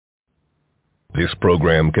This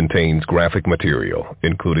program contains graphic material,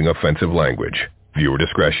 including offensive language. Viewer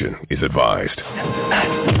discretion is advised.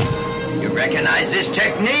 You recognize this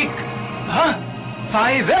technique? Huh?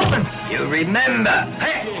 5 elements. You remember.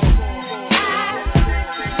 Hey.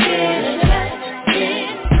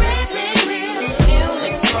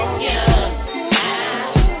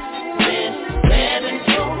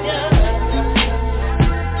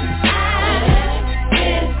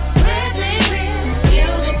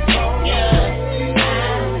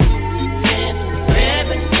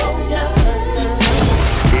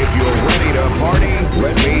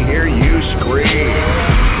 Let me hear you scream.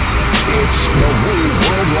 It's the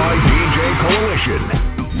Worldwide DJ Coalition.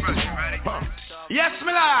 Yes,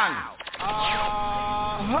 Milan.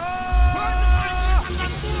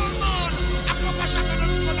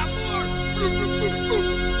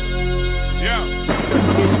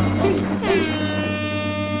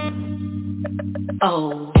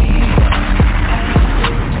 Oh.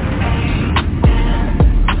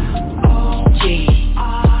 G.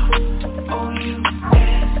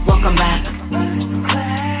 Welcome back.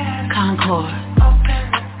 Concord.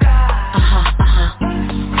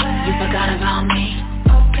 You forgot about me?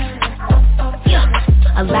 Yeah.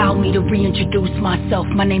 Allow me to reintroduce myself.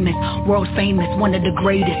 My name is world famous, one of the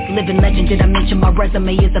greatest living legend. Did I mention my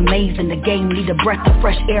resume is amazing? The game need a breath of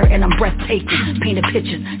fresh air and I'm breathtaking. Painted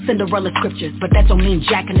pictures, Cinderella scriptures, but that don't mean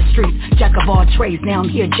jack in the streets. Jack of all trades, now I'm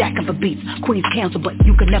here, jack of the beats. Queen's cancel, but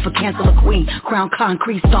you could never cancel a queen. Crown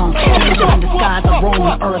concrete stone, angel in the skies, I roam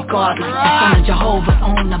the earth godly. The son of Jehovah's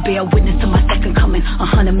own, I bear witness to my second coming.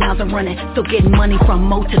 100 miles I'm running, still getting money from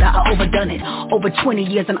Mo to I overdone it. Over 20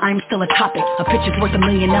 years and I'm still a topic. A picture's worth $1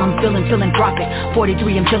 million, now I'm feeling, drop it.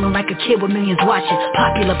 43, I'm feeling like a kid with millions watching.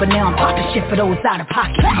 Popular, but now I'm popping shit for those out of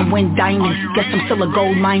pocket. I win diamonds, guess I'm still a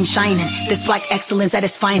gold mine shining. This black excellence at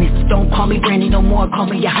its finest. Don't call me Brandy no more, call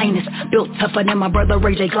me your highness. Built tougher than my brother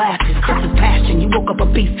Ray J glasses. Curses passion, you woke up a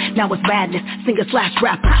beast, now it's madness. Singer slash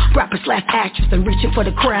rapper, rapper slash actress, and reaching for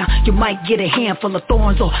the crown. You might get a handful of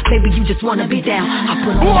thorns, or maybe you just wanna be down. I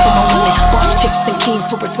put on some boss chicks and kings,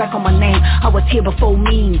 put respect on my name. I was here before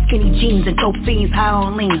memes, skinny jeans and dope fiends, high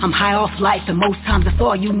on lean. I'm high off life, and most times that's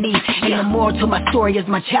all you need. And the moral to my story is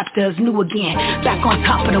my chapter is new again. Back on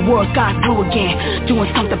top of the world, God's blue again.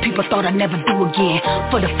 Doing something people thought I'd never do again.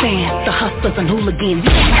 For the fans, the hustlers and hooligans.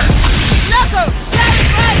 Knuckle! That's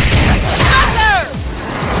right! Knuckle!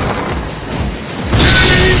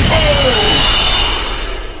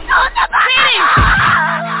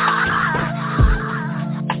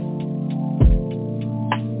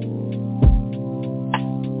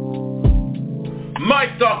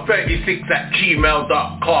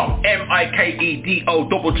 MikeDog36@gmail.com.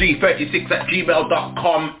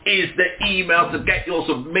 MikeDOGG36@gmail.com is the email to get your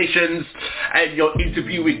submissions and your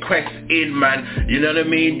interview requests in, man. You know what I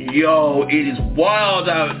mean? Yo, it is wild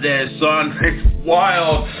out there, son. It's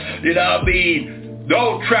wild. You know what I mean?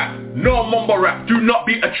 No trap, no mumble rap. Do not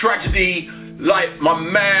be a tragedy like my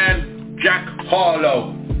man Jack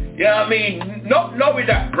Harlow. You know what I mean? Not knowing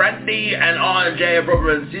that Brandy and R&J are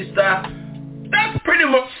brother and sister, that's pretty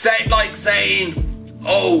much like saying,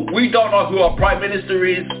 oh, we don't know who our Prime Minister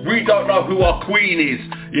is, we don't know who our Queen is.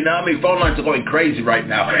 You know what I mean? Phone lines are going crazy right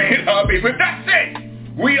now. You know what I mean? But that's it.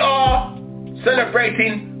 We are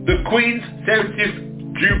celebrating the Queen's 70th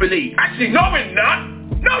Jubilee. Actually, no we're not.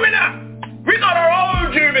 No we're not. We got our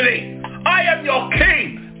own Jubilee. I am your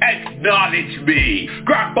king. Acknowledge me.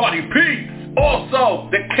 Grand Body P. Also,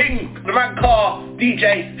 the king, the man called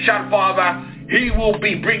DJ SHADFATHER. He will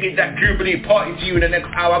be bringing that Jubilee party to you in the next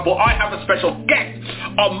hour. But I have a special guest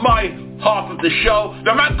on my half of the show.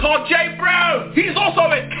 The man called J.BROWN. He's also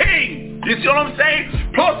a king. You see what I'm saying?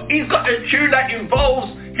 Plus, he's got a tune that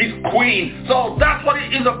involves his queen. So that's what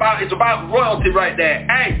it is about. It's about royalty right there.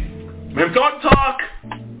 Hey, we've got talk.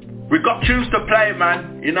 We've got tunes to play,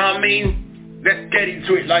 man. You know what I mean? Let's get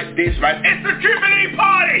into it like this, man. It's the Jubilee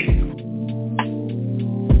party!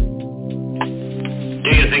 Do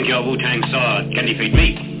you think your Wu-Tang sword can defeat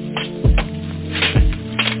me?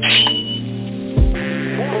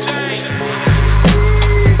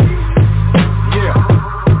 Yeah.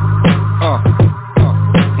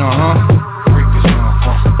 Break this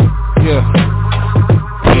motherfucker. Yeah.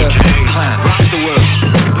 Rock the world.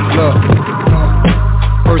 Look.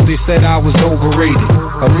 First they said I was overrated.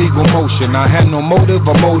 A legal motion. I had no motive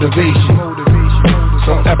or motivation.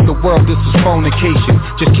 So F the world, this is fornication.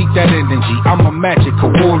 Just keep that energy, I'm a magic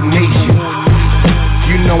coordination.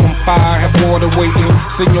 You know I'm fire, have water waiting.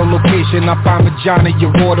 Send your location, I find vagina, your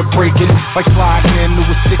water breaking. Like sliding into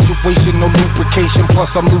a situation, no lubrication. Plus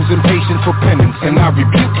I'm losing patience for penance, and I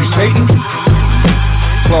rebuke you, Satan.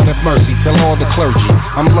 Lord have mercy, tell all the clergy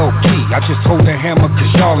I'm low-key, I just hold the hammer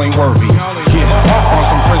cause y'all ain't worthy. Yeah, on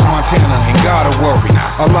some Prince Montana, ain't gotta worry.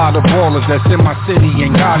 A lot of ballers that's in my city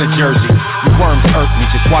ain't got a jersey. You worms hurt me,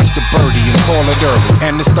 just watch the birdie and call it early.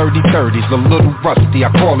 And it's 30-30s, a little rusty, I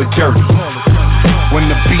call it dirty. When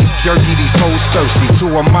the beef jerky, these hoes thirsty.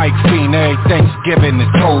 To a mic fiend, every Thanksgiving is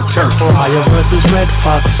cold turkey. Fire versus Red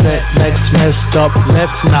Fox, set next messed up,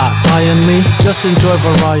 let's not iron me, just enjoy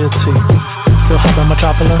variety. Feel hot on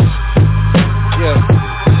Metropolis? Yeah.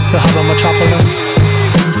 Feel hot on Metropolis?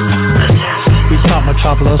 We top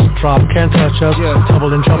Metropolis, drop, can't touch us.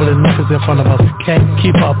 Trouble in enough is in front of us. Can't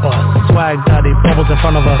keep up us. Swag daddy, bubbles in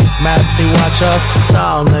front of us. Mad B, watch us.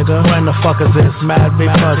 Style nigga, when the fuck is this? Mad B,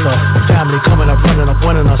 buzzer. Family coming up, running up,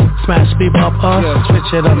 winning us. Smash, beep up us. Switch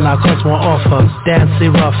it up now, cuts one off us. Dancy,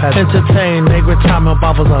 rough has. Entertain, nigga, time and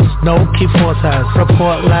bubbles us. No, keep force has.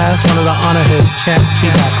 Report last, one of the honor hits. Champ,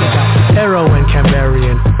 keep up us. Heroin,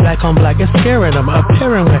 Cambarian. Black on black, it's scaring them.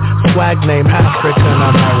 Appearing with swag name, African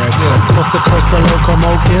American. Coast to coast. The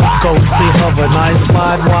locomotive, ghostly hover, nice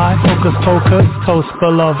wide, focus, toast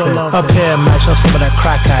beloved. Up here, match up some of that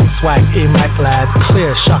crack hat, swag, E-Mac lad.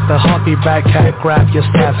 Clear, shock the heartbeat back hat, grab your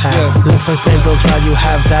staff hat. Lift and say those how you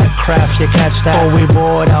have that craft, you catch that. Oh, we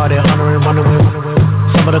bored out there, honoring, running away.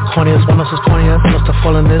 Some of the corniest, one of us is corniest. Must have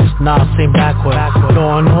fallen this, nah, seem backward.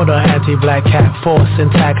 Law and order, anti-black hat, force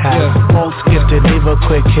intact hat. Most gifted, leave a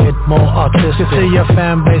quick hit, more artistic. You see your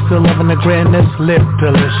fan base still loving the greatness, lip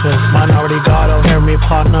delicious. Minority Gardo, hear me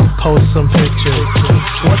partner, post some pictures.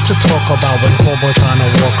 What to talk about when homeboy trying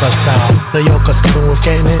to walk us out? The yoke us skipping with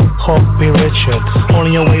getting it, Hawk B. Richards.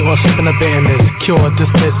 Pulling your weight while sipping a bit in this, cure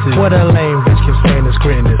dismisses. What a lame bitch keeps saying is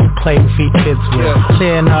grittiness, playing feet kids with.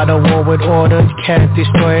 Clearing out a war with order, can't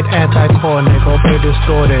destroyed, anti-core nigga, be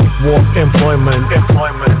distorted. Warp employment.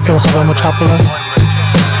 Feel hot on Metropolis?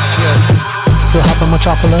 Feel hot on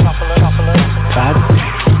Metropolis? God.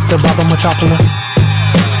 The Bob on Metropolis?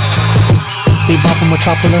 The Bob on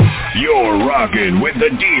Metropolis? You're rocking with the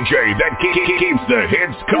DJ that keeps the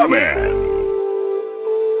hits coming.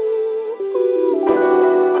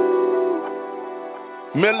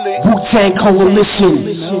 Millie. Wu-Tang Coalition.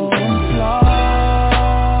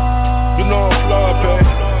 You know I'm flawed, babe.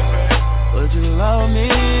 Would you love me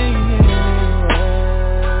anyway?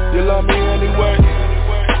 You love me anyway?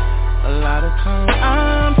 A lot of times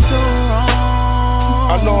I'm so wrong.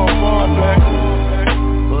 I know I'm wrong, babe.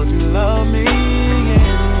 Would you love me anyway?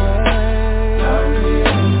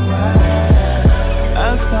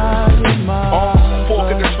 Outside of my fork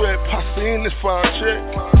in the strip, I seen this fine chick.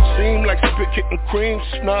 Seem like she been kicking cream,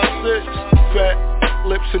 she's 9'6". Fat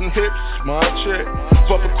lips and hips, my chick.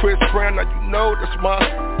 Bubba Chris Brown, now you know that's my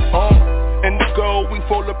indigo, we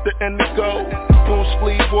fold up the indigo. Blue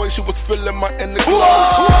sleeve boy, she was feeling my indigo. She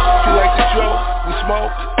like the joke, we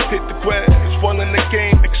smoke, hit the grass. One in the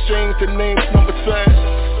game, exchange the names, number 10.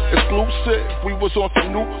 Exclusive, we was on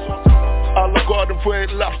some new Olive Garden,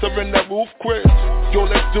 red lobster in that roof, Chris. Yo,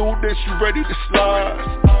 let's do this, you ready to slide?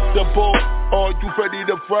 The boat, are you ready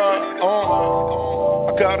to ride?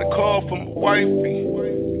 I got a call from wifey.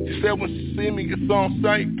 She said when she see me, it's on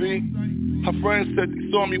sight, B. Her friends said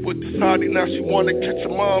they saw me with this hottie. Now she wanna catch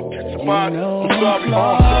him up, catch him out. I'm sorry,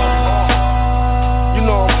 you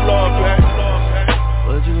know I'm flawed, babe.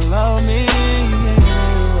 Would you love me anyway?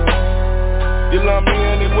 You love me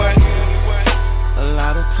anyway? A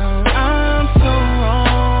lot of times I'm so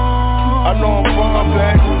wrong. I know I'm wrong,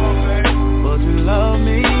 babe. Would you love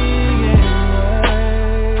me anyway?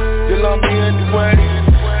 You love me anyway?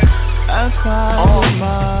 I'm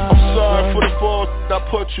sorry for the balls I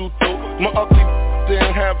put you through. My ugly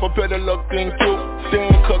didn't have a better look than you.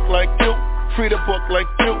 Didn't cook like you, free the book like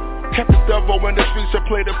you. Kept the devil in the streets and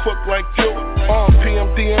played the crook like you.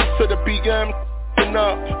 PMDM to the BM,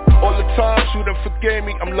 up. All the times you done forgave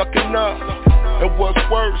me, I'm lucking up. And what's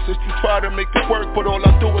worse is you try to make it work, but all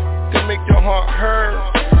I do is to make your heart hurt.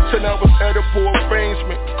 So now it's edible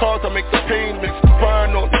arrangement, cars I make the payments.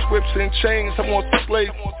 Buying all these whips and chains, I want the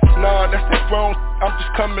slave. Nah, that's the grown, I'm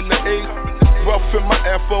just coming to age. Rough in my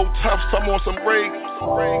Afro tops, I'm on some rage.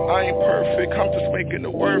 I ain't perfect, I'm just making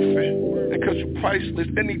it worth it. And cause you priceless,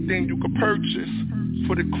 anything you can purchase.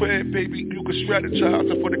 For the crib, baby, you can strategize.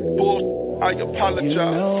 And for the bull, I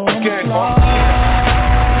apologize. Again, you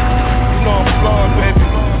know I'm flawed, baby.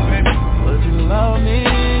 Would you love me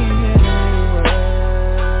anyway?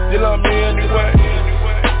 You love me anyway?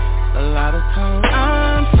 A lot of times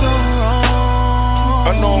I'm so wrong. I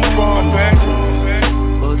know I'm wrong, baby.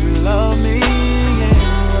 Would you love me anyway?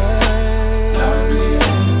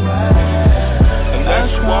 And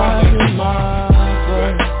that's why you're my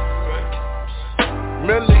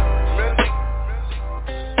Millie,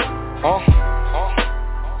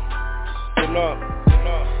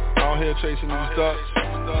 Out here chasing these ducks,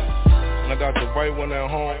 and I got the right one at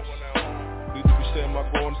home. Need to be saying my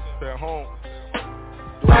going at home.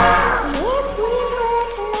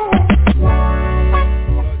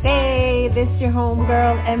 Hey, this is your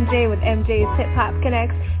homegirl MJ with MJ's Hip Hop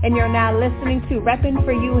Connects, and you're now listening to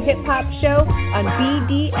RePPiN4U Hip Hop Show on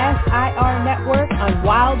BDSIR Network on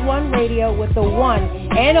Wild One Radio with the one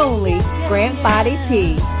and only Grant Body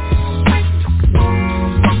P.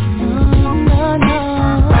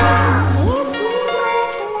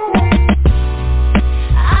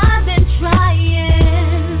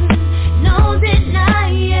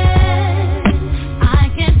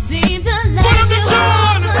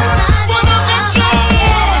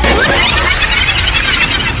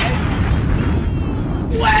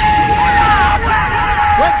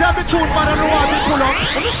 Tune man on the wall, they pull up,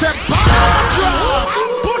 and they say, bomb drop,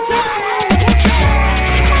 put it.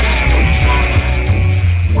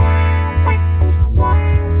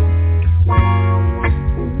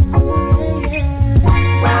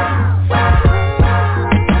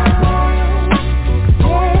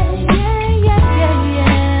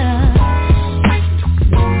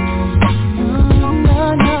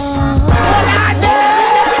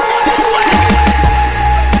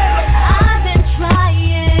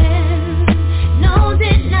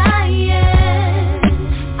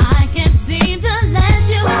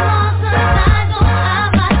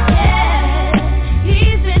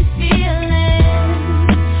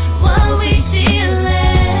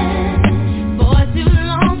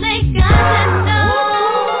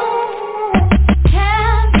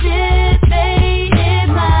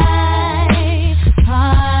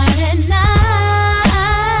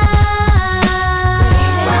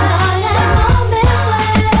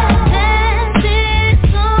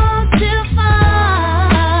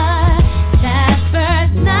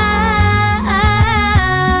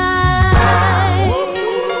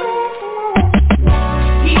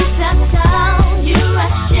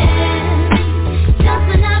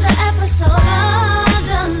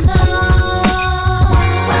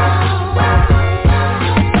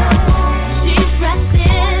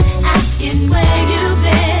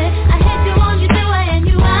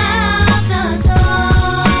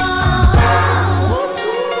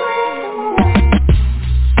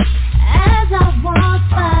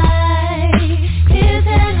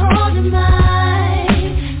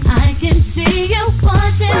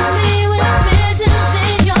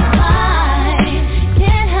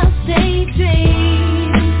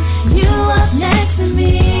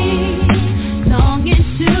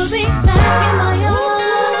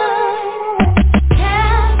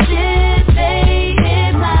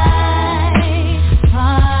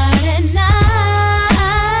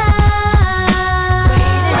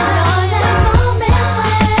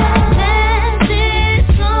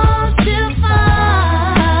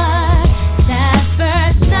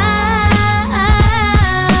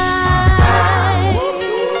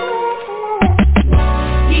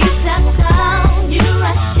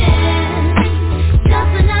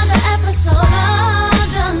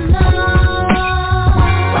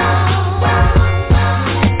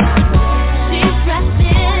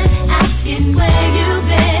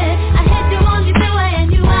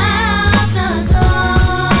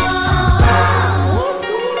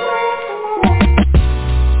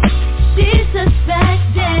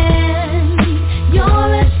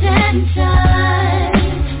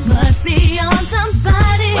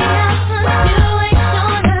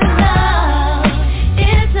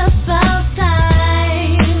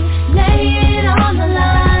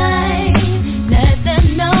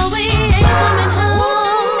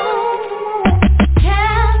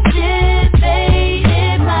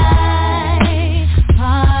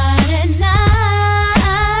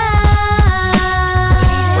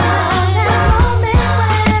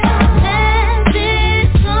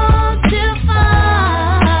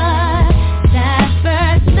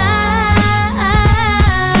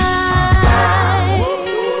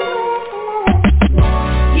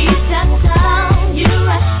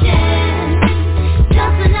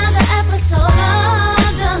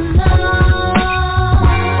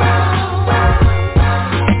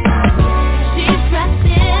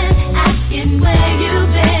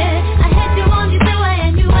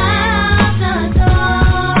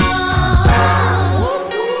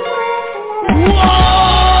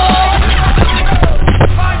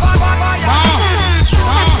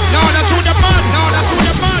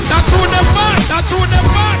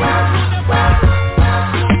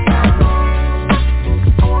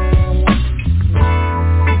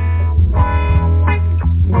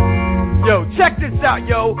 out,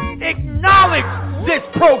 yo. Acknowledge this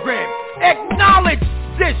program. Acknowledge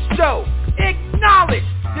this show.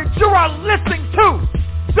 are listening to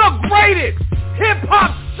the greatest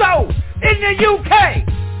hip-hop show in the UK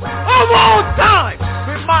of all time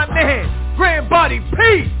with my man, Grandbody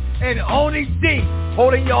P and Only D,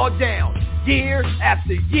 holding y'all down year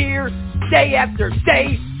after year, day after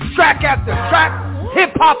day, track after track,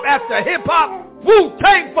 hip-hop after hip-hop,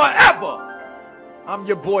 Wu-Tang forever. I'm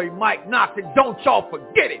your boy Mike Knox, and don't y'all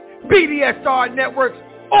forget it. BDSIR Networks,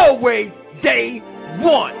 always day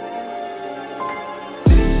one.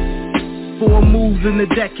 4 moves in a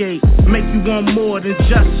decade make you want more than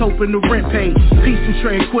just hoping the rent paid. Peace and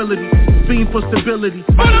tranquility, fiend for stability.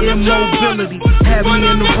 My immobility had me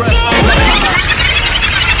in the rut.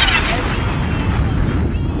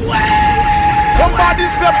 Somebody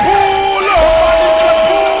said pull up.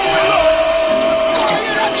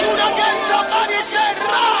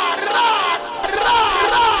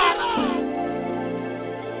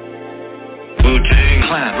 Wu-Tang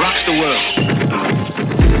Clan rocks the world.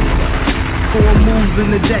 4 moves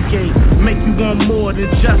in a decade make you want more than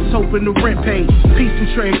just hoping the rent paid. Peace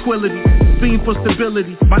and tranquility, fiend for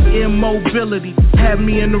stability. My immobility had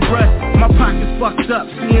me in the rut. My pockets fucked up,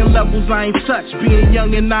 seeing levels I ain't touched. Being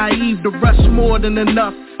young and naive, the rush more than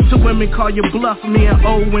enough. To women call you bluff, me and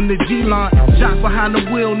O in the G-line. Jock behind the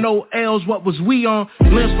wheel, no L's, what was we on?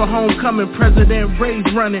 Limbs for homecoming, President Ray's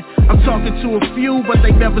running. I'm talking to a few, but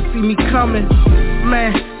they never see me coming.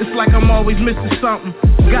 Man, it's like I'm always missing something.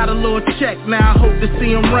 Got a little check, now I hope to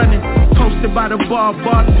see him running. Posted by the bar,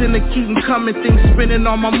 bartender keep him coming. Things spending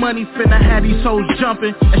all my money, finna have these hoes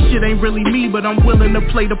jumping. That shit ain't really me, but I'm willing to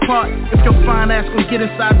play the part. If your fine ass gon' get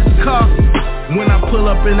inside this car. When I pull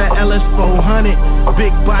up in that LS 400,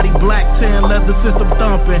 big body, black tan, leather system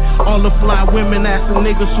thumping. All the fly women asking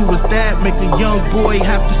niggas who was that. Make a young boy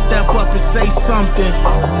have to step up and say something.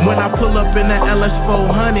 When I pull up in that LS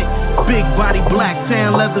 400, big body, black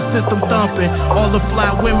tan, leather system thumping. All the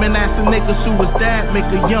fly women asking niggas who was that. Make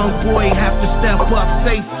a young boy have to step up,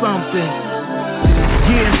 say something.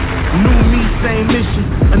 Yeah, new me, same mission.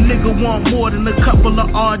 A nigga want more than a couple of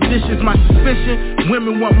auditions. My suspicion,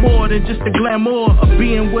 women want more than just the glamour of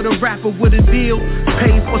being with a rapper with a deal.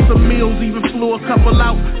 Paid for some meals, even flew a couple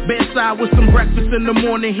out. Bedside with some breakfast in the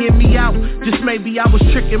morning, hear me out. Just maybe I was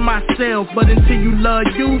tricking myself, but until you love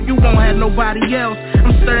you, you won't have nobody else.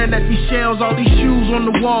 I'm staring at these shells, all these shoes on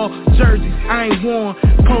the wall. Jerseys, I ain't worn.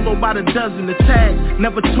 Polo by the dozen, the tags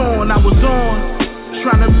never torn, I was on.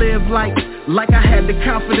 Trying to live like I had the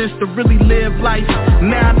confidence to really live life.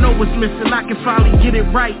 Now I know what's missing, I can finally get it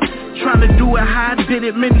right. Trying to do it how I did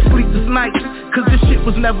it, many sleepless nights. Cause this shit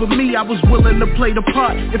was never me, I was willing to play the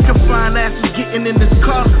part. If your fine ass is getting in this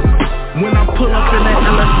car. When I pull up in that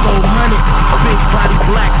LS 400, big body,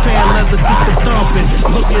 black tan, leather system thumping.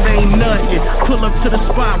 Look, it ain't nothing. Pull up to the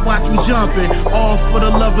spot, watch me jumping. All for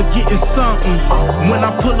the love of getting something. When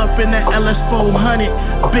I pull up in that LS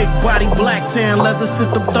 400, big body, black tan, leather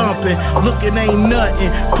system thumping. Look, it ain't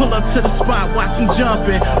nothing. Pull up to the spot, watch me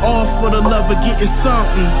jumping. All for the love of getting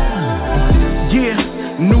something. Yeah.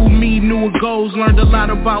 New me, newer goals, learned a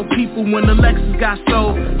lot about people when the Lexus got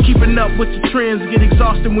sold. Keeping up with your trends, get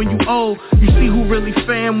exhausted when you old. You see who really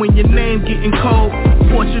fan when your name getting cold.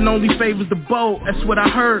 Fortune only favors the bold, that's what I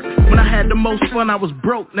heard. When I had the most fun, I was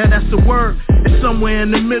broke, now that's the word. It's somewhere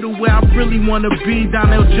in the middle where I really wanna be.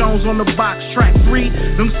 Donnell Jones on the box, track 3.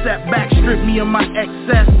 Them setbacks stripped me of my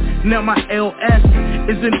excess. Now my LS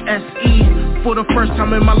is an SE. For the first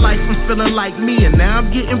time in my life, I'm feeling like me. And now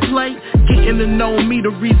I'm getting played, getting to know me.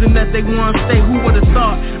 The reason that they wanna stay, who would've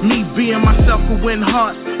thought? Me being myself could win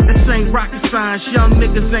hearts. This ain't rocket science, young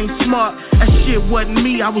niggas ain't smart. That shit wasn't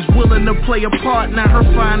me, I was willing to play a part. Now her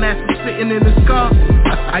fine ass is sitting in this car.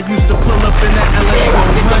 I used to pull up in that LA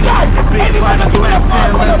 400, big body, black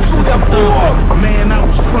tan, leather system thumping. Man, I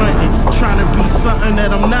was frontin', trying to be something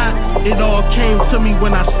that I'm not. It all came to me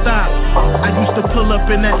when I stopped. I used to pull up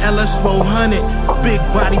in that LS 400, big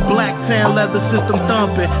body, black tan, leather system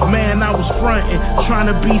thumping. Man, I was frontin', trying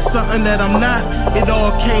to be something that I'm not. It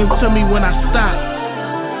all came to me when I stopped.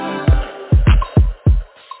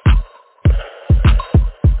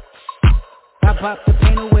 I pop the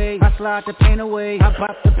pain away, I slide the pain away. I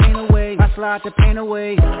pop the pain away, I slide the pain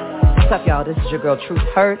away. What's up, y'all? This is your girl Truth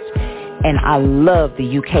Hurts, and I love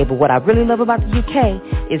the UK. But what I really love about the UK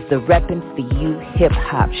is the RePPiN4U Hip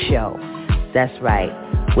Hop Show. That's right,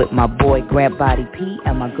 with my boy Grandbody P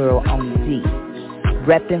and my girl Only D.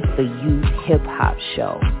 RePPiN4U Hip Hop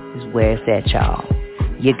Show is where it's at, y'all.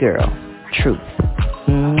 Your girl, Truth.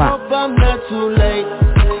 Mwah. Hope I'm not too late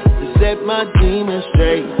to set my demons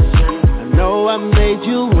straight. I know I made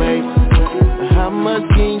you wait, but how much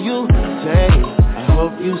can you take? I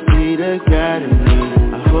hope you see the God in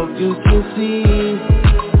me. I hope you can see.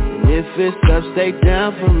 And If it's up, stay down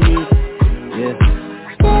for me. Yeah.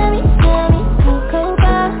 Tell me, Coco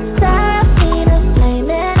Bar, Serafina, flaming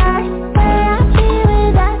eyes. Where I be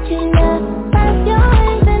without you now. Wrap your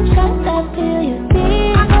wings and trust I feel you.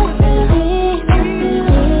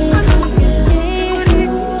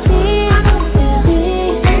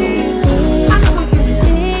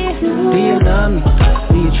 Do you love me?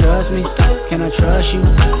 Do you trust me? Can I trust you?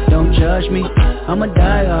 Don't judge me. I'm a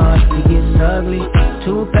diehard, it gets ugly.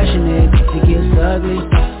 Too passionate, it gets ugly.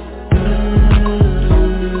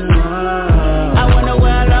 I wonder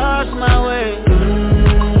where I lost my way.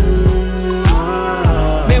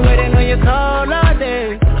 Been waiting on your call all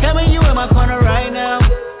day. Tell me you in my corner right now.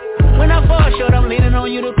 When I fall short, I'm leaning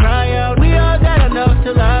on you to cry out. We all got enough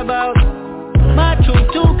to lie about. My truth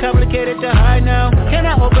too complicated to hide now. Can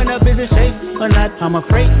I open up, is it safe or not? I'm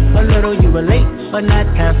afraid, a little you relate, but not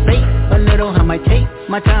have faith. A little I might take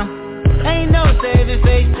my time. Ain't no saving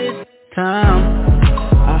face this time.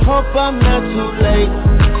 I hope I'm not too late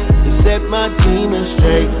to set my demons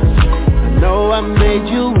straight. I know I made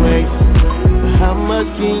you wait, but how much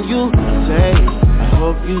can you take? I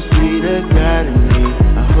hope you see the God in me.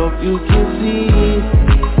 I hope you can see.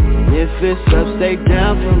 If it's up, stay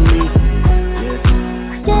down for me.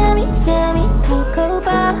 Tell me, Coco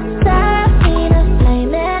Bar, Serafina,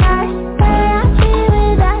 flaming eyes. Where I be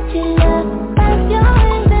without you now. Wrap your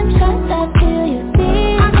wings and trust I feel you.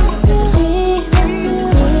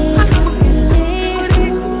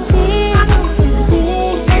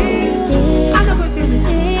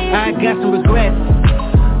 I got some regrets,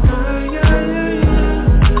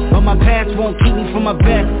 but my past won't keep me from my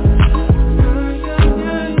best.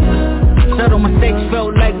 Subtle mistakes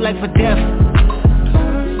felt like life or death.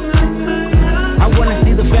 I wanna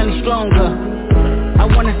see the family stronger. I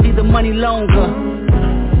wanna see the money longer.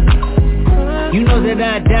 You know that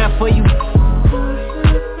I'd die for you.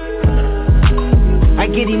 I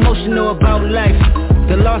get emotional about life.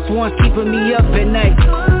 The lost ones keeping me up at night.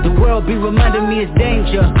 The world be reminding me it's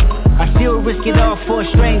danger. I still risk it all for a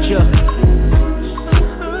stranger.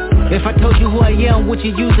 If I told you who I am, would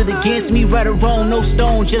you use it against me? Right or wrong, no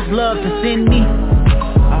stone, just love to send me.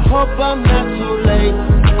 I hope I'm not too late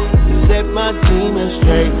to set my demons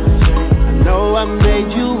straight. I know I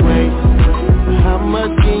made you wait, but how much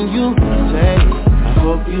can you take? I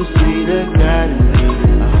hope you see the God in me.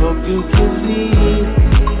 I hope you can see.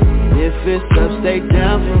 If it's up, stay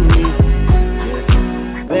down for me.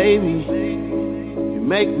 Yeah. Baby, you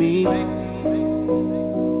make me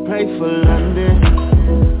pray for London.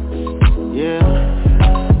 Yeah,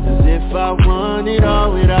 as if I want it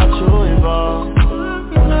all without you involved.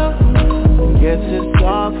 Guess it's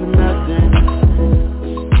all for nothing.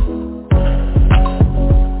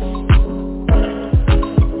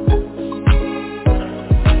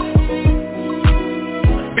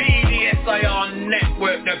 BDSIR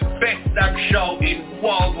Network, the best damn show in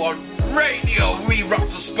worldwide radio. We rock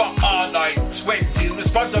the spot all night 20,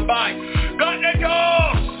 sponsored by Got the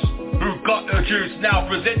Juice. Who got the juice now,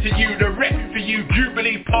 presenting you the RePPiN4U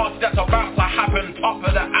Jubilee party that's about to happen top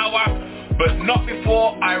of the hour. But not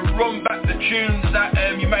before I run back the tunes that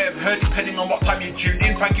you may have heard depending on what time you tuned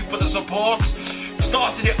in. Thank you for the support.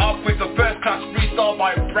 Started it off with the first class freestyle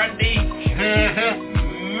by BRANDY.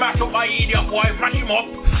 Mash up my idiot boy, mash him up.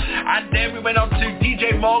 And then we went on to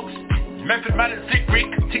DJ Moggs, Method Man and Slick Rick,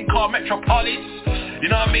 Tinker Metropolis. You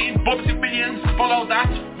know what I mean? BUBSY Millions, follow that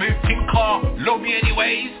with Tinker Love Me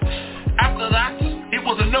Anyways. After that, it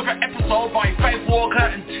was another episode by Faith Walker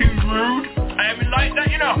and Too Rude. We like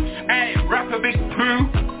that, you know. Hey, rapper Big Pooh.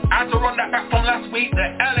 Had to run that back from last week,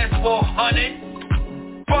 the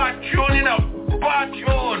LS400. Bad tune, you know, bad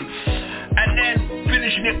tune. And then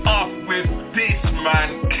finishing it off with this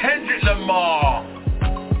man, Kendrick Lamar.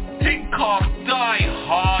 Tinker Die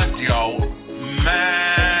Hard, yo.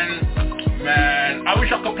 Man. I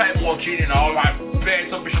wish I could play more tune, you know. I bet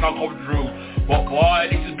something I'll come through. But boy,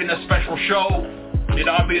 this has been a special show. You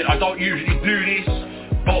know what I mean? I don't usually do this,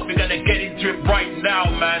 but we're gonna get into it right now,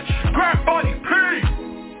 man. Grandbody P,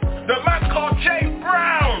 the man called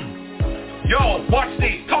J.BROWN. Yo, watch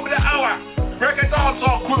this, top of the hour. Reggae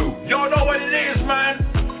Dancehall crew. Y'all know what it is, man.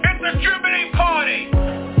 It's the Jubilee party.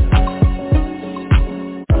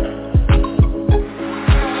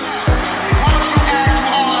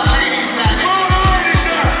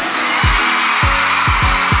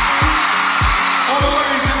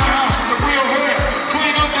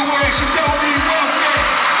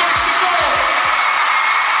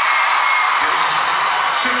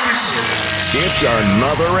 It's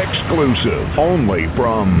another exclusive, only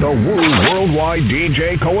from the Worldwide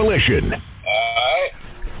DJ Coalition.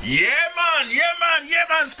 Yeah,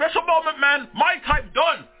 man. Special moment, man. My type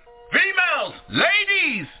done. Females,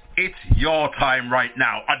 ladies, it's your time right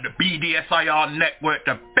now on the BDSIR network,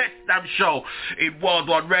 the best damn show in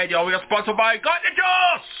worldwide radio. We are sponsored by Got the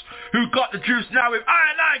Juice, who got the juice now with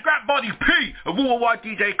I Grab Body P, a worldwide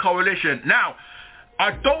DJ coalition. Now,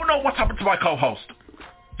 I don't know what happened to my co-host,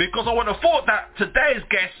 because I would have thought that today's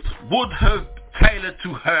guest would have tailored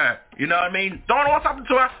to her. You know what I mean? Don't know what's happened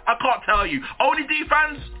to her. I can't tell you. Only D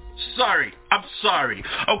fans? Sorry. I'm sorry.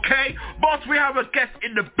 Okay? But we have a guest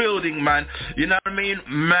in the building, man. You know what I mean?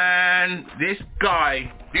 Man, this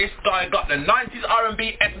guy got the 90s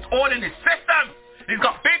R&B essence all in his system. He's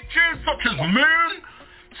got big tunes such as Moon,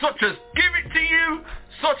 such as Give It To You,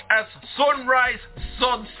 such as Sunrise,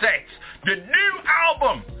 Sunset. The new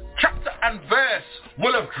album, Chapter and Verse,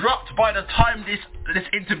 will have dropped by the time this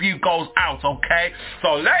interview goes out, okay?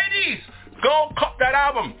 So ladies, go cop that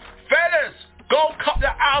album. Fellas, go cop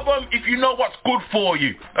that album if you know what's good for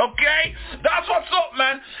you, okay? That's what's up,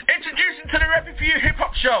 man. Introducing to the RePPiN4U Hip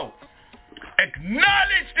Hop Show.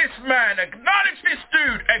 Acknowledge this man, acknowledge this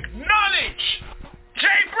dude, acknowledge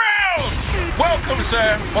J.BROWN. Welcome,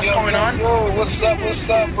 sir. What's going on? Yo, what's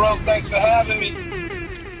up, bro? Thanks for having me.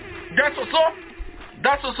 That's what's up.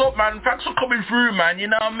 That's what's up, man. Thanks for coming through, man. You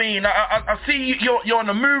know what I mean? I see you're on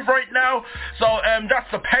the move right now, so that's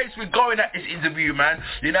the pace we're going at this interview, man.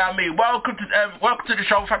 You know what I mean? Welcome to the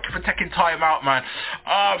show. Thank you for taking time out, man.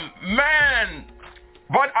 Man,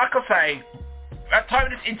 what I can say, at the time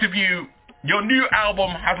of this interview, your new album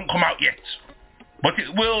hasn't come out yet, but it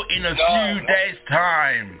will in a few days'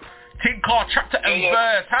 time. Thing called Chapter and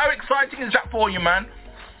Verse. How exciting is that for you, man?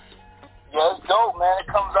 Yeah, it's dope, man. It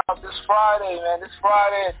comes out this Friday, man. This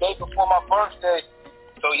Friday, a day before my birthday.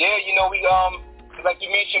 So yeah, you know, we like you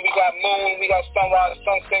mentioned, we got Moon, we got Sunrise,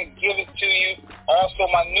 Sunset, Give It To You. Also,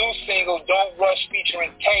 my new single, Don't Rush,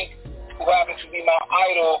 featuring Tank, who happens to be my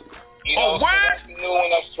idol. You know, so that's the new one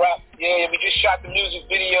that's dropped. Yeah, we just shot the music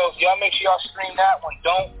videos. Y'all make sure y'all stream that one.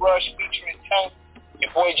 Don't Rush, featuring Tank.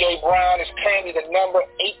 Your boy J.BROWN is currently the number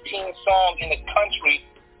 18 song in the country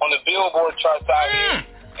on the Billboard charts out here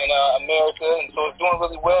in America, and so it's doing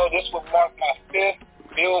really well. This will mark my 5th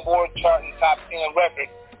Billboard chart and top 10 record,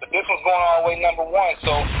 but this one's going all the way number 1, so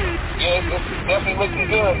yeah, it's definitely looking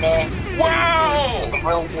good, man. Wow! It's looking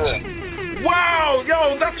real good. Wow,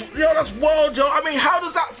 that's wild, yo. I mean, how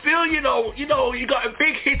does that feel, you know, you got a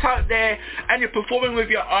big hit out there and you're performing with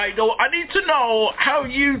your idol. I need to know how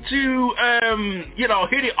you two,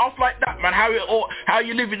 hit it off like that, man. How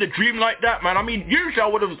you live in the dream like that, man. I mean, usually I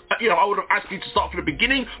would have asked you to start from the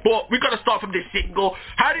beginning, but we got to start from this single.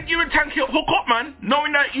 How did you and Tank hook up, man,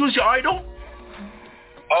 knowing that he was your idol?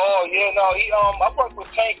 Oh, yeah, no, I worked with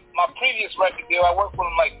Tank, my previous record deal. I worked with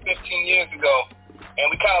him like 15 years ago. And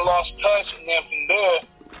we kind of lost touch, and then from there,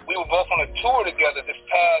 we were both on a tour together this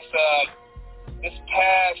past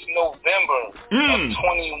November of 21. We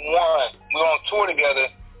were on tour together,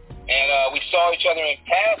 and we saw each other in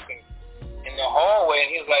passing in the hallway,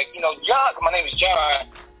 and he was like, John, my name is John.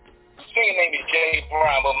 His singing name is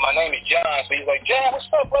J.BROWN, but my name is John. So he's like, John, what's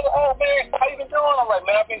up, brother? Oh, man, how you been doing? I'm like,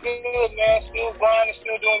 man, I've been good, man. Still grinding,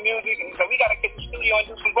 still doing music. And he's like, we got to get to the studio and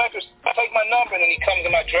do some records. I take my number, and then he comes in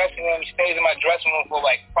my dressing room. He stays in my dressing room for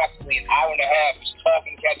like approximately an hour and a half, just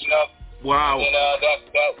talking, catching up. Wow. And that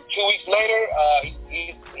 2 weeks later,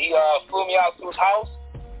 he flew me out to his house.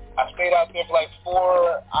 I stayed out there for like 4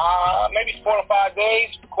 or 5 days,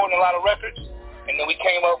 recording a lot of records. And then we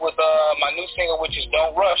came up with my new single, which is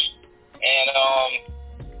Don't Rush. And,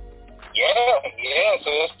 so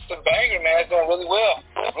it's a banger, man. It's doing really well.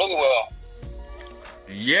 Really well.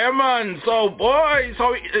 Yeah, man. So, boy,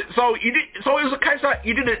 so it was a case that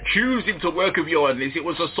you didn't choose him to work with you on this. It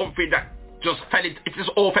was just something that just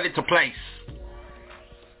all fell into place.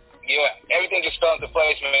 Yeah, everything just fell into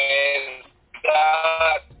place, man.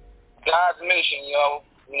 God's mission,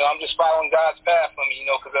 I'm just following God's path for me,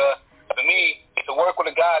 because for me, to work with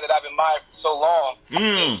a guy that I've admired for so long,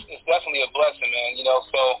 it's definitely a blessing, man,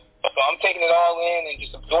 so I'm taking it all in and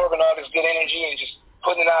just absorbing all this good energy and just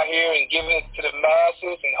putting it out here and giving it to the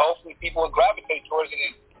masses, and hopefully people will gravitate towards it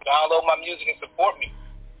and download my music and support me.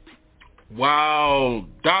 Wow,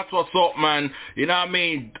 that's what's up, man. You know what I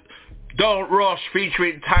mean? Don't Rush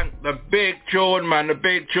featuring Tank, the big tune, man, the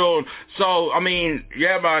big tune. So, I mean,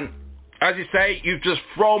 yeah, man, as you say, you've just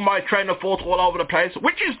thrown my train of thought all over the place,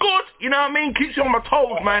 which is good, you know what I mean? Keeps you on my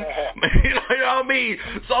toes, man. You know what I mean?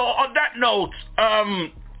 So, on that note,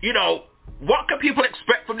 what can people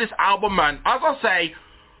expect from this album, man? As I say,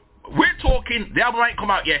 we're talking, the album ain't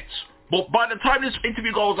come out yet. But by the time this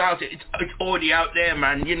interview goes out, it's already out there,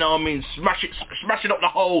 man. You know what I mean? Smashing up the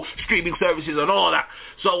whole streaming services and all that.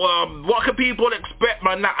 So what can people expect,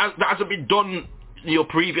 man, that hasn't been done your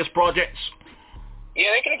previous projects?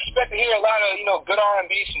 Yeah, they can expect to hear a lot of, good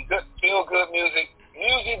R&B, some good feel-good music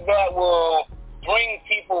that will bring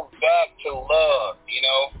people back to love,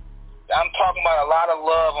 I'm talking about a lot of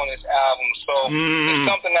love on this album, so it's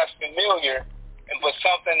something that's familiar, but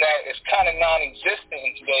something that is kind of non-existent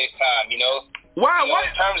in today's time, Wow, what?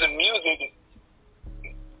 In terms of music.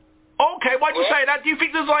 Okay, why'd you say that? Do you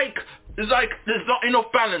think there's not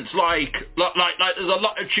enough balance, like there's a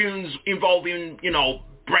lot of tunes involving,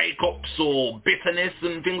 breakups or bitterness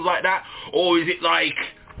and things like that, or is it like,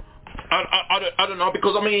 I don't know,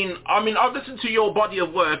 because I mean I've listened to your body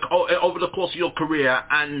of work over the course of your career,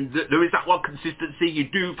 and there is that one consistency. You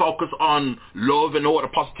do focus on love and all the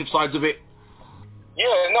positive sides of it.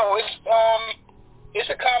 Yeah, no, it's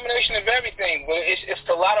a combination of everything, but it's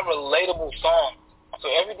a lot of relatable songs. So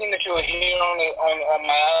everything that you'll hear on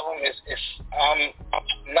my album is 9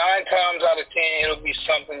 times out of 10 it'll be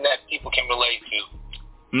something that people can relate to.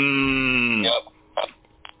 Yep.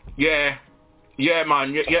 Yeah. Yeah,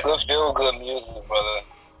 man. Yeah. Still good music, brother.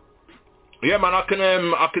 Yeah, man. I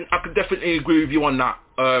can definitely agree with you on that.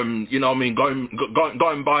 You know what I mean?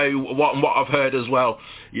 Going by what I've heard as well.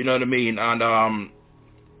 You know what I mean? And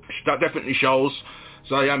that definitely shows.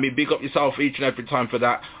 So yeah, I mean, big up yourself each and every time for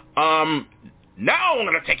that. Now I'm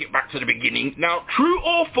gonna take it back to the beginning. Now, true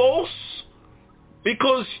or false?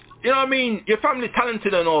 Because you know what I mean. Your family's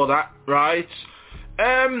talented and all that, right?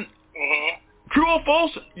 True or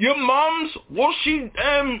false? Your mom's was she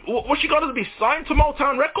got to be signed to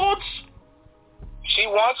Motown Records? She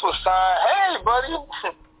once was signed. Hey, buddy.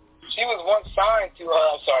 She was once signed to.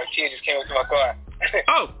 I'm sorry, she just came into my car.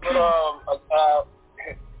 Oh. But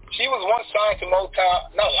she was once signed to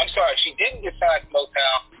Motown. No, I'm sorry, she didn't get signed to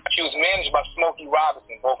Motown. She was managed by Smokey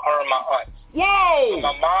Robinson, both her and my aunt. Whoa. So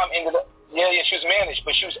my mom ended up. Yeah, she was managed,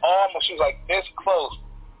 but she was like this close.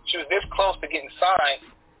 She was this close to getting signed.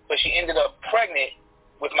 But she ended up pregnant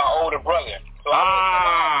with my older brother. So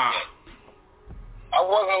I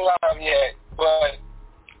wasn't alive yet. But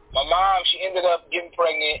my mom, she ended up getting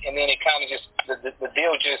pregnant, and then it kind of just, the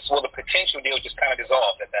deal just, well, the potential deal just kind of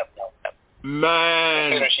dissolved at that point.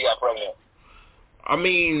 Man. Considering she got pregnant. I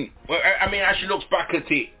mean, as she looks back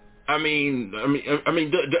at it,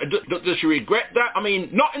 does she regret that? I mean,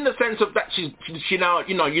 not in the sense of that she now,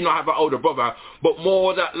 you have an older brother, but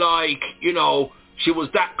more that like, she was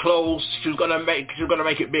that close. She was gonna make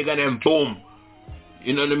it big, and then boom.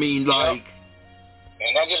 You know what I mean? Like,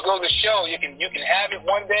 and that just goes to show you can have it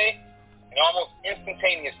one day, and almost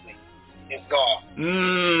instantaneously, it's gone.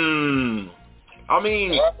 I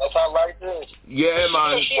mean, that's how life is. Yeah,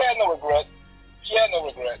 man. She had no regrets. She had no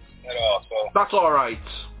regrets at all. So that's all right.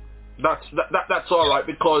 That's all right,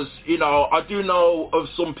 because I do know of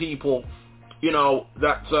some people,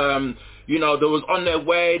 that. They was on their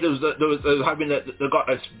way. They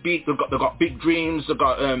got big dreams. They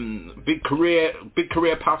got big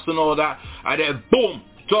career paths and all that. And then boom,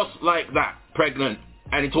 just like that, pregnant,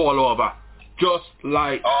 and it's all over, just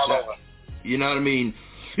like all that. Over. You know what I mean?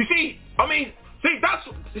 You see, that's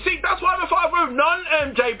why I'm a father of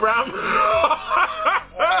none, J.BROWN.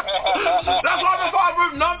 That's why I'm a father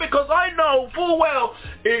of none, because I know full well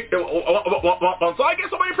once I get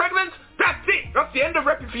somebody pregnant, that's it. That's the end of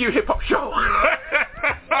RePPiN4U Hip Hop Show.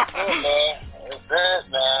 That's it, man. It's it,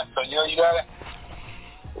 man. So you gotta,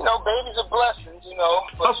 babies are blessings,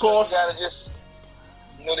 but of course. You gotta just,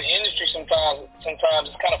 the industry sometimes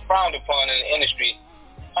is kind of frowned upon in the industry,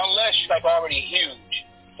 unless you're like already huge.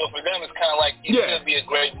 So for them, it's kind of like it could be a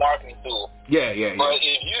great marketing tool. Yeah. But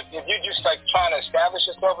if you just like trying to establish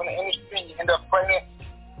yourself in the industry and you end up pregnant,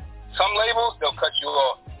 some labels they'll cut you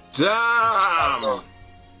off. Damn.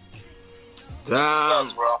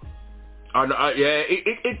 Yes, bro.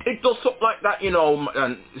 It does something like that, and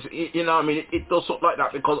I mean, it does something like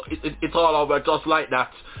that because it's all over just like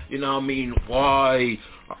that. You know what I mean? Why?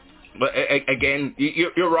 But again,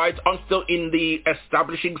 you're right. I'm still in the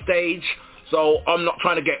establishing stage. So I'm not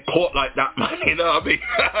trying to get caught like that, man. You know what I mean?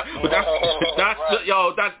 But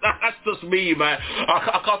that's just me, man.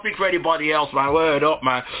 I can't speak for anybody else, man. Word up,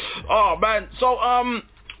 man. Oh, man. So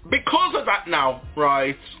because of that now,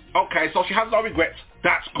 right? Okay. So she has no regrets.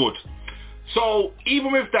 That's good. So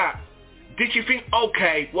even with that, did you think,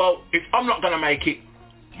 okay, well, if I'm not gonna make it,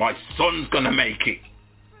 my son's gonna make it?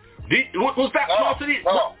 Was that part of it?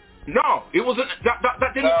 No, it wasn't.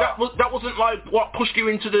 That wasn't like what pushed you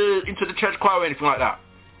into the church choir or anything like that.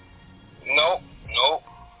 Nope.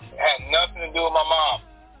 It had nothing to do with my mom.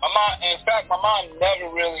 In fact, my mom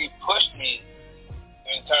never really pushed me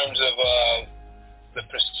in terms of the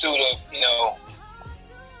pursuit of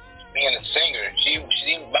being a singer.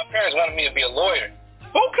 My parents wanted me to be a lawyer.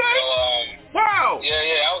 Okay. So, wow.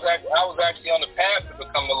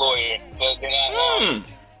 lawyer, but then I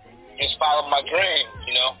just followed my dream,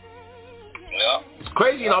 you know. Yeah. It's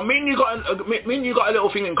crazy, you know. Me and you got a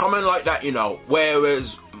little thing in common like that, you know. Whereas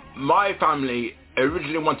my family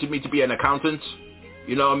originally wanted me to be an accountant,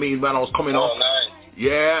 you know what I mean, when I was coming up. Nice.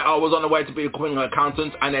 Yeah, I was on the way to becoming an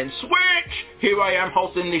accountant, and then switch! Here I am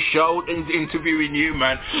hosting this show and interviewing you,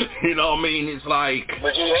 man. You know what I mean? It's like...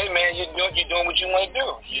 But hey, man, you're doing what you want to do.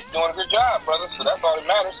 You're doing a good job, brother, so that's all that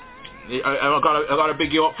matters. I gotta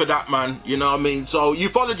big you up for that, man. You know what I mean? So you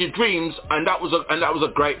followed your dreams, and that was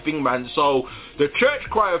a great thing, man. So the church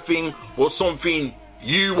choir thing was something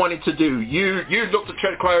you wanted to do. You looked at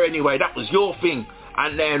church choir anyway. That was your thing,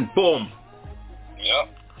 and then boom.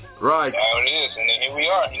 Yep. Right. That's how it is, and then here we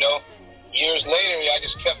are. You know, years later, I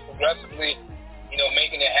just kept progressively, you know,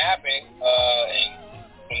 making it happen. And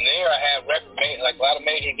from there, I had like a lot of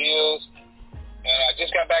major deals, and I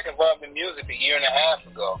just got back involved in music a year and a half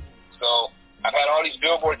ago. So I've had all these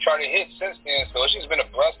Billboard charted hits since then, so it's just been a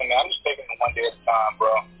blessing, man. I'm just taking it one day at a time,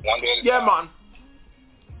 bro. One day at a time.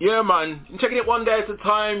 Yeah, man. You're taking it one day at a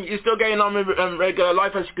time. You're still getting on with regular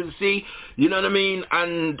life, as you can see. You know what I mean?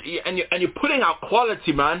 And you're putting out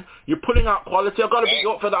quality, man. You're putting out quality. I've got to big you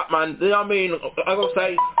up for that, man. You know what I mean? I gotta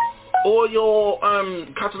say, all your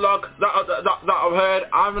catalogue that I've heard,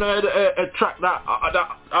 I haven't heard a track that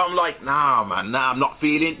I'm like, nah, man, nah, I'm not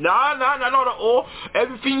feeling. Nah, not at all.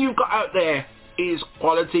 Everything you've got out there is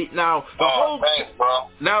quality. Now, the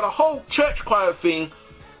whole church choir thing.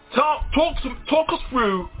 Talk us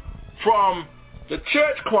through from the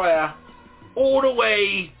church choir all the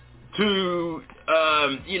way to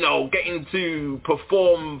getting to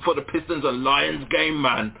perform for the Pistons and Lions game,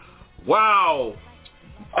 man. Wow.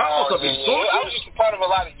 That must have been so I was just a part of a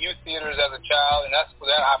lot of youth theaters as a child, and that's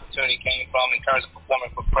where that opportunity came from in terms of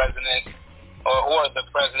performing for presidents or the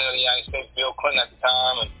president of the United States, Bill Clinton at the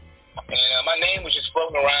time, and my name was just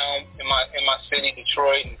floating around in my city,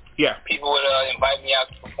 Detroit, and people would invite me out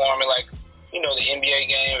to perform at, like, you know, the NBA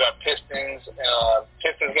games, our Pistons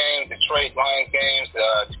games, Detroit Lions games,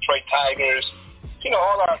 Detroit Tigers, you know,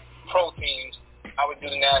 all our pro teams. I would do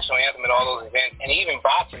the national anthem at all those events, and even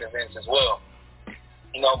boxing events as well.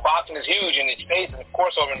 You know, boxing is huge in the States and, of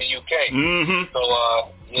course, over in the UK. Mm-hmm. So,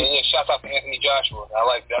 shout out to Anthony Joshua. I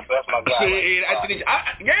like that. That's my guy. I think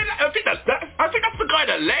that's the guy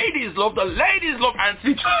the ladies love. The ladies love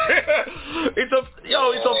Anthony. It's a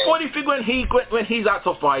funny thing when he's out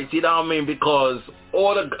to fight. You know what I mean? Because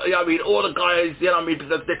all the guys, you know what I mean?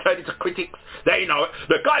 They turn into critics. They know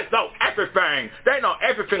the guys know everything. They know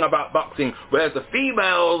everything about boxing. Whereas the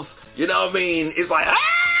females, you know what I mean? It's like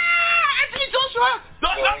Anthony Joshua,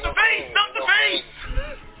 not the face.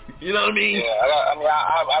 You know what I mean? Yeah,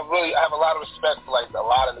 I really have a lot of respect for, like, a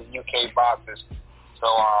lot of the UK boxers. So,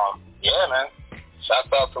 man,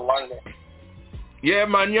 shout out to London. Yeah,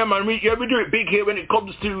 man. We do it big here when it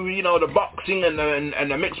comes to, you know, the boxing and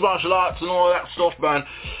the mixed martial arts and all that stuff, man.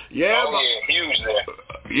 Yeah, huge there.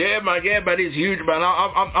 Yeah, man, it's huge, man.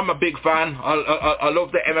 I'm a big fan. I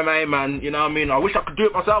love the MMA, man. You know what I mean? I wish I could do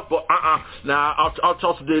it myself, but nah, I'll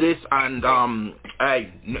try to do this, and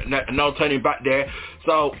hey, no turning back there.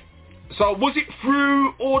 So was it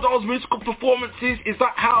through all those musical performances? Is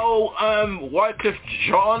that how Wyclef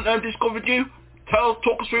Jean discovered you? Talk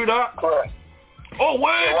us through that. Correct. Oh,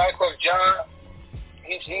 word. Yeah, Wyclef Jean,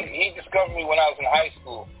 he discovered me when I was in high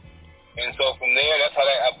school. And so from there, that's how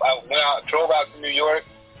I drove out to New York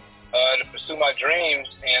to pursue my dreams,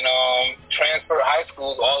 and transferred high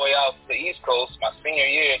schools all the way out to the East Coast my senior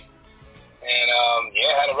year. And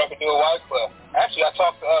had a record deal with Wyclef. Actually, I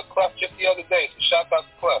talked to Clef just the other day, so shout out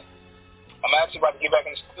to Clef. I'm actually about to get back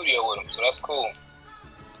in the studio with him, so that's cool.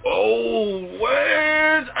 Oh,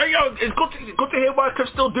 word! It's good to hear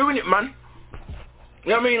Wyclef's still doing it, man.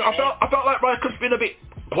 You know what I mean? I felt like Wyclef's been a bit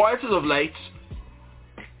quiet as of late.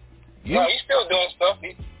 No, he's still doing stuff.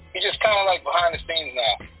 He's just kind of like behind the scenes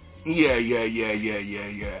now. Yeah,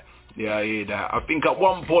 I hear that. I think at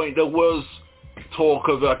one point there was talk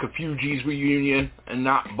of like a Fugees reunion and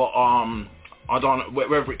that, but I don't know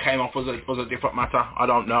whether it came off was a different matter. I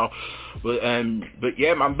don't know, but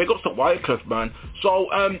yeah, man, big ups to Wyclef, man. So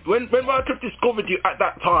when Wyclef discovered you at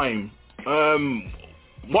that time,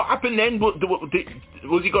 what happened then?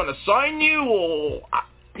 Was he going to sign you, or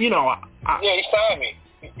Yeah, he signed me.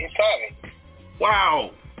 He signed me.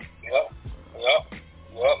 Wow. Yep.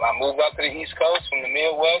 I moved out to the East Coast from the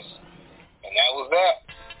Midwest, and that was that.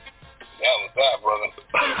 That was that, brother.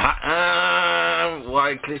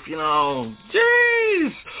 Wyclef, you know,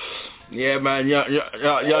 jeez. Yeah, man,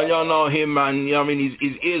 y'all know him, man. You know what I mean?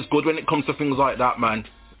 His ear's good when it comes to things like that, man.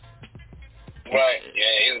 Right,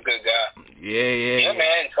 yeah, he's a good guy. Yeah. Yeah,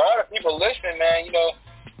 man, to all the people listening, man, you know,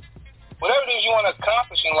 whatever it is you want to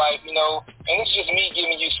accomplish in life, you know, and this is just me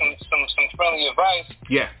giving you some friendly advice.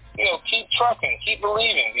 Yeah. You know, keep trucking, keep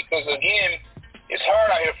believing, because again, it's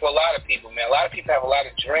hard out here for a lot of people, man. A lot of people have a lot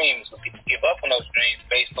of dreams, but people give up on those dreams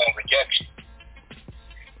based on rejection.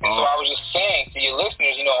 And so I was just saying to your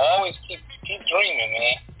listeners, you know, always keep dreaming,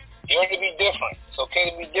 man. You're to be different. It's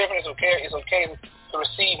okay to be different. It's okay to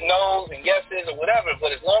receive no's and yeses or whatever,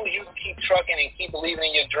 but as long as you keep trucking and keep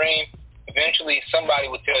believing in your dream, eventually somebody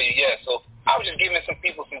will tell you yes. So I was just giving some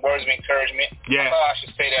people some words of encouragement. Yeah. I thought I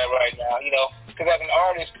should say that right now, you know, because as an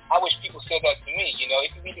artist, I wish people said that to me, you know.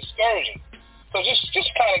 It can be discouraging. So just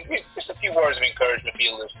kind of just a few words of encouragement for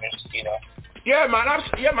your listeners, you know. Yeah, man,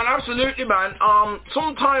 absolutely, man.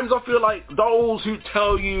 Sometimes I feel like those who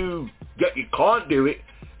tell you that you can't do it,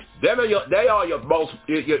 they are your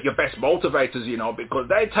best motivators, you know, because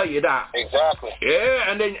they tell you that. Exactly.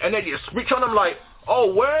 Yeah, and then you switch on them like,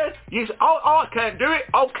 oh, where? I can't do it.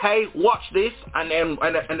 Okay, watch this, and then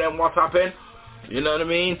what happened? You know what I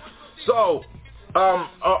mean? So,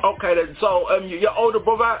 okay then. So, your older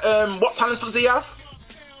brother, what talents does he have?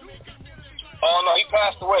 Oh no, he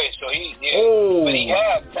passed away. So yeah. Oh. But he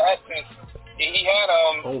had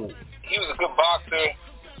he was a good boxer.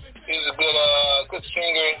 He was a good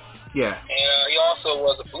singer. Yeah. And he also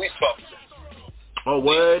was a police officer. Oh,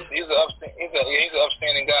 word. He's an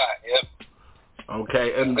upstanding guy. Yep.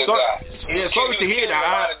 Okay. And good guy. Yeah, sorry to hear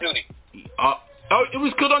that. He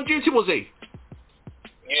was good on duty, was he?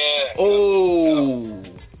 Yeah. Oh.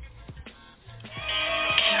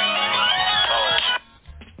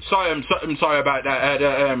 Sorry, I'm sorry about that.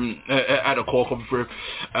 I had a call come through.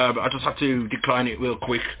 I just had to decline it real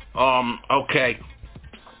quick. Okay.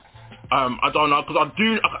 I don't know, because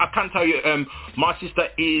I can tell you, my sister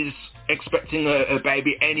is expecting a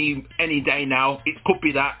baby any day now. It could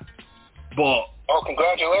be that, but... Oh,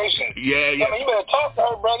 congratulations. Yeah. I mean, you better talk to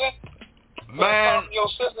her, brother. Man. Talk to your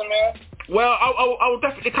sister, man. Well, I'll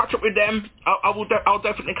definitely catch up with them. I'll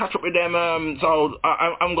definitely catch up with them. So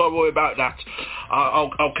I'm gonna worry about that.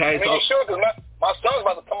 Okay. I mean, you sure? Because my son's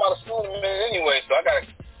about to come out of school in a minute anyway, so I gotta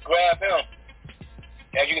grab him.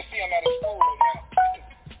 As you can see, I'm out of school right now.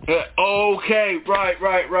 Okay. Right.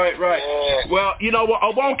 Yeah. Well, you know what?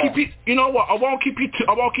 I won't keep you. You know what? I won't keep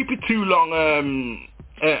you too long.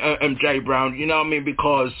 J.BROWN. You know what I mean?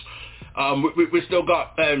 Because we still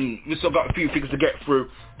got a few things to get through.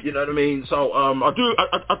 You know what I mean? So I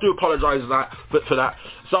do apologize for that.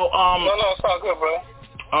 So No, it's all good, bro.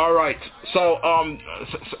 All right. So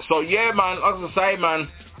yeah, man. Like I say, man,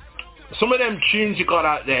 some of them tunes you got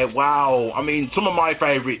out there, wow. I mean, some of my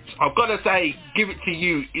favorites. I've got to say, Give It To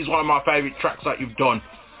You is one of my favorite tracks that you've done.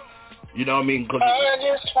 You know what I mean? I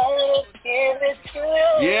just want to give it to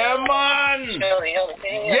you. Yeah, man.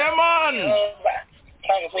 Yeah, man.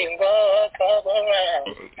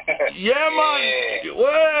 Yeah, man.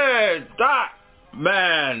 Word. That,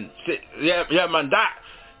 man. Yeah, man.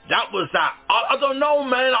 That was that. I don't know,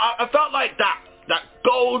 man. I felt like that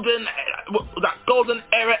golden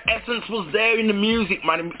era essence was there in the music,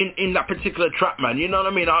 man, in that particular track, man. You know what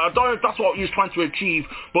I mean? I don't know if that's what he was trying to achieve,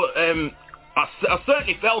 but I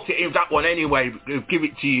certainly felt it in that one anyway. Give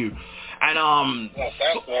It To You. And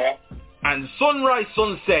thanks, man. And Sunrise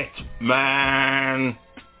Sunset, man.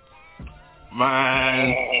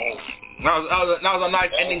 That was a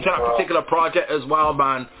nice ending to that particular project as well,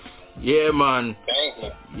 man. Yeah, man. Thank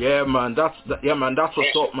you. Yeah, man. That's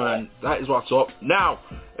what's up, man. That is what's up. Now,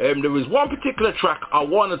 there was one particular track I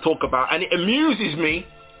want to talk about, and it amuses me,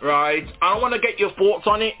 right? I want to get your thoughts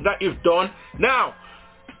on it that you've done. Now,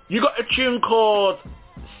 you got a tune called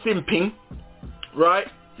Simpin, right?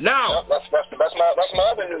 Now, that's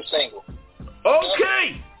my other new single.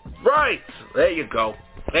 Okay, right. There you go.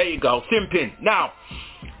 Simpin. Now,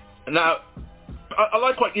 I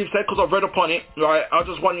like what you've said because I've read up on it, right? I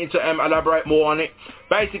just want you to elaborate more on it.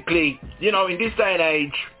 Basically, you know, in this day and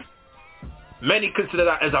age, many consider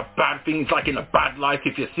that as a bad thing. It's like in a bad light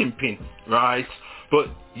if you're simping, right? But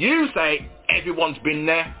you say everyone's been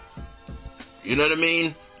there. You know what I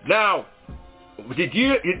mean? Now, did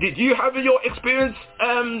you have your experience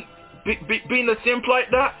being a simp like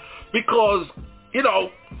that? Because, you know,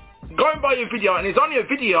 going by your video, and it's only a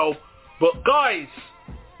video, but guys,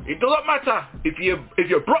 it doesn't matter if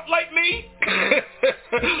you're broke like me,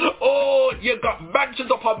 or you got mansions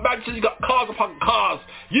upon mansions, you got cars upon cars.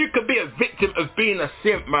 You could be a victim of being a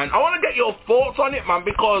simp, man. I want to get your thoughts on it, man,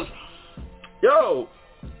 because, yo,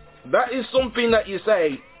 that is something that you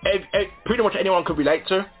say pretty much anyone could relate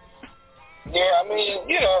to. Yeah, I mean,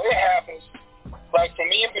 you know, it happens. Like, for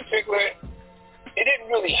me in particular, it didn't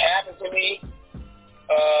really happen to me,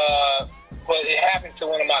 but it happened to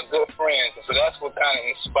one of my good friends, so that's what kind of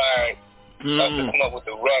inspired to come up with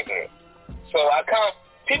the record. So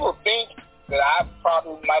people think that I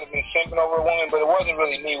probably might have been simping over a woman, but it wasn't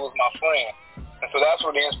really me, it was my friend. And so that's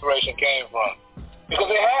where the inspiration came from.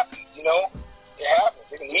 Because it happens, you know? It happens.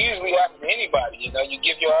 It can easily happen to anybody, you know? You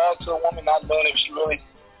give your all to a woman not knowing if she really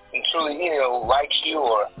and truly, you know, likes you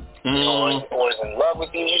or is in love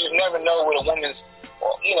with you. You just never know what a woman's,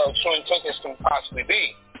 you know, true intentions can possibly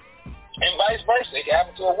be. And vice versa. It can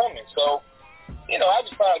happen to a woman. So, you know, I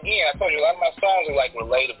just thought, again, I told you, a lot of my songs are, like,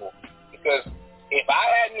 relatable. Because if I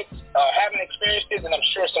haven't experienced it, then I'm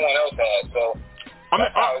sure someone else has. So,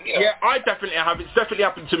 yeah, I definitely have. It's definitely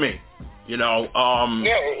happened to me. You know.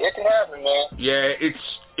 Yeah, it can happen, man. Yeah,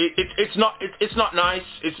 it's not nice.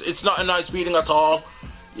 It's not a nice feeling at all.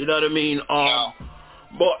 You know what I mean? No.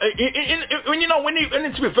 But when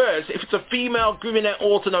it's reversed, if it's a female giving it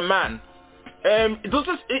all to the man, is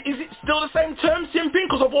it still the same term, simping?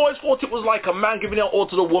 Because I've always thought it was like a man giving it all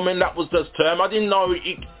to the woman. That was the term. I didn't know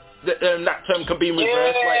that term can be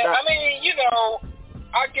reversed like that. I mean, you know,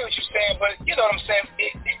 I get what you're saying, but you know what I'm saying?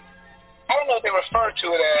 I don't know if they refer to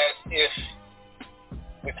it as if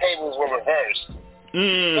the tables were reversed.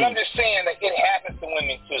 But I'm just saying that it happens to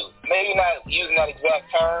women too. Maybe not using that exact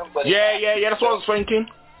term, but yeah. That's what I was thinking.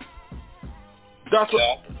 That's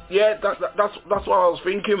what I was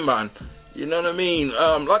thinking, man. You know what I mean?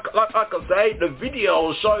 Like I say, the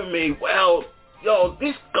video showed me. Well,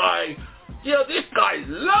 this guy's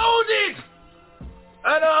loaded,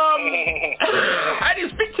 and and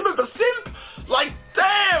he's victim of a simp. Like,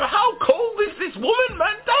 damn, how cold is this woman,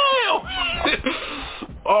 man? Damn.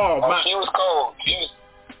 Man. She was cold.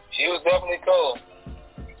 She was definitely cold.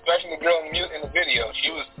 Especially the girl in the video. She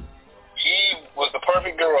was the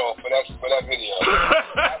perfect girl for that video.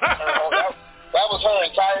 that was her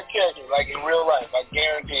entire character, like in real life. I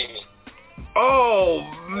guarantee it. Oh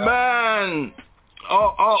man.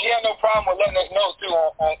 She had no problem with letting us know too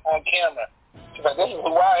on camera. She's like, this is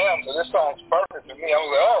who I am, so this song's perfect for me. I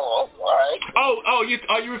was like, all right.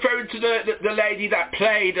 Are you referring to the lady that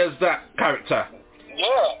played as that character?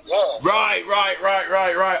 Yeah. Right.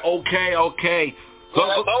 Okay. So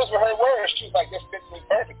those were her words. She was like, this fits me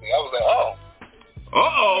perfectly. I was like,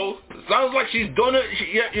 oh. Sounds like she's done it.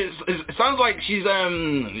 It sounds like she's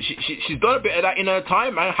done a bit of that in her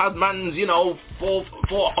time, man. Had man's, you know, fall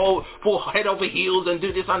head over heels and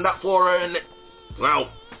do this and that for her, and wow.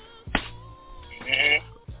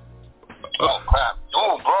 Oh crap!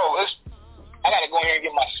 Oh, bro, I gotta go here and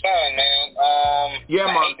get my son, man. I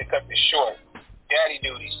hate to cut this short. Daddy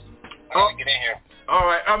duties. I gotta get in here. All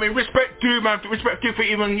right. I mean, respect you, man. Respect you for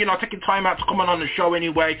even, you know, taking time out to come on the show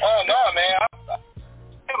anyway. Oh no, man.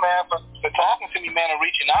 Man, for talking to me, man, and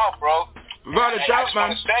reaching out, bro. Without a doubt, man.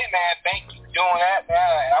 I just want to say, man, thank you for doing that, man.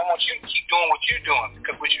 And I want you to keep doing what you're doing,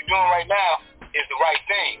 because what you're doing right now is the right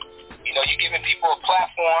thing. You know, you're giving people a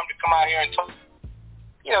platform to come out here and talk,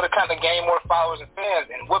 you know, to kind of gain more followers and fans.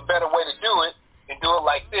 And what better way to do it than do it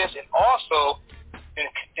like this, and also than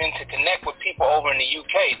to connect with people over in the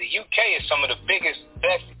UK. The UK is some of the biggest,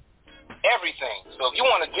 best everything. So if you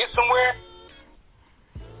want to get somewhere,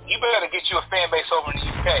 you better get you a fan base over in the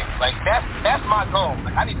UK. Like, that's my goal.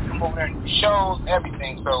 Like, I need to come over there and do shows,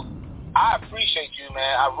 everything. So I appreciate you,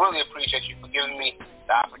 man. I really appreciate you for giving me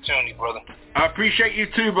the opportunity, brother. I appreciate you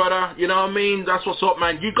too, brother. You know what I mean? That's what's up,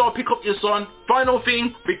 man. You go pick up your son. Final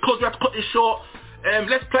thing, because we have to cut this short,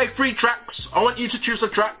 let's play 3 tracks. I want you to choose the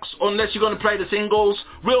tracks, unless you're going to play the singles.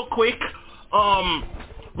 Real quick,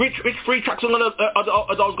 which 3 tracks are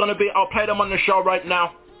those going to be? I'll play them on the show right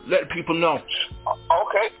now. Let people know.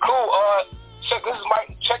 Okay, cool. Check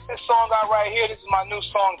this song out right here. This is my new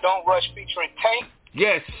song, Don't Rush, featuring Tank.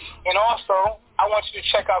 Yes. And also, I want you to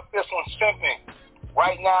check out this one, Simpin.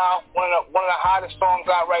 Right now, one of the hottest songs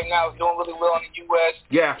out right now, is doing really well in the U.S.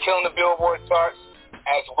 Yeah. Killing the Billboard charts,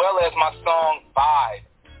 as well as my song, Vibe.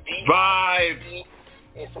 Vibe.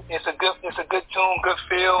 It's a good tune, good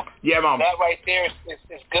feel. Yeah, mom. That right there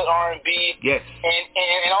is good R&B. Yes.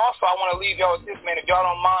 And also, I want to leave y'all with this, man. If y'all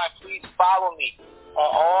don't mind, please follow me on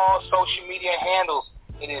all social media handles.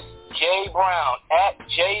 It is J.BROWN, at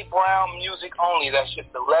J.BROWN Music Only. That's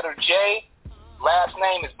just the letter J. Last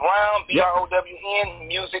name is Brown, B-R-O-W-N,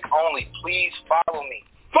 Music Only. Please follow me.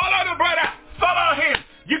 Follow the brother. Follow him.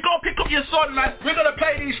 You go pick up your son, man. We're going to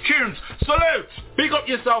play these tunes. Salute. Big up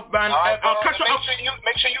yourself, man. All right, I'll catch up.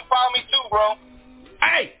 Make sure you follow me too, bro.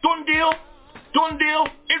 Hey, done deal.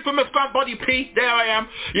 Infamous Fat Body P. There I am.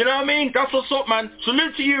 You know what I mean? That's what's up, man.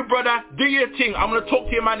 Salute to you, brother. Do your thing. I'm going to talk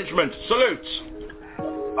to your management. Salute.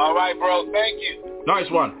 All right, bro. Thank you. Nice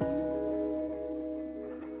one.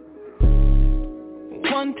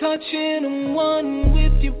 One touching and one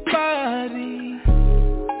with your body.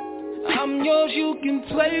 I'm yours, you can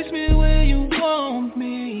place me where you want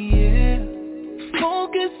me, yeah.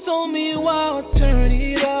 Focus on me while I turn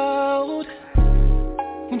it out.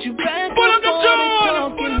 Won't you back up on the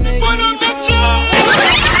talk and make me proud?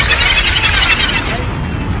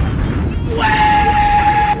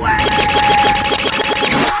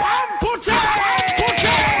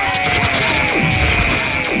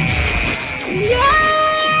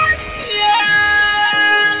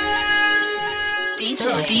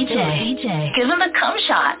 DJ, give him a cum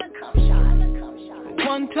shot.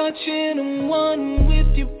 One touch and one with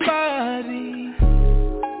your body.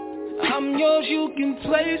 I'm yours, you can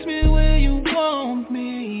place me where you want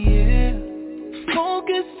me, yeah.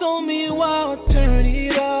 Focus on me while I turn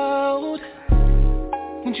it out.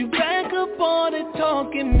 Won't you back up on the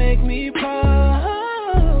talk and make me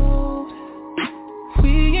proud?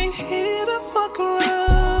 We ain't here to fuck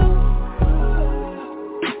around.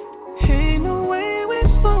 Ain't no way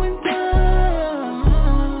we're slowing down.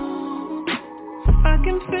 I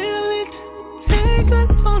can feel it, take us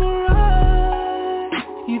on a ride.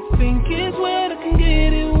 You think it's wet, I can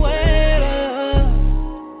get it wetter.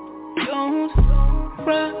 Don't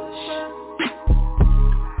rush.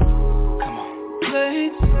 Come on.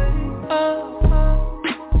 Wait up.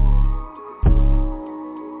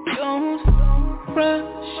 Don't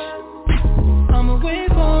rush. I'ma wait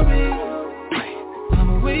for it.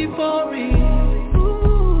 I'ma wait for it.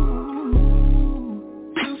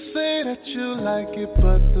 You say that you like it,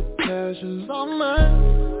 but the pleasure's all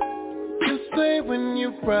mine. You say when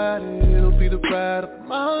you ride it, it'll be the ride of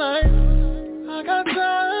my life. I got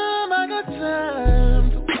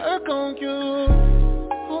time to work on you.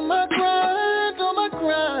 On my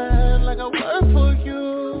grind, like I work for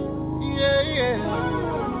you. Yeah, yeah.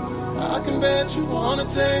 I can bet you wanna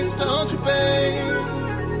taste, don't you, babe?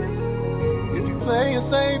 If you play it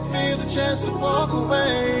safe, here's a chance to walk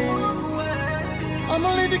away.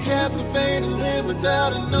 I'ma leave you captivated, live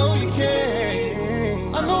without it, no you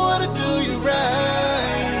can't. I know how to do you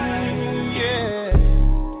right, yeah.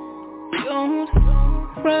 Don't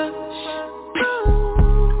rush. Come on.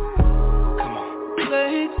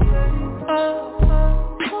 Wait up.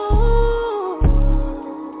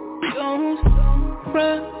 Don't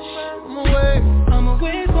rush. I'ma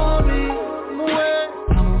wait for it.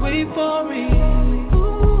 I'ma wait for it.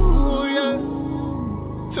 Ooh, yeah.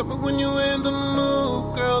 Tell me when you in the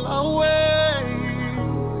mood, girl, I'll wait.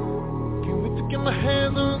 Can't wait to get my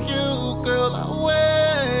hands on you, girl, I'll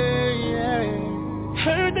wait, yeah.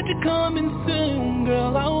 Heard that you're coming soon,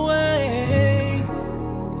 girl, I'll wait.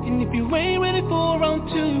 And if you ain't ready for round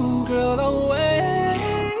two, girl, I'll wait.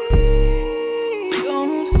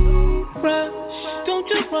 Don't rush, don't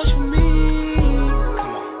just rush me.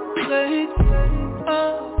 Wait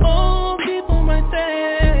up, oh, keep on right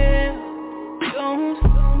there. Don't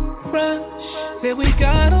rush, say we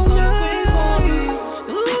got all night for me.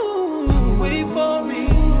 Ooh, wait for me.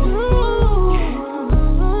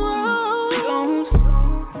 Don't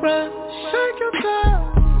rush, take your time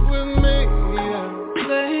with me, yeah.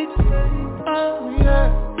 Wait up, yeah.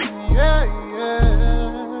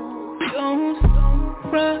 Don't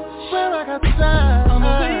rush, well I got time.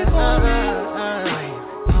 I'ma wait for me.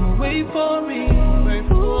 I'ma wait for me.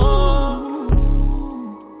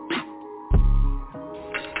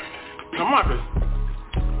 Now Marcus,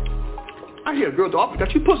 I hear a girl at the office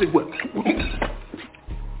got you pussy whipped.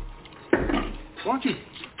 Why don't you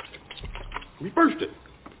reverse it?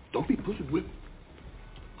 Don't be pussy whipped.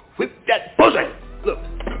 Whip that pussy. Look,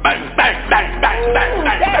 bang, bang, bang, bang, bang,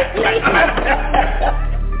 bang, bang, bang.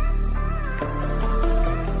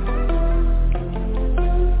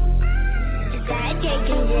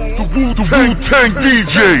 The Wu-Tang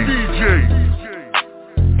DJ.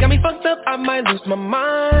 Got me fucked up, I might lose my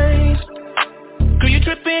mind. Girl, you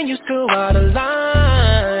tripping, you still out of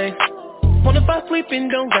line. Wanna fall sleeping,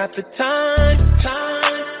 don't got the time.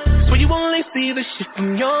 So you only see the shit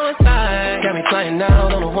from your side. Got me flying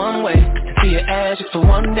out on a one-way to see your ass just for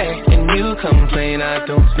one day. And you complain I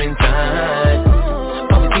don't spend time.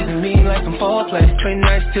 Always teasing me like some foreplay. Trade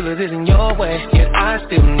nights till it isn't your way. Yet I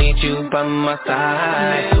still need you by my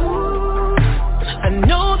side. I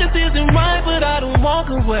know this isn't right, but I don't walk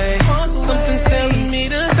away. Something's telling me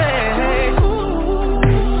to stay.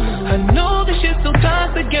 I know this shit's so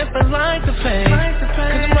toxic, guess I like the pain. Cause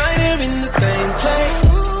I'm right here in the same place.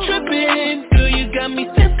 Tripping, girl, you got me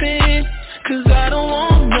sipping. Cause I don't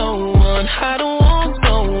want no one, I don't want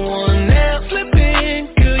no one else. Flipping,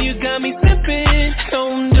 girl, you got me sipping. So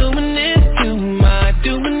I'm doing it to myself.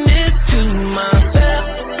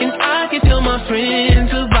 And I can tell my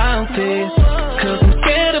friends about this. Cause I'm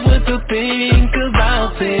scared of what they'll think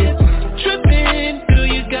about it. Tripping, girl,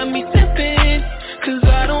 you got me sipping.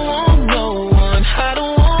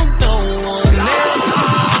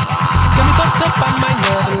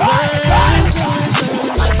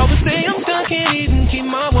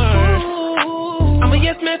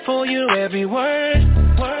 meant for you, every word.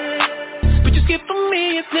 But you skip for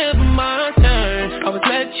me, it's never my turn. I would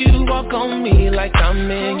let you walk on me like I'm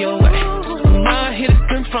in your way. My hitters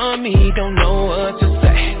confront me, don't know what to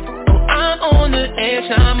say. I'm on the edge,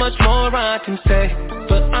 not much more I can say.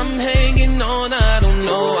 But I'm hanging on, I don't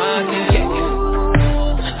know I can get you.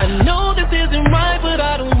 I know this isn't right, but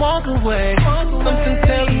I don't walk away. Something's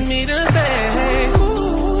telling me to stay.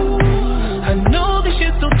 I know this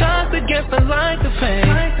shit's so toxic, guess I like the pain.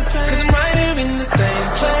 Cause I'm right here in the same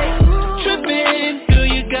place. Tripping, girl,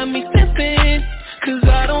 you got me sipping. Cause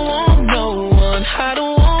I don't want no one, I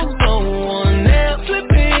don't want no one else.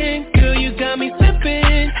 Flipping, girl, you got me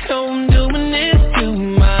sipping. So I'm doing this to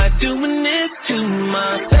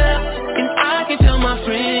myself. And I can tell my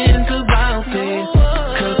friends about this.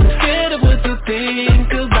 Cause I'm scared of what you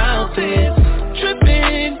think about this.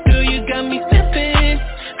 Tripping, girl, you got me sipping.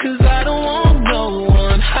 Cause I don't want no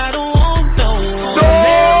one, I don't want no one.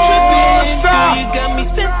 Tripping, girl, you got me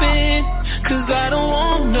sipping. Cause I don't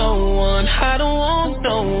want no one, I don't want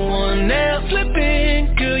no one else.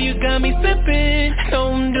 Flipping, girl, you got me sipping.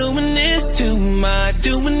 So I'm doing this to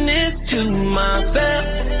myself.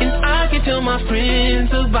 And I can tell my friends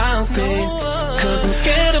about this. Cause I'm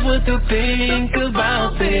scared of what they'll think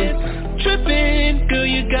about this. Tripping, girl,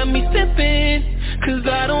 you got me sipping. Cause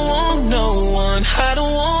I don't want no one, I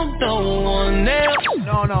don't want no one else.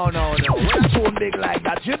 No, we're not too big like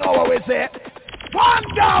that. You know what we say? One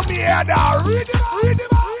down here now, read it.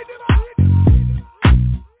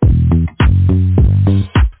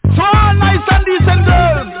 So all nice and decent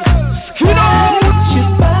girls, skin out. Would you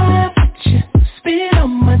vibe, would you spend all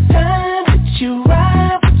my time? Would you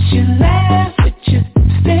ride, would you laugh, would you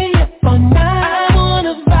stay up all night? I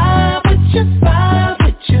wanna vibe with you.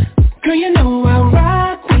 Girl, you know I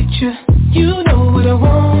rock with you. You know what I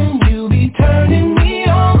want, you be turning me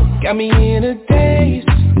on. Got me in a daze,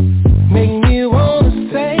 make me wanna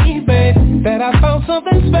say, babe, that I found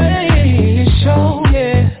something special,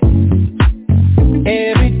 yeah.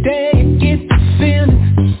 Every day I get the feeling,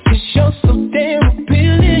 'cause you're so damn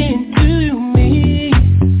appealing to me.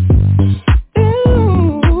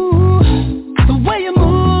 Ooh, the way you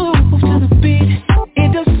move to the beat, it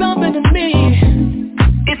does something to me.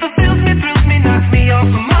 It fulfills me, thrills me, knocks me off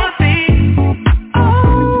of my feet.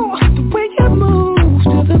 Oh, the way you move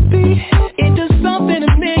to the beat, it does something to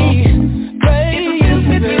me. Baby, it fulfills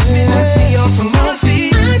me, thrills me, knocks me off of my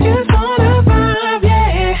feet. I just wanna vibe, yeah.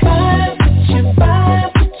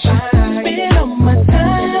 Vibe with you, spend all my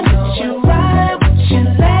time with you, ride with you,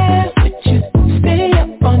 laugh with you, stay up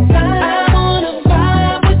all night. I wanna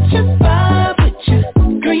vibe with you.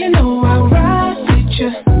 Girl, you know I rock with you.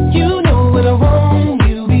 You know what I want,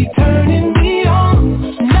 you be turning me on.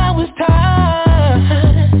 Now it's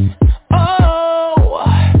time, oh,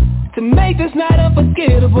 to make this night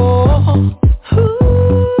unforgettable.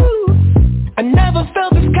 Ooh, I never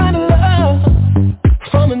felt this kind of love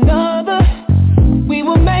from another. We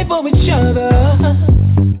were made for each other.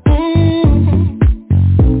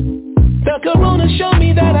 The corona showed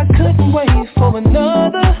me that I couldn't wait for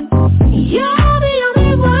another. You're the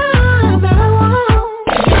only one that I want.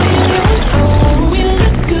 We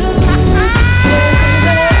look good.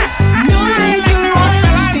 No need to rush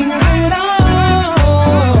anything at all.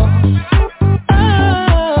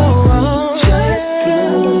 Just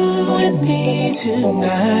groove with me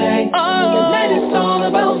tonight. Tonight is all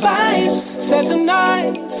about vibes. Set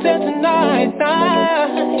tonight.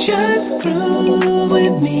 Just groove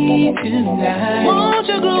with me tonight. Won't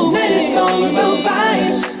you groove with me? It's all about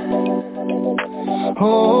vibes.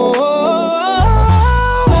 Oh,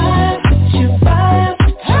 vibe with you.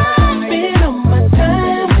 Spend all my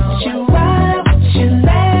time with you, ride with you,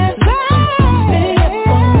 laugh with you, stay up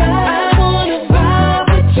all night. I wanna vibe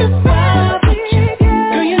with you.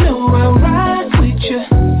 Girl, you know I rock with you.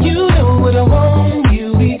 You know what I want, you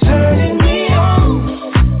be turning me on.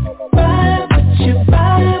 Vibe with you.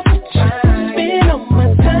 Spend all my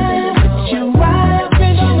time with you, ride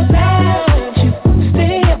with you, laugh with you,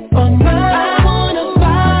 stay up all night. I wanna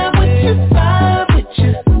vibe with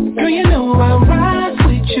you. Girl, you know I rock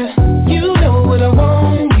with you. You know what I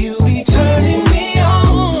want, you be turning me on.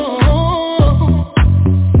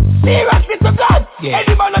 Serious with the God. Yeah.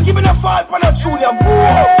 Any man not giving a fight for the Junior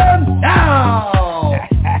boy. Now,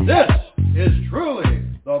 this is truly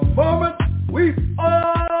the moment we've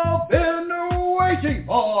all been waiting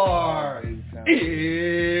for. It's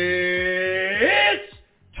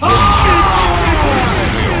time!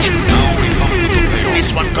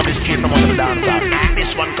 This one coming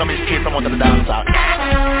straight from under the dance out.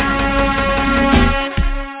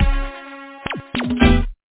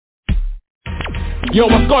 Yo,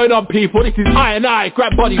 what's going on, people? This is I,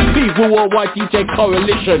 Grab Body People Worldwide DJ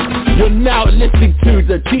Coalition. You're now listening to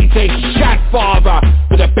the DJ SHADFATHER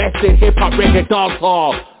for the best in hip-hop, reggae,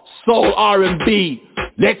 dancehall, soul, R&B.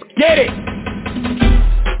 Let's get it!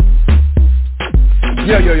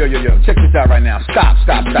 Yo, check this out right now. Stop.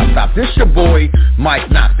 This your boy, Mike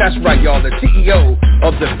Knox. That's right, y'all, the CEO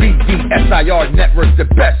of the BDSIR network, the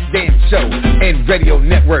best damn show in radio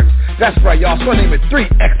networks. That's right, y'all. So I name it 3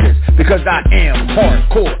 X's because I am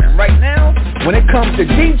hardcore. And right now, when it comes to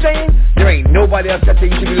DJing, there ain't nobody else that you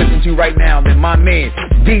should be listening to right now than my man,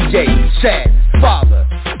 DJ SHADFATHER.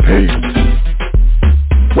 Peace.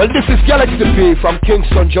 Well, this is Galaxy P from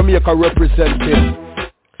Kingston, Jamaica, representing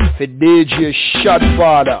for DJ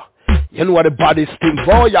SHADFATHER. You know what the baddest thing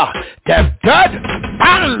for ya? They're dead.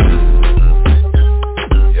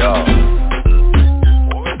 Yo.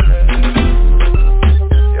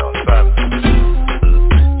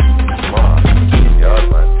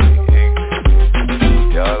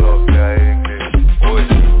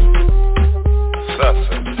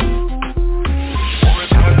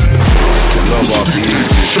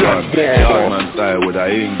 Yard man style with a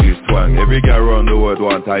English twang. Every guy around the world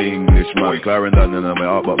want a English man. Clarendon and I'm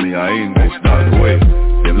out, but me a English man. Wait,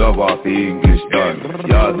 them love off the English done.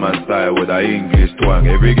 Yard man style with a English twang.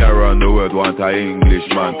 Every guy around the world want a English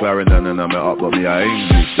man. Clarendon and I'm out, but me a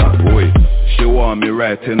English man. Wait, she want me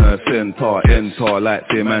right in a center, enter like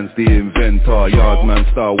say man's the inventor. Yard man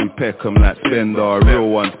style, we peck 'em like Spender. Real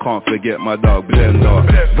ones can't forget my dog Blender.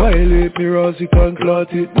 Violate me, Rossi can't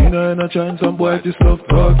clot it. Me nah in a chance, some boys this stuff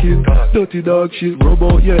talking. Dirty dog shit, rub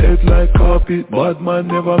out your head like carpet. Bad man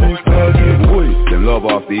never make target. Wait, them love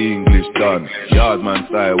off the English done. Yard man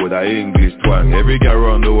style with a English twang. Every guy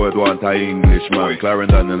around the world want a English man.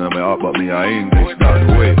 Clarendon and I'm out, but me a English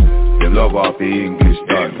done. Wait, them love off the English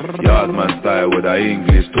done. Yard man style with a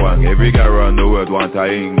English twang. Every guy around the world want a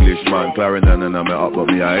English man. Clarendon and I'm out, but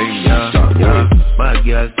me a English done. Yeah, bad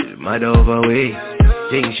girl, mad overweight.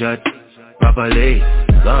 Ting shot, properly.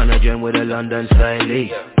 Gone again with a London style.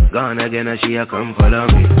 Gone again and she a come follow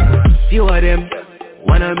me. Few of them,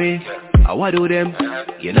 one of me. I what do them?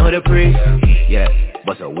 You know the pre. Yeah,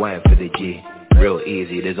 bust a wine for the G. Real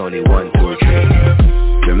easy, there's only 1, 2, 3.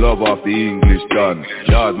 Them love off the English done.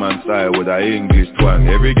 Yard man style with a English twang.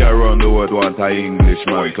 Every guy around the world want a English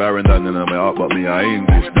man. Clarendon and I'm out, but me a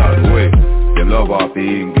English done. Wait, them love off the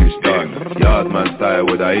English done. Yard man style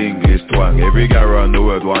with a English twang. Every guy around the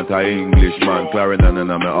world want a English man. Clarendon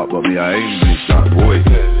and I'm out, but me a English done. Wait.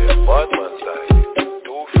 Bad man style,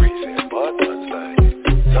 do freezing. Bad man style,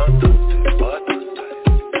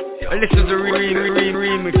 listen to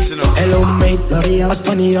remix, you know. Hello mate, a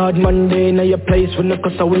funny hard Monday. Now your place when the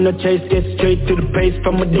cause I win the chase. Get straight to the pace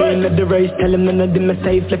from a day into the race. Tell him none of them are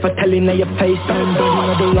safe. Left a telling now your face. I'm done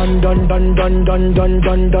with the London,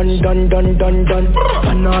 done.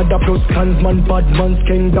 Another plus clansman, bad man's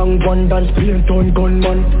king down one dance. Paint on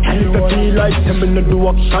gunman. Help me feel like them in the do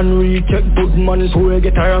action. Recheck good man, so we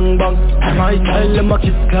get a wrong bang. I tell them I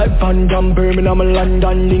kick like Van Damme. Birmingham,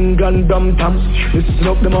 London, England, Brampton. It's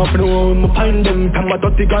knock them off the me find them, come a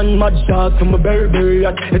dirty gun, mad dog to my berry.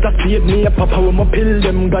 It a save me a papa when me pill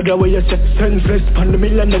them. God away you set senseless on the $1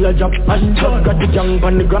 million job. And just got the junk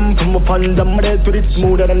on the gram from my fans. I'm ready to it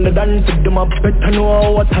smoother than the dance. Pick them up, better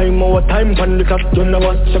know our time on the clock. You know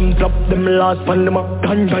watch them drop them last on them up.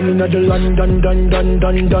 Done in the London,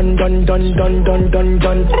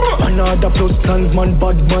 done. Another plus clansman,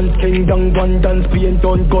 bad man, king down one dance, paint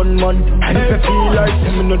on gunman. And if I feel like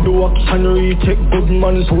them in the do action, recheck good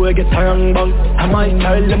man, so I get a wrong bang. I might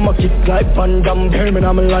tell them I kick like Van Damme.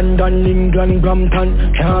 Birmingham, London, England,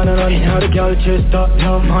 Brampton. Can't run here, the girl chase that.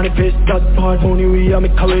 Manifest that part, only we are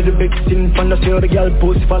make away the big sin. Fan the the girl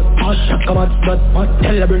post fat. Come on, that.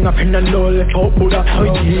 Tell her bring a friend and no let out Buddha. How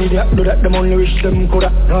it idiot do that, them only wish them coulda.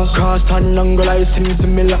 Cross and angle, I sing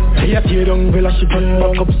similar. Hey, I tear down villa, she turn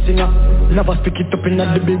back up singer. Never speak it up in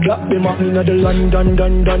the big black bimmer. In the London,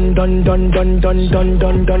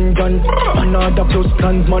 done. Another plus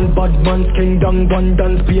clansman, bad man, king down one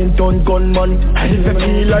dance, paint on gunman. And if I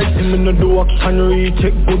feel like him in the do action,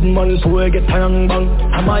 recheck good man, so I get a wrong bang.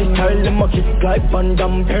 I might tell them I kick like Van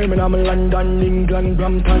Damme. Birmingham, London, England,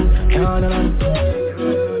 Brampton.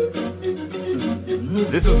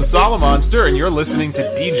 This is the Solomonster, and you're listening to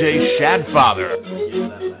DJ SHADFATHER.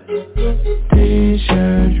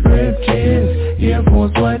 T-shirts, ripped jeans,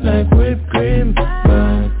 earphones white like whipped cream.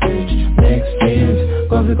 Bad bitch, next jeans,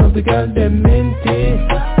 coffee, goddamn minty.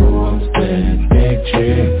 Homestead, big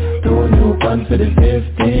tree, 2 new pants for the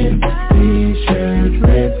 15. T-shirts,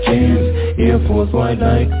 ripped jeans, Air Force white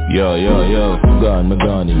like. Yo, gone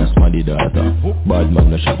in a smaddy data. Bad man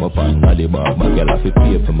no shot my pan, nally bar. But girl have to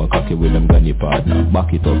pay for my cocky with them gunny partner.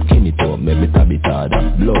 Back it up, kin it up, maybe tab it harder.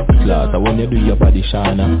 Blood clot, when you do your body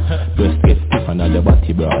shana. Breast get stiff and the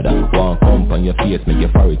body brother. One comp on your face, make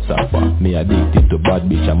your forehead suffer. Me addicted to bad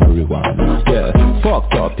bitch and marijuana. Yeah,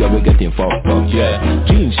 fucked up, yeah, we getting fucked up, yeah.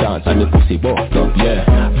 Jean shorts and the pussy buffed up, yeah.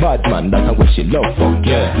 Bad man, that's how she love fuck,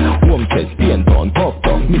 yeah. Home test, paint on top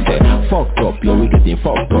up. Me say, fucked up, yeah, we getting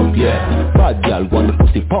fucked up, yeah. Bad girl want the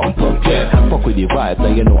pussy pump up, yeah. Fuck with the vibes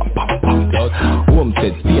and you know I pop out. Home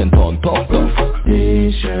test, paint on top up.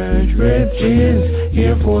 T-shirt, red jeans,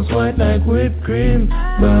 Air Force white like whipped cream.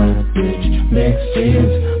 Bad bitch, mixed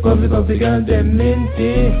jeans, coffee got them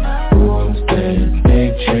minty. Homestead,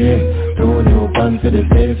 big tree, 2 new pants for the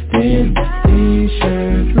 15.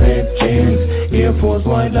 T-shirt, red jeans, Air Force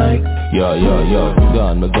white like. Yo,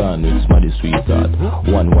 gone with smarty sweetheart.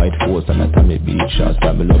 One white force and a tummy beat shot.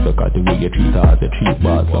 Got me love because the way you treat her, the treat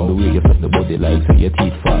bars. And the way you flip the body like so your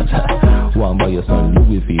teeth fast. One by your son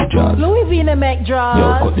Louis V jazz. Louis V in a Mac draws.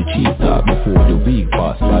 Yo, cut the cheap top before the week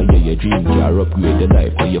pass by. Yeah, your dream car upgrade the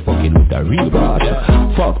life when you fucking with a real boss.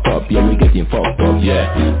 Fucked up, yeah, we getting fucked up,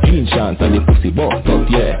 yeah. Jean chance and the pussy buffed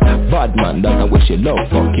up, yeah. Bad man, that's how she love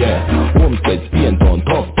fuck, yeah. Homestead paint on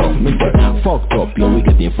top, Mr. Fucked up, yeah, we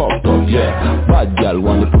getting fucked up, yeah. Bad girl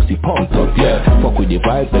want the pussy pumped up, yeah. Fuck with the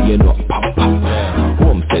vibes and you know pop, yeah.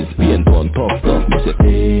 Homestead paint on top, Mr.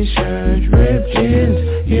 T-shirt, ripped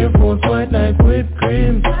jeans, Air Force white like whipped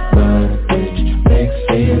cream. Bad bitch, next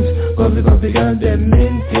scenes, coffee got them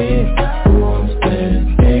minty.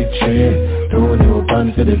 Homestead, big tree, 2 new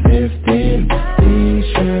pants for the 15.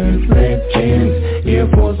 T-shirt, ripped jeans, Air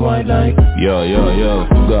Force white like. Yo,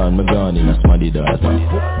 gone in a smaddy data.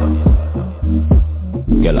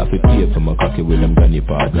 Girl have to pay for my cocky with them gunny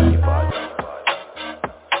partner.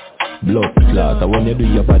 Blood clot, when you do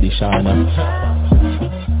your body shana.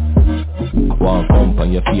 One pump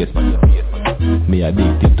on your face, me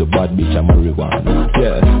addicted to bad bitch and marijuana.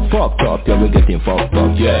 Yeah, fucked up, yeah, we getting fucked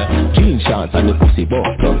up, yeah. Jean shorts and the pussy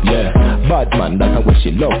buffed up, yeah. Bad man, that's how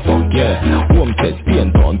she love fuck, yeah. Home test,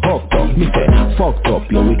 paint on top up. Me say, fucked up,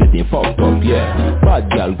 yeah, we getting fucked up, yeah. Bad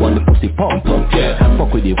girl want the pussy pumped up, yeah.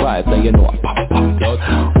 Fuck with the vibes and you know I pop out.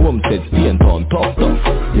 Home test, paint on top up.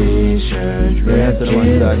 T-shirt, red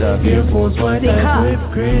jeans, Air Force white like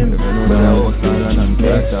whipped cream.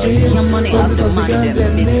 Your money up the money,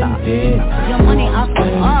 them your money up the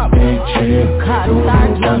up. Cause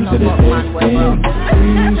start young no book man well.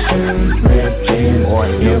 T-shirt, red jeans,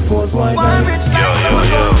 Air Force white like.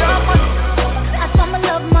 That's why I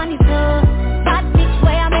love money too. Bad bitch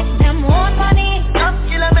way I make them own money. Young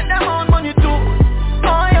killer make them own money too.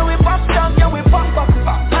 Oh yeah, we pop down, yeah we pop.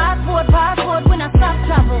 Passport when I stop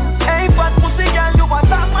travel. Hey, but pussy girl, you want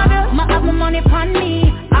that money? My have my money pon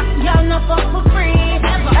me. Y'all not fuck for free.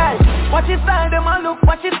 Hey, watch your style, them a look,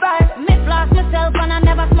 watch your style. Me floss myself and I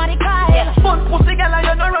never smarty Kyle. Fun pussy girl and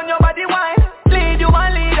you don't run your body wide. Lead you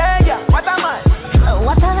and lead, hey, yeah, what am I?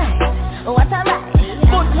 What a right.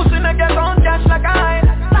 Fun pussy make you run cash like a hide.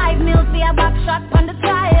 5 mil for a back shot on the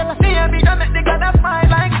tile. See a bigger make the girl smile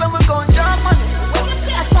like someone gon' jump money.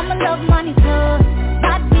 That's why I love money too.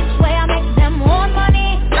 Bad bitch way I make them own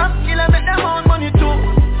money. Young killer make them own money too.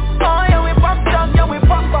 Oh yeah, we pop down, yeah we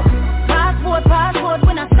pop. Passport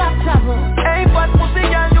when I stop travel. Hey, but pussy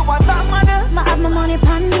girl, you want that money? I have my money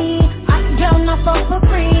pon me. Girl not fuck for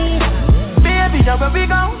free. Baby, now where we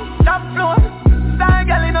go? Top floor. Star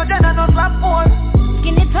girl, you know Jenna no slap for.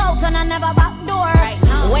 Skinny toes and I never back door.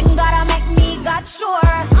 When God make me God sure.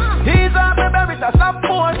 These are my babies that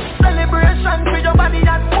support. Celebration for your body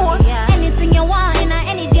and more. Anything you want in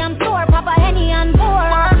any damn store. Papa Henny on board.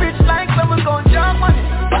 My rich like someone gon' jump money.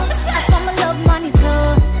 That's why I love money too.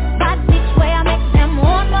 Bad bitch way I make them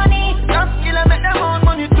own money. Young killer make them own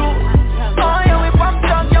money too. Oh yeah, we pop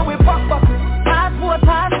down, yeah we pop.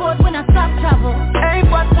 Passport when I stop travel. Hey,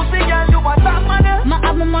 but pussy girl, you want that money? I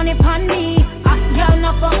have my money pon me. Y'all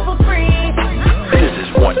not fuck for free. This is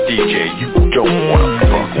one DJ you don't wanna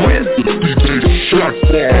fuck with. DJ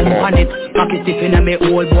SHADFATHER. On it, pocket tip in a me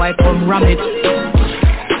old boy come ram it.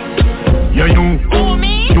 Yeah, you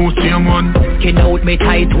same one. Skin out me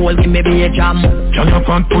tight hole, give me be a jam. Can your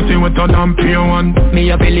fat pussy with a damn pure one? Me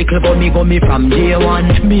a belly clip on me go me from day one.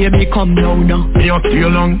 Baby come now. Me a stay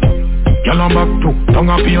long. Girl I'm back to tongue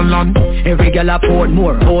of your land. Every girl a port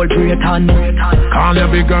more, old Britain. Call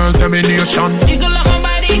every girl domination. Jiggle up my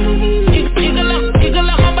body. Jiggle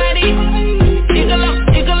up my body. Jiggle up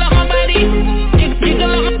my body.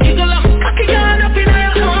 Jiggle up. Cocky girl up in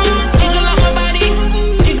your home. Jiggle up my body.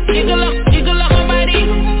 Jiggle up my body.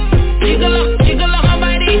 Jiggle up my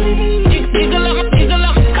body.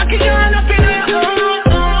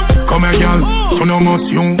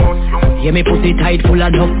 Yeah, me pussy tight full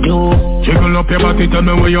of duck dough. Jiggle up your body, tell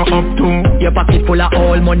me where you're up to. Your pocket full of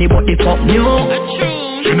all money, but the fuck new.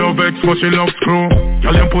 She no vex, but she love screw.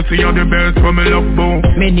 Girl, your pussy on the best from me love boo.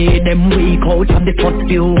 Me need them weak out of the first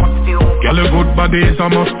view. Girl, your good body is a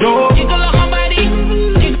must do. Jiggle up my body,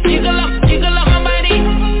 jiggle up my body,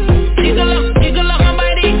 jiggle up my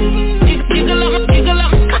body, jiggle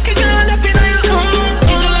up. Cocky girl up in your arm.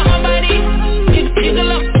 Jiggle up my body, jiggle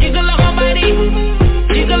up my body,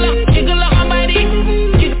 jiggle up my body,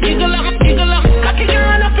 jiggle up. Cocky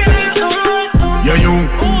girl up in your arm. Yeah, you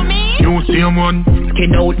same one.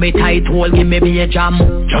 Skin out me tight hole, give me a jam.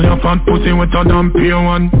 Girl, your fat pussy with a damn pure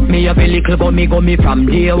one. Me have a little but me go me from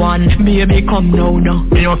day one. Baby come now.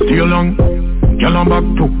 Me a stay long. Girl, I'm back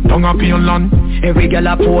to tongue up your land. Every girl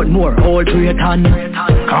a port more, all to your ton.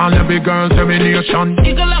 Call every girl semination.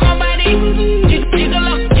 Jiggle up my body, jiggle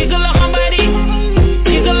up my body,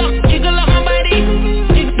 jiggle up my body,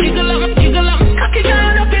 jiggle up. Cocky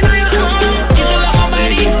girl up in your arm. Jiggle up my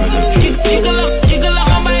body, jiggle up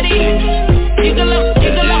my body, jiggle up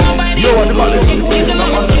my body. You want the body? Jiggle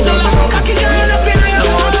up. Cocky girl up in your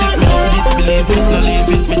arm. Believe it, no leave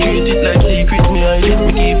it. Me treat it like secret, me I let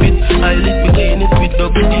me keep it. I let me clean it with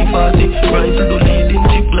double D40. Rifle do leading,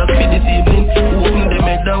 chip lock for this evening. Open the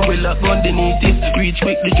head down, we lock underneath it. Reach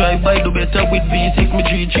quick, the drive by, do better with V6. Me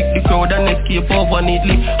trick the crowd and escape over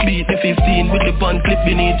neatly. Beat the 15 with the pan clip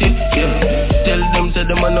beneath it. Yeah. Tell them, say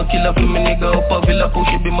them a no killer for me nigga. Up a villa push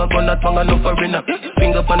it, be my gun, not tongue and no foreigner.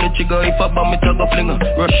 Finger on the trigger, if I bomb it, I go flinger.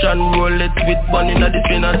 Russian roulette with one in the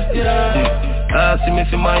spinners. Ask him if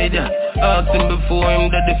he my idiot. Ask him before him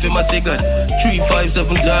that if he my cigarette.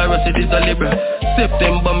 357 Zara said it's a Libra.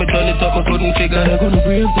 September me turn it up, I couldn't figure. I'm gonna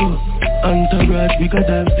brave though. Entourage bigger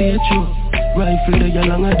than stage show. Rifle they are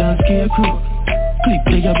longer than scarecrow. Clip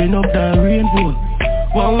they have been up than rainbow.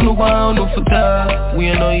 Wow no for that. We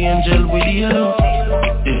ain't no angel with the yellow.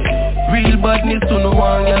 Yeah. Real badness to no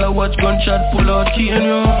one. Yellow watch gunshot pull out chain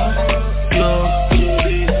yo.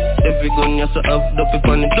 Every gun you so have duffy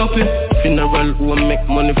pan it duffy. Funeral who make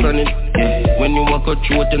money from it. Yeah. When you walk out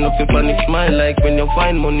through it enough panic. Smile like when you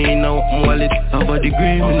find money in a wallet. Have a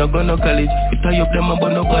degree, me no gonna college. We tie up them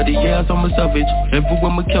about nobody, yeah, I'm a savage.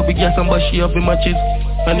 Everywhere me carry gas and bashi up in my chest.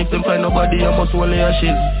 And if them find nobody, I must swallow your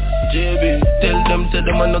shit. JB, tell them, say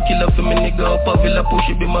them a no killer for me nigga. Up a villa push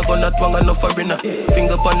it, be my gun not twang and no foreigner.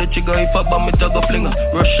 Finger on the trigger, if I bomb it, I go flinger.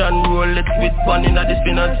 Russian roulette with one in the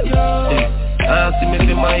spinners. Ask him if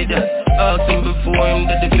he my idiot. Ask him before him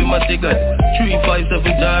that if he my cigarette.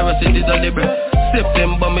 357 Zara said it's a Libra.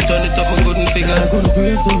 September me turn it up, me couldn't figure. I'm gonna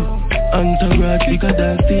brave though. Entourage bigger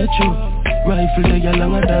than stage show. Rifle they are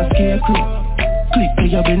longer than scarecrow. Clip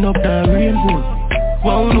they have been up than rainbow.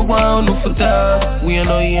 Wow no for that. We ain't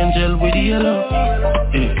no angel with the yellow.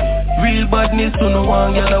 Yeah. Real badness to no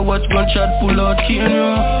one. Yellow watch gunshot pull out chain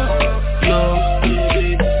yo.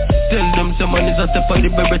 Tell them some man is a step on the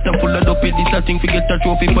beretta full of dope. This a thing fi get a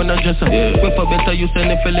trophy for a dresser. Yeah. When for better you send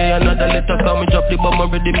a fella another letter. Come and drop the bomb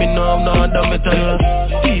already, me know I'm no other metal.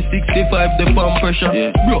 T65 the palm pressure.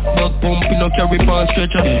 Yeah. Broke back pump, you no carry pan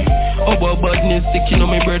stretcher. Yeah. Our badness sticking on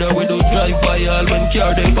me brother. We do drive by all when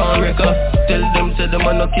car they pan wrecker. Tell them say them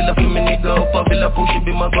a no killer for me nigga. Up a villa push it,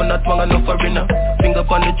 be my gun not twang and no foreigner. Finger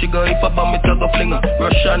on the trigger, if I bomb it I go flinger.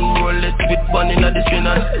 Russian roulette with one in the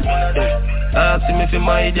spinners. Ask him if he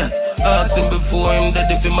my idiot. Ask him before him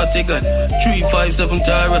that if he my cigarette. 357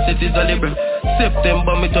 Zara said it's a Libra.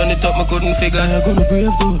 September me turn it up, me couldn't figure. I'm gonna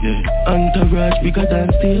brave though. Yeah. Entourage bigger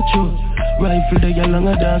than stage show. Rifle they are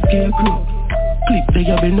longer than scarecrow. Clip they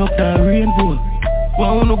have been up than rainbow.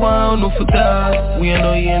 Wow no for that. We ain't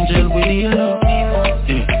no angel with the yellow.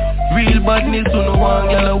 Yeah. Real badness to no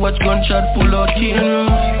one. Yellow watch gunshot pull out chain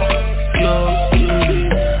yo.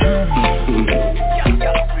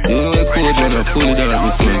 You know I code when I pull it out, me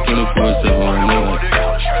spend 24/7 right now.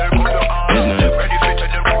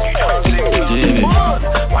 JB.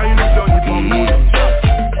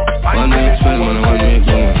 One make spend man, one make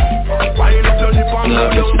young.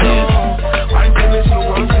 Love this day.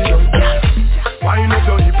 Wine up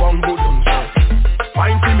your hip and go down so.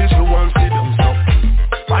 Wine till me slow and sit down so.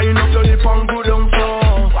 Wine up your hip and go down so.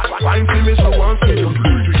 Wine till me slow and sit down.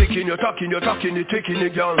 You're talking, you're taking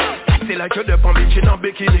it, girl. Sexy like you're the bitch in a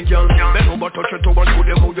bikini, girl. Bend over, touch your toe and show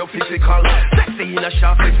them how you're physical. Sexy in a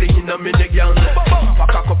shot, sexy in a mini, girl.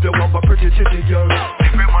 Back up your one, but pretty titty, girl.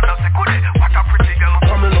 Everyone that's a goodie, what a pretty girl.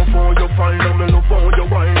 I'm in love on your fine, I'm in love on your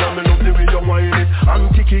wine. I'm in love the way you wine it.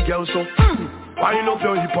 Antique girl, so wine up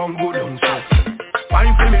your hip and go down, so.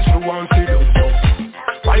 Wine for me slow and sit down, so.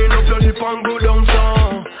 Wine up your hip and go down, so.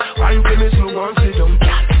 Wine for me slow and sit down.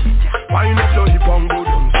 Wine up your hip and go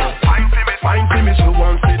down, so. Wine for me slow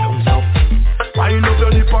and sit down.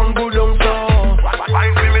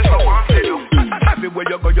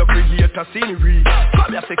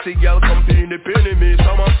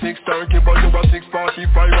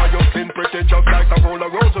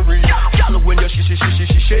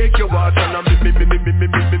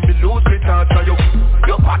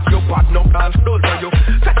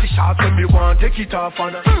 off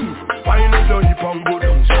and wind up your hip and go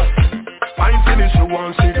down so. Wine finish you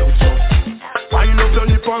want sit down so. Wind up your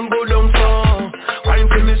hip and go down so. Wine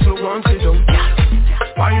finish you want sit down.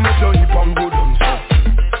 Wind up your hip and go down so.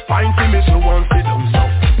 Wine finish you want sit down so.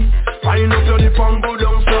 Wind up your hip and go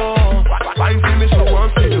down so. Wine finish you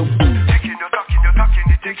want sit down. Taking your talking,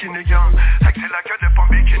 you taking the gun. Sexy like you're the fan,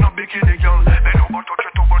 baking up, baking the gun. They don't want to touch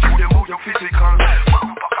you too much, you move your physical.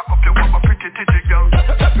 Wow, back up your walk, a pretty titty girl.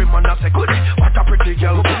 Every man I say good, what a pretty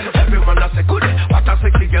girl. Every man I say good, what a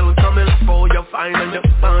sexy girl. Coming for you fine and you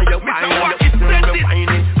fine, you fine and you fine,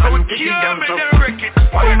 you fine and kitty girl. So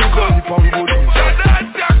why you go the pong go down?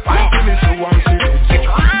 Why you finish you want to do?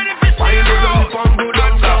 Why you go the pong go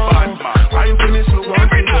down? Why you finish you want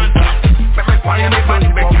to do? Why you go the pong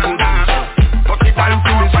go down? Why you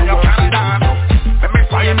finish you want to do?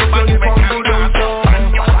 Why you go the pong go down?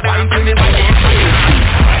 Why you finish you want to do?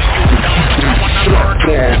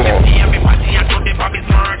 Everybody I do the Bobby's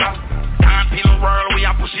murder. Dancing world we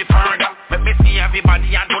are push it further. Let me see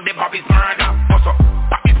everybody I do the Bobby's murder. What's up?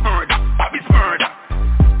 Bobby's murder. Bobby's murder.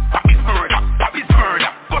 Bobby's murder. Bobby's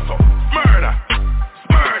murder. What's up? Murder.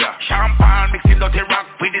 Murder. Champagne mixing dirty rock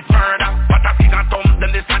with this murder. But I see that thumb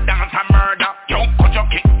then this a dance and murder. You could you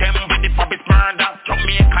kick them with the Bobby's murder.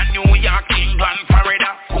 Jamaica, New York, England,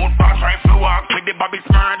 Florida. Cold brush rifle walk with the Bobby's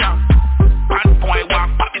murder. Bad boy walk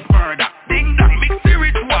Bobby's murder. Ding dong mix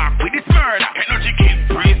spirit walk with this murder. Energy kid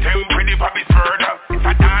breathe them with the Bobby's murder. It's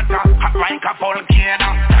a dancer hot like a volcano.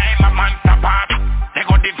 Time a man stop out. They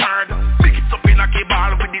got the murder. Mix it up in a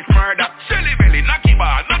key-ball with this murder. Shelly belly, knocky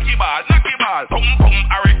ball, knocky ball, knocky ball. Boom boom,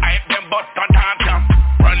 Harry hype them bust a dancer.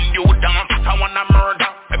 Run you down, I wanna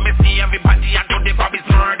murder. Let me see everybody and do the Bobby's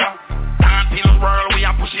murder. Dancing world we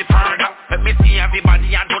are push it further. Let me see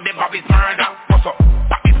everybody and do the Bobby's murder. What's up?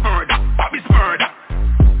 Bobby's murder, Bobby's murder.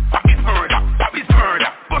 Bobby's murder, Bobby's murder.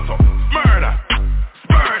 What's up? Murder,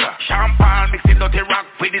 murder. Champagne mixing dirty rock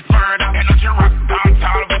with this murder. Energy rock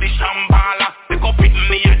dancehall with the shambhala. We go pit in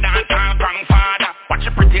the dancehall grandfather. Watch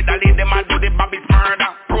your pretty dolly, them a do the Bobby's murder.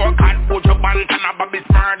 Broke and POOH band and a Bobby's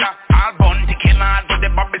murder. All bunty killer do the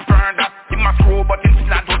Bobby's murder. Him a screw but him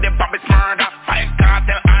still a do the Bobby's murder. Five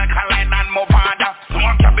cartel, alkaline and Movada.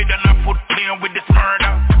 Someone carry down a foot clean with this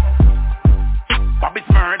murder. Bobby's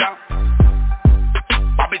murder.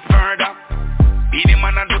 Bobby's murder. Beanie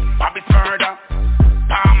man and do Bobby's murder.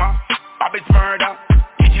 Palmer, Bobby's murder.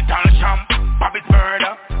 Digital champ, Bobby's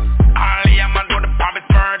murder. Alia man do the Bobby's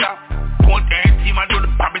murder. Cold air team man do the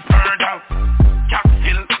Bobby's murder.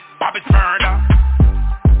 Jacksonville, Bobby's murder.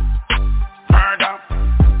 Murder.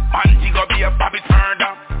 Montego be a Bobby's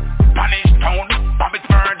murder. Spanish Town, Bobby's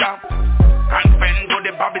murder. And Ben do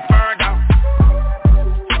the Bobby's murder.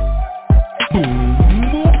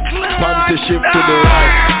 Panty shift to the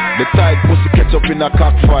right. The tight pussy catch up in a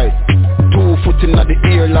cockfight. 2 foot in the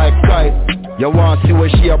ear like kite. You want see where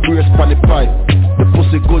she a brace pon the pipe. The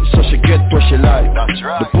pussy good so she get where she like. That's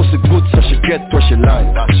right. The pussy good so she get where she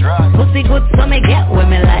like. That's right. Pussy good so me get where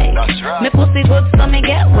me like. That's right. Me pussy good so me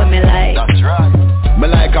get where me like. That's right. Me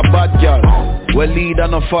like a bad girl, well lead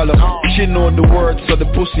and no follow. She know the words so the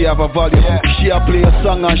pussy have a value. She a play a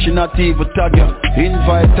song and she not even tag you.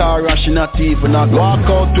 Invite her and she not even a walk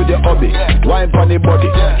out to the hubby, wine on the body.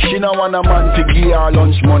 She no want a man to give her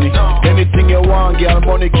lunch money. Anything you want, girl,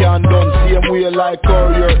 money can done. Same way like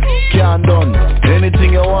courier, can done.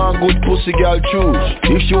 Anything you want, good pussy girl choose.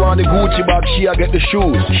 If she want the Gucci bag, she a get the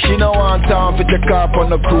shoes. She no want time for take off on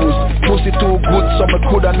the cruise. Pussy too good, so me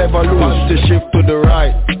coulda never lose. Panty shift to the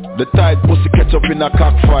right, the tight pussy catch up in a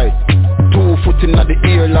cockfight. 2 foot in the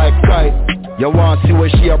ear like kite. You want see where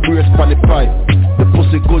she a brace pon the pipe. The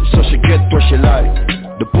pussy good so she get where she like.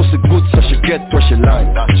 The pussy good so she get where she like.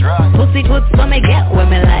 That's right. Pussy good so me get where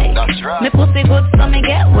me like. That's right. Me pussy good so me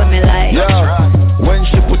get where me like. Yeah. That's right. When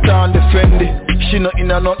she put on the Fendi, she no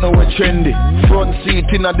in a nothing with trendy. Front seat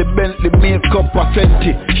in a the Bentley, makeup a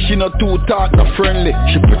Fenty. She no too talk no friendly.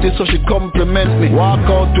 She pretty so she compliment me. Walk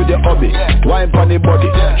out to the hubby, wine on the body.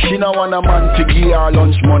 She no want a man to give her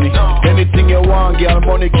lunch money. Anything you want, girl,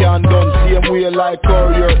 money can done. Same way like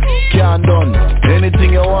courier, can done.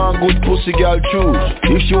 Anything you want, good pussy girl choose.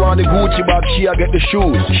 If she want the Gucci bag, she a get the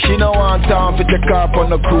shoes. She no want time for take off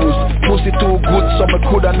on the cruise. Pussy too good, so me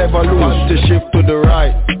coulda never lose. Panty shift to the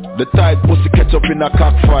right, the tight pussy catch up in a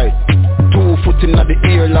cockfight. 2 foot in the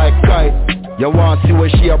ear like kite. You want see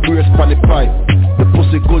where she a brace pon the pipe. The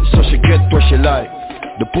pussy good, so she get where she like.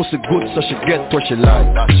 The pussy good, so she get where she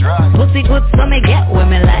like. That's right. Pussy good, so me get where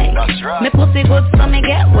me like. That's right. Me pussy good, so me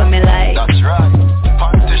get where me like. That's right.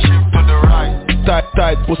 Panty shift to the right,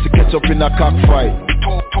 tight pussy catch up in a cockfight.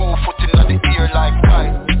 2 foot in the ear like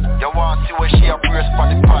kite. You want see where she a brace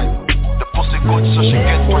pon the pipe. The pussy good so she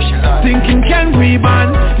get what she like. Thinking can we ban?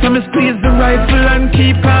 So me squeeze the rifle and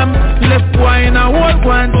keep calm. Left wine a hold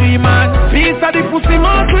one dream man. Piece of the pussy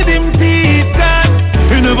mouth with him teeth gone.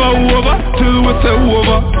 You never over till we say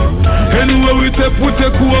over. Anywhere we take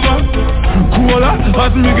over. Cooler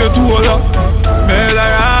as me get older.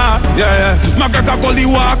 Yeah. My brother gully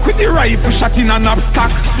walk with the rifle shot in a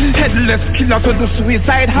knapsack. Headless killer to the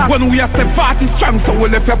suicide hack. When we are 40 strong so we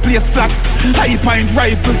left your place flat. I find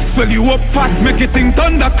rifles swell you up fast. Make it in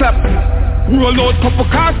thunderclap. Roll out couple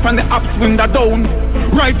cars from the ups window down.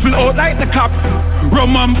 Rifle out like the cop.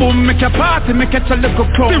 Rum and boom, make a party, make it a little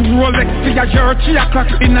club. The Rolex to your church, o'clock.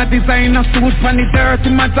 In a designer suit, from the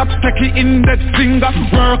dirty man up, take it in that finger.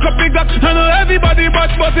 Work up bigger, I know everybody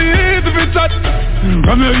but the easy bit that.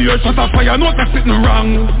 From your ear shot a fire, no that's sitting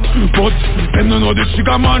wrong. But, them don't know the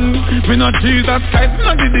sugar man. Me not Jesus Christ,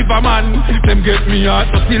 not the diva man. Them get me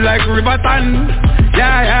out to feel like Riverton.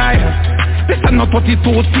 Yeah. This are not 32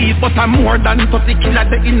 teeth, but I'm more than 30 killer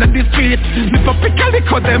they in the street. If I pick a lick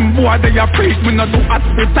of them, boy, they are freak. Me not do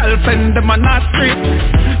hospital, send them on the street.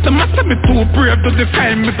 They must say me too brave to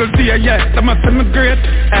define me till day, yeah. They must say me great,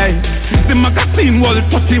 hey. The magazine worth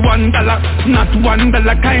 $31, not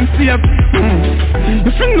 $1 can't save.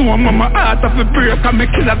 If you know mama heart of a break, and me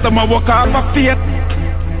killers them a walk off a faith.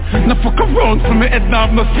 Now fuck around so me head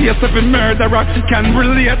now no face. Every murderer can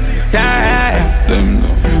relate. Yeah.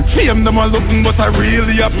 Fame them a looking but I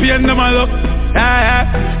really a pain them a look.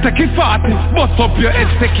 Yeah. Take it 40, bust up your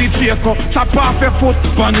head, take it Jacob. Chop off your foot,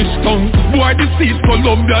 vanish tongue. Boy this is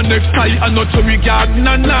Colombia next time. I know Cherry Garden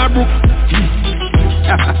and Narbrook.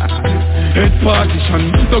 Head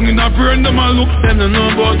partition, tongue in a burn them a look. Them don't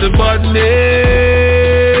know about the badness.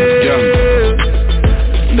 Yeah.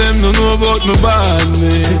 Them don't know about my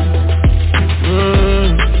badness.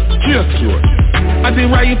 Just what? I the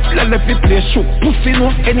rifle I left it play shook. Pussy no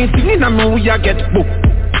anything in a me we a get book.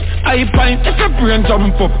 I find if a brain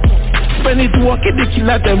jump up. Spend it walk it the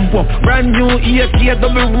killer them up. Brand new AK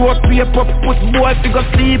double road paper. Put boy to go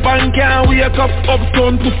sleep and can't wake up.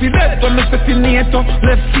 Uptown pussy dead so me sepinator.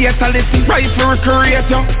 Left theater listen rifle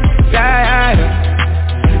recreator. Yeah.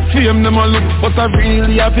 Fame them a look, but I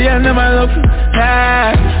really have pain them a look.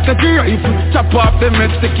 Take your rifle, chop off them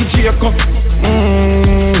heads, take it Jacob.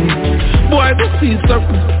 Boy, this is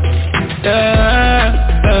something.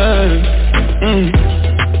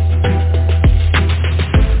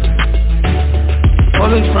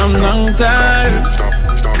 Falling from long time.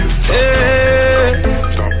 Hey,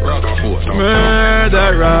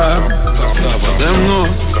 murderer. Them know.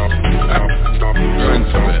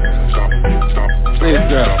 Please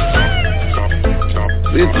girl.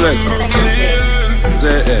 Please dress.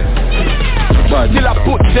 J.A. Till I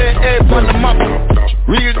put J.A. on the map.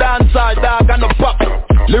 Real dancehall dog and a pop.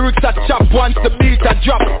 Lyrics a chop once the beat a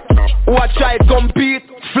drop. Watch I compete,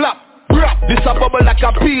 flap. This a bubble like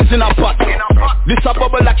a peas in a pot. This a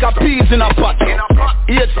bubble like a peas in a pot.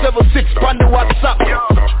 876 on the WhatsApp.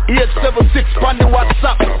 876 on the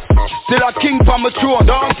WhatsApp. Still a king for my throne,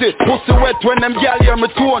 don't it? Pussy wet when them gal hear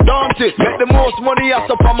me tone, don't it? Make the most money ass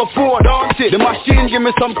up on my phone, don't it? The machine give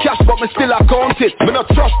me some cash but me still a count it. Me not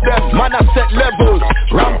trust them, man I set levels.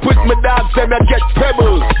 Ramp with me dogs, them I get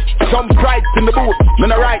pebbles. Some pride in the boot,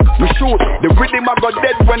 me no right, me shoot. The rhythm I got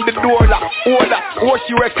dead when the door lock. Order, or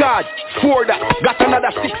she record. For that, got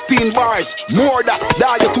another 16 bars. More that,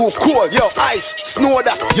 you too cold. Yo, ice, snow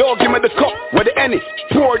that. Yo, give me the cup with the any.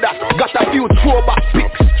 Pour that, got a few throwback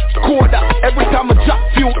picks. Core that, every time I drop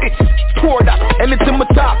few hits. Pour that, anything I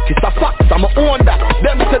talk, it's a fact, I'ma own that.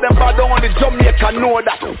 Them say them bad on the Jamaica know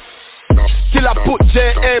that. Till I put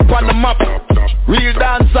J.A. on the map. Real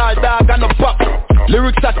dancehall dog and a pop.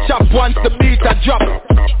 Lyrics a chop once the beat a drop.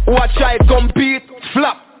 Watch I compete,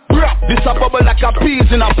 flap. This a bubble like a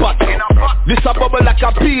peas in a pot. This a bubble like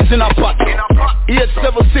a peas in a pot.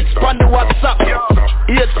 876 on the WhatsApp.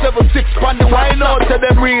 876 on the WhatsApp. I know to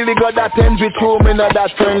them really got that envy to me, not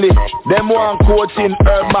that friendly. Them one coach in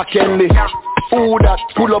Herb McKinley. Who that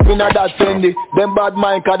pull up in a that Fendi. Them bad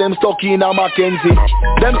mind cause them stuck in a Mackenzie.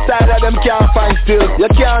 Them side of them can't find still. You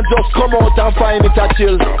can't just come out and find it a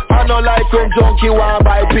chill. I don't like when junkie want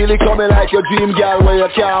buy pill. It coming like your dream girl where you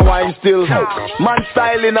can't wine still. Man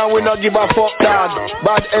styling and we not give a fuck dog.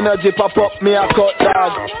 Bad energy pop up me a cut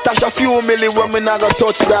dog. Stash a few milli when me not go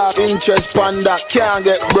touch dog. Interest pan that can't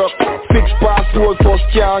get broke. Fix passport first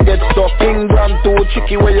can't get stuck. England too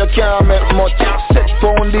tricky where you can't make much. Set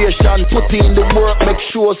foundation, put in the work, make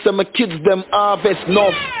sure some my kids them harvest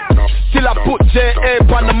enough. Till I put J.A.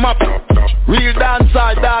 on the map. Real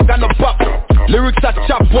dancehall dog and a pop. Lyrics a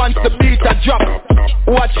chop once the beat a drop.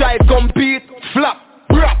 Watch I compete, flap.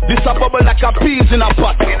 This a bubble like a peas in a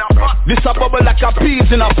pot. This a bubble like a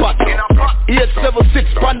peas in a pot.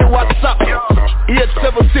 876 on the WhatsApp.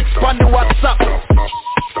 876 on the WhatsApp.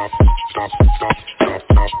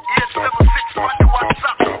 876 on the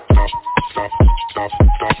WhatsApp.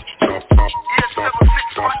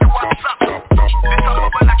 876 on the WhatsApp. This a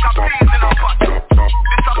bubble like a peas in a pot.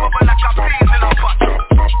 This a bubble like a peas in a pot.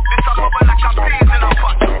 This a bubble like a peas in a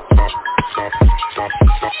pot.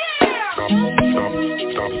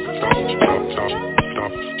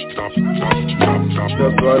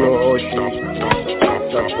 Just run on ocean.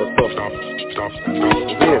 That's what's up.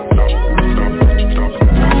 Yeah.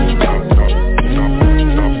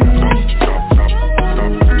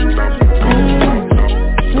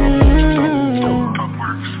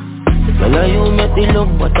 Well, you met the love,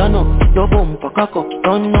 but I know your bump a cock up,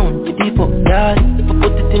 run down to deep up, yeah. If I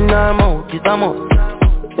put it in her mouth, it's a mouth.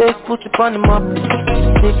 Face put it on the map.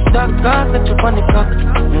 Tick tock, gas, set you on the clock.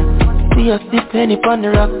 See a sip penny on the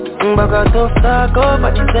rock. Bag a tough talk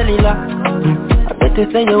over the cellular. I better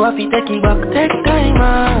say you have to take it back. Take time,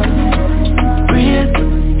 man. Breathe,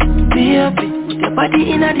 be happy. Put your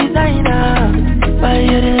body in a designer. Buy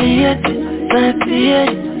your late, not see it.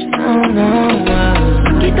 Oh no,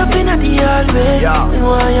 get up in the hallway. And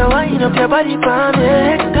while you wind up your body for me.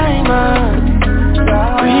 Take time, man.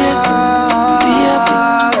 Breathe, be happy.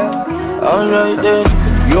 Alright then.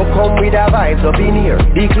 You come with a vibe, so be near.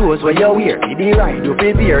 The clothes where you wear, the ride you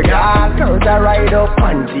prepare. Y'all, girls a ride up,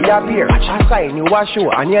 panty appear. I sign you a show,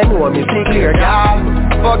 and you know me see clear. Y'all,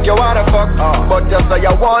 fuck you wanna fuck, but just so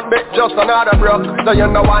you want me, just another broke. So you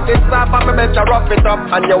know what it's up, and me better rough it up.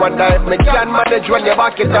 And you want time, me can manage when you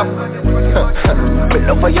back it up. Me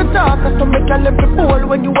love how you talk, that's to make a little fool.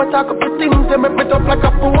 When you talk up the things, they make me up like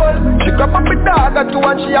a fool. She grab up the dog, and two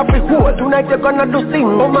and she have the hole. Tonight you're gonna do sing,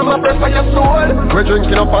 oh mama, pray for your soul. We're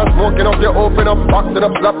drinking up and smoking up, you open up, boxing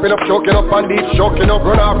up, slapping up, choking up, and deep choking up.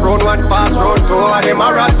 Run off, run one, fast, run two, and the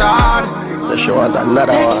marathon. The show is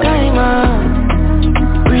another one. Take time,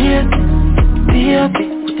 man. Breathe, be happy.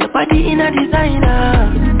 Put your body in a designer.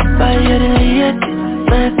 Buy your late,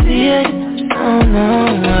 not see it. Oh no,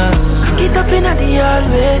 get up in the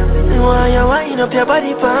hallway. And while you wind up your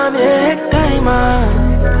body for me. Take time,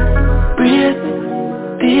 man. Breathe,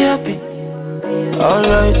 be happy.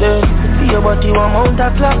 Alright then. See your body one mount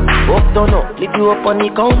a clock. Up down up, lift you up on the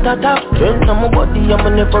counter top. Strength on my body, I'ma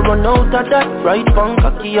never run out of that. Right pan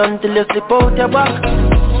cocky until you slip out your back.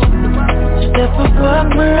 Step up,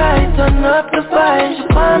 walk me right, turn up the fire. She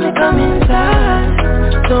want me come inside.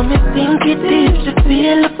 So me think it deep, she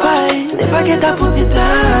feel the fight. Never get a pussy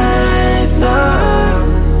tight, no.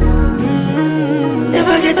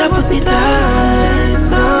 Never get a pussy tight,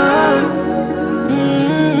 no.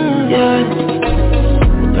 Yeah.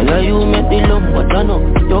 Well, you met the love, but I know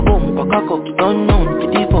your bump a cock up, turn down to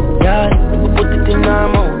deep up, yeah. We put it in our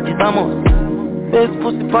mouth, it's a mouth. Face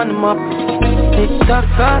pussy on the map. Tick tock,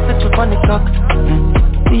 gas, set you on the clock.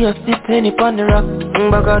 See a sip penny on the rock.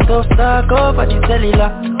 Bag a tough talk over the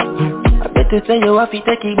cellular. I better say you have to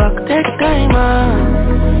take it back. Take time,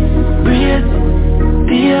 man. Breathe,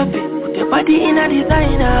 be happy. Put your body in a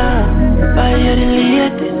designer. Buy your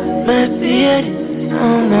late, not see it.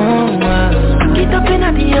 Oh no, man. Get up in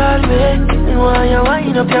the hallway. And while you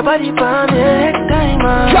wind up your body for me. Take time,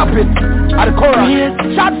 man. Drop it at the chorus.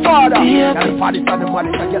 SHADFATHER. That's the party for the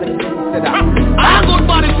money. I get it. All good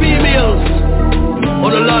body females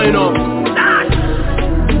on the lineup.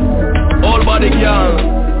 All body girl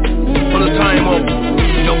for the time up.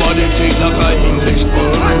 Your body tick like a English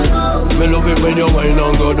bone. Me love it when you wine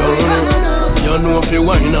and go down. You know if you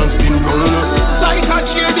wine and spin round. Like a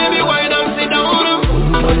chair, baby, wine and sit down.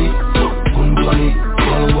 Bunny,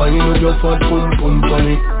 all wine with your fat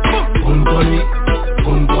bunny.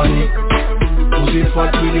 Pussy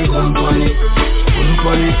fat with the bunny.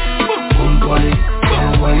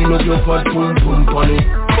 All wine with your fat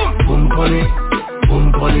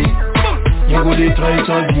bunny. You go the tight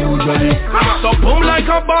and usually. So boom like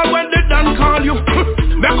a ball when they done call you.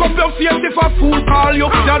 Make up your face if a fool call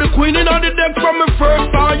you. You're the queen in on the deck from me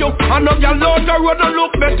first saw you. And now your Lord the road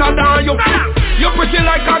look better than you. You're pretty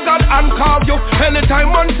like a god and carve you.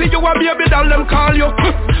 Anytime man see you a baby doll them call you.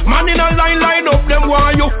 Man in a line up them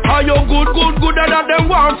want you. Are you good and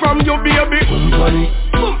them want from you baby. Bunny.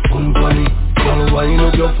 All wine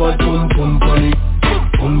up your fat bunny.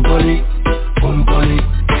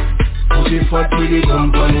 Pussy fat with the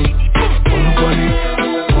bunny.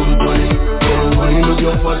 All wine up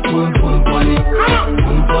your fat bunny.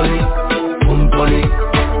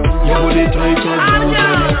 You go the tight and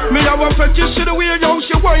usually. Me have a fetish to the way you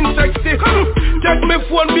she wine sexy. Take me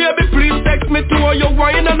phone, baby, please text me to her your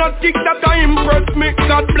wine and a tick that I impress me.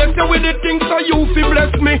 God bless you with the things so you feel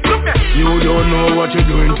bless me. You don't know what you're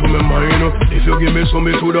doing to me mind. If you give me some,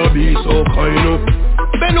 it would be so kind.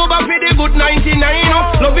 Bend over for the good 99.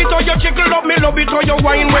 Love it or you chickle up me, love it or you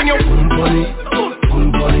wine when you bunny.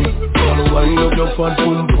 All wine up your fat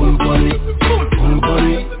boom bunny.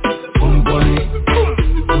 Bunny.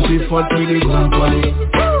 Pussy fat with the bunny.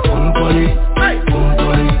 Bunny.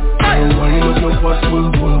 All wine up your fat boom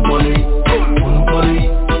bunny.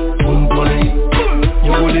 Bunny.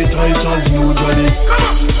 You hold it tight as usually.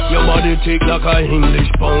 Your body tick like a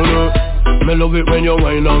English pounder. Me love it when you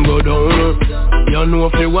whine and go down. You know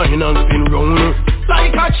if you whine and spin round.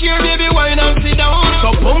 Like a cheer, baby, whine and sit down.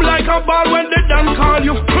 So boom like a ball when they done call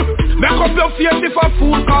you. Make up your face if a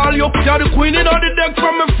fool call you. You're the queen in the deck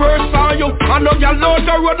from me first saw you. I know your Lord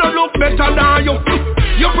the road look better than you.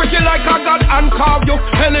 You're pretty like a god and carve you.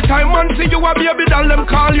 Anytime man see you a baby, then them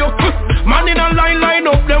call you. Man in a line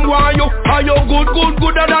up them want you. Are you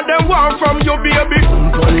gooder than them want from you, baby?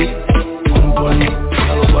 Bunny.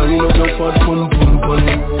 All wine up your fat bunny.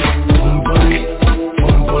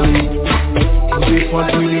 Pussy fat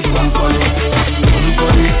with the bunny.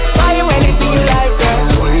 Buy you anything you like, girl.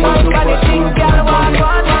 One funny thing, girl, one.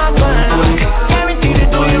 Guarantee to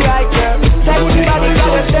do you right, girl. Sexy body,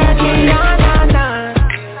 got a dirty, nah.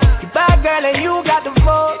 You bad girl and you got the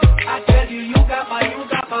vote. I tell you, you got my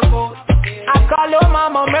vote. I call her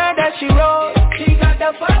mama murder, she wrote. She got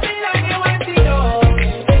the funny like you want to know.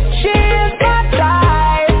 She is my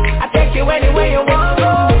type. I take you anywhere you want to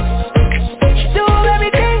go. She do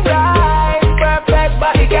everything right. Perfect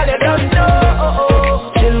body, girl, you don't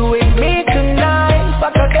know. Chill with me tonight.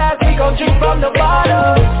 Fuck a gas, we gon' drink from the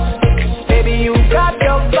bottle. Baby, you got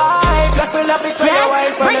your vibe. Like we love it when your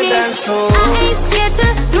wife on the dance floor. I ain't scared to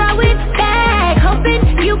throw it back. Hoping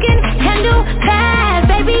you can handle that.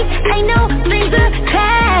 Baby, ain't no strings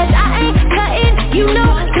attached. I ain't cutting, you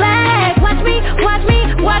know, slack. Watch me twerk.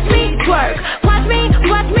 Watch me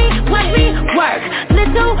work.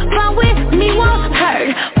 Little fun with me won't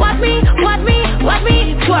hurt. Watch me twerk.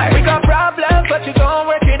 We got problems, but you gon'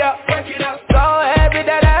 work it out. Go ahead with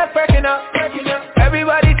that ass working out.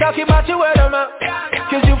 Everybody talking about you word of mouth.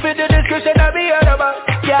 Cause you fit the description I be heard about.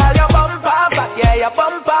 Girl, your bum papa, yeah, your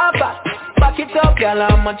bum papa. Back it up, girl,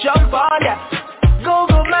 I'ma jump on that.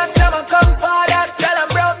 Google Maps, I'ma come for that. Tell them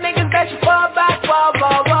broke niggas that you fall back, whoa.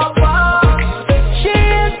 She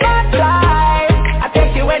is my type. I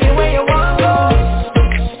take you anywhere you want to go.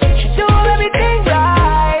 She do everything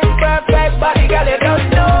right. Perfect body, girl, you don't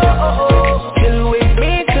know. Chill with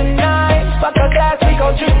me tonight. Fuck a glass, we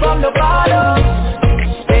gon' drink from the bottle.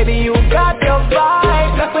 Baby, you got your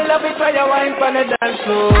vibe. Like we love it when you wine from the dance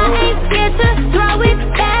floor. I ain't scared to throw it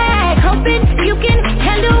back. Hoping you can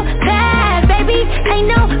handle that. Baby, ain't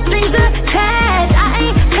no strings attached. I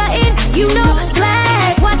ain't cutting, you know,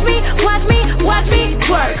 slack. Watch me twerk. Watch me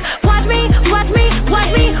work.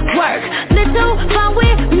 Little fun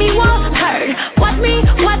with me won't hurt. Watch me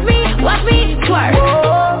twerk.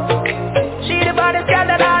 Oh, she the baddest girl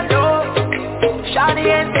that I know. Shawty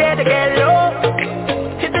ain't scared to get low.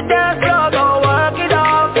 Hit the dance floor, go work it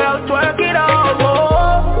out, girl, twerk it out.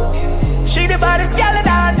 Oh, she the baddest girl that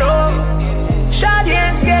I know. Shawty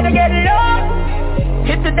ain't scared to get low.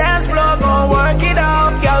 Hit the dance floor, go work it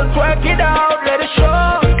out, girl, twerk it out, let it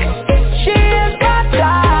show. She is my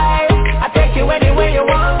type. I take you anywhere you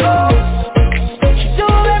want to go. She do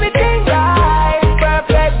everything right.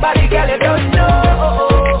 Perfect body, girl, you don't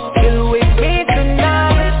know. Chill with me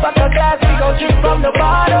tonight. Fuck a glass, we gon' drink from the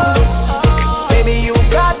bottle. Baby, you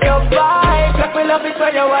got your vibe. Like we love it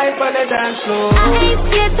when you wife on the dance floor. I ain't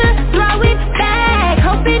scared to throw it back.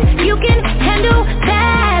 Hoping you can handle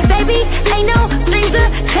that. Baby, ain't no strings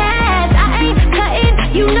attached. I ain't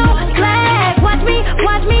cutting, you know, slack. Watch me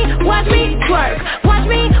twerk. Watch me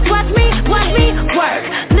work.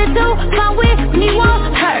 Little fun with me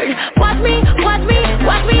won't hurt. Watch me twerk.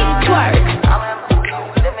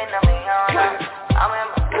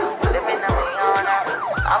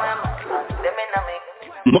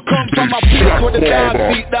 Me come from a place where the dogs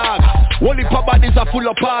beat dogs. Only bodies are full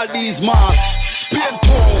of all these marks. Pain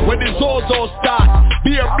tone when the Zozo start.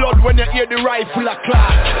 Beer blood when you hear the rifle a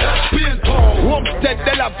clap. Pain tone, Homestead,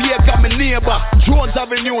 De La Vega, my neighbor. Jones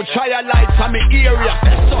Avenue, Trial Lights, and my area.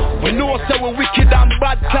 We know say we wicked and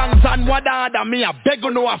bad clans and what other me a beg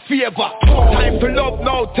you no a favor. Time for love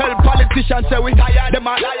now, tell politicians say we tired them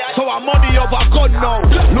a so our money over gun now.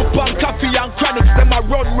 Look on coffee and chronics, them a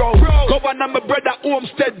run round. Governor my brother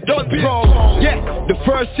Homestead done bro. Yeah, the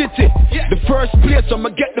first city, the first place, I'ma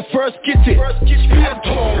get the first kitty.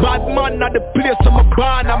 Bad man at the place, I'ma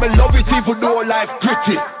born, I'ma love it even though life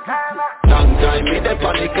gritty. Long time me dey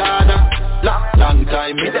on the corner, long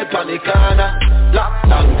time me dey on the corner,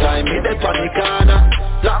 long time me dey on the corner,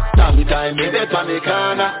 long time me dey on the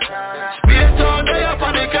corner. Space on dey up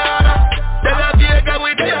on the corner, De La Vega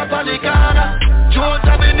we dey up on the corner, Jones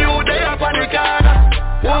Avenue dey up on the corner.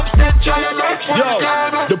 Yo,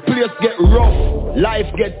 the place get rough, life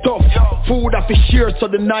get tough. Food I fi share so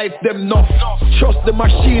the knife them enough. Trust the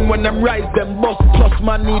machine when them rise them bust. Plus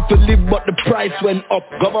man need to live but the price went up.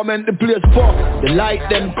 Government the place fuck, the light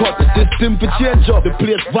them cut. The system fi change up, the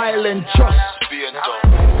place violent trust.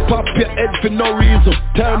 Pop your head for no reason.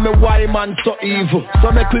 Tell me why man so evil.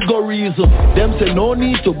 So make we go reason. Them say no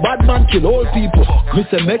need to, bad man kill old people. Me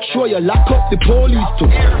say make sure you lock up the police too.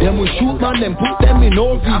 Them will shoot man, them put them in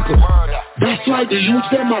old vehicle. That's why the youth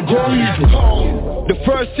them are go evil. The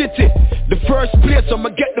first city, the first place, I'ma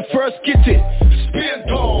get the first kitty.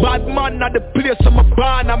 Bad man at the place, I'ma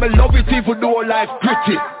born, I'ma love it even though life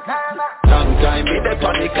gritty. Long time me dey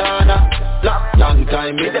on the corner, long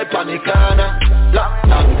time me dey on the corner,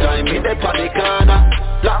 long time me dey on the corner,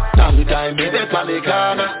 long time me dey on the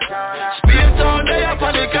corner. Space on dey up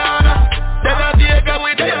on the corner, De La Vega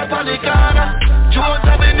we dey up on the corner, Jones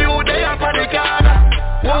Avenue dey up on the corner,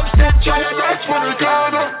 Wopstead China that's for the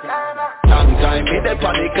corner. Long time me dey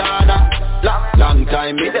on the corner, long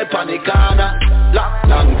time me dey on the corner,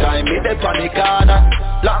 long time me dey on the corner,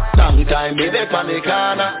 long time me dey on the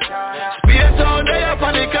corner. Space on dey up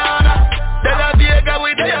on the corner, De La Vega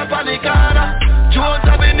we dey up on the corner, Jones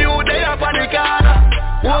Avenue dey up on the corner,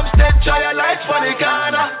 Wopstead China lights for the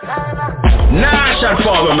corner. Nah,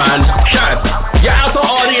 SHADFATHER man, Shad, you're out of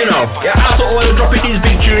order, you know. You're out of order dropping these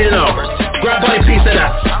big tunes, you know. Grab by a piece of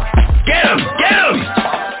that. Get him, get him!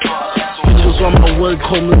 Bitches on my way,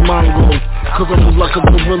 call me Mongo. Cause I move like a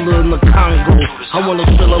gorilla in the Congo. I wanna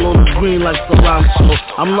fill all on the green like Toronto.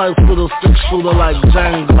 I'm nice with a 6-shooter like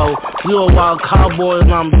Django. You a wild cowboy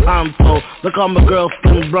and I'm Tonto. Look how my girl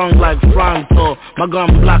skin brown like Fronto. My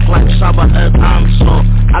gun black like Shabba Ed Anso.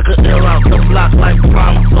 I could air out the block like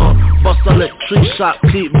Pronto. Bust a lick, tree shot,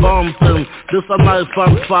 keep bumping. This a knife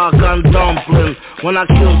on fire gun dumpling. When I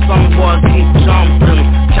kill some boy, keep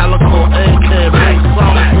jumping. Calico AK, big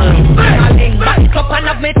something. Back it up and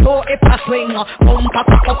have me toe if I swing. Boom, pop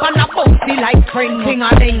up and a bouncy like spring.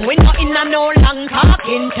 Ding-a-ding, we not in a no long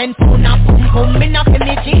talking. 10 pound a boom boom, in a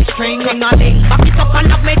finish G-string. Ding-a-ding, back it up and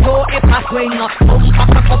have me toe if I swing. Boom, pop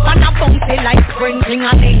up and a bouncy like spring.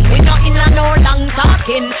 Ding-a-ding, we not in a no long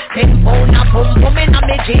talking. 10 pound a boom boom, in a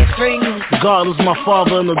me G-string. God is my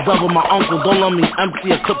father and the devil my uncle. Don't let me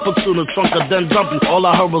empty a clip or two in the trunk and then dump it. All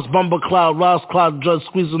I heard was Bumble Cloud, Ross Cloud, Dress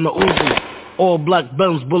squeezing the Uzi. All black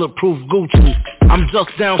Benz, bulletproof Gucci. I'm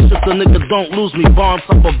just down shit, the nigga don't lose me. Barnes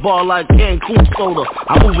up a bar like Cancun soda.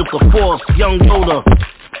 I move with the force, young Yoda.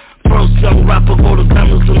 First young rapper, go to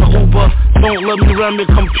cameras in the Uber. Don't let me ram your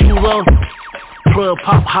computer. Prayer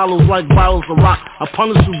pop hollows like bottles of rock. I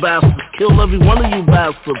punish you bastards, kill every one of you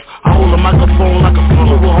bastards. I hold a microphone like a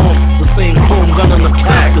funeral home. The same chrome gun in the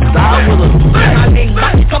casket, die with us. Ding-a-ding,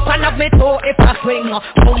 back it up and have me toe if I swing.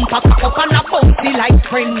 Boom, pop up and a bouncy like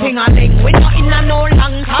spring. Ding-a-ding, we not in a no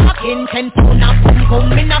long talking. 10 pound a boom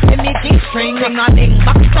boom, in a finish G-string. Ding-a-ding,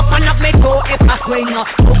 back it up and have me toe if I swing.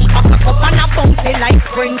 Boom, pop up and a bouncy like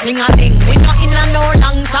spring. Ding-a-ding, we not in a no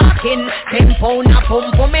long talking. 10 pound a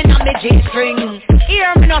boom boom, in a me G-string.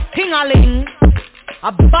 Hear me not ting-a-ling.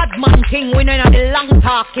 A bad man king, we know not the long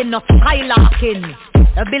talking, no skylarking.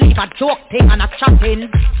 I believe a joke thing and a chatting.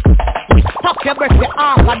 We stop your breath with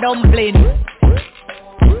half a dumpling.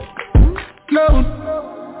 Load.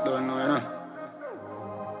 Don't know enough.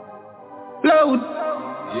 Load.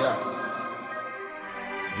 Yeah.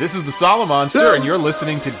 This is the Solomonster, and you're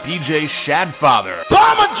listening to DJ SHADFATHER.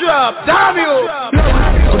 Bomber drop, damn you!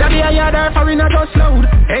 Coulda be a yard or foreigner just loud.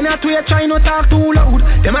 Ain't a way try not talk too loud.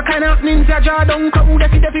 Them a kind of ninja jaw down crowd.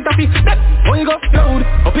 Defi taffy. When you go loud,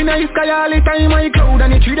 up in the sky all the time I cloud.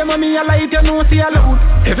 And you treat them on me a light, you know see a loud.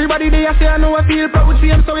 Everybody they a say I know I feel proud. See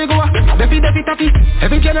them so we go Defi taffy.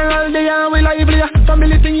 Every general they are we lively.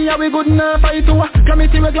 Family thing here we good now fight to.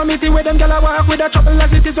 Glamity where them gyal a walk with a trouble as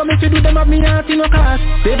it is. So me fi do them have me heart in no cast.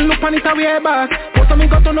 They look on it a way back. But some me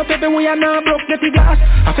got on up every way and now broke the glass.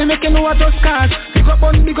 I feel make you know I just cash. Big up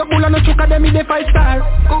bull and no choke them in the 5-star.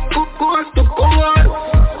 Course to course.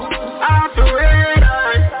 After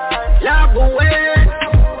radar. Love away.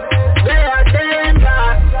 They are danger.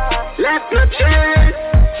 Left no chance.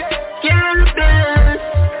 Can't dance.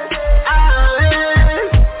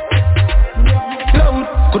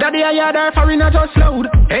 Loud. Coulda be a yard or foreigner just loud.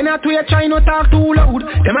 Ain't not way try no talk too loud.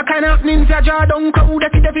 Them a kind of ninja jaw down crowd.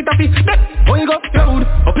 Defi taffy. Boy go loud.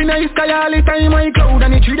 Up in the sky all the time I cloud. And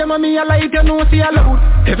the tree them a me a light you know see a loud.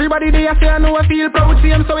 Everybody they a say I know I feel proud. See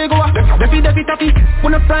them so we go Defi taffy.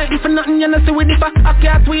 When I fight for nothing you know see with the fat. I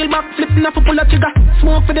can't wheel back flipping up a pull a trigger.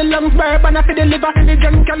 Smoke for the lungs, bourbon for the liver. The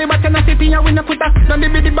gun caliber can I sip in a win a putter. Then the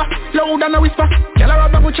biddy back, loud and a whisper. Girl a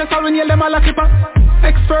rubber with chest all when you them all a clipper.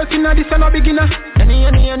 Expert in a this and a beginner. Any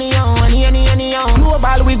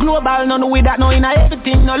global, we global. None with that, no in a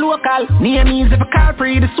everything, no local. Near me is if a car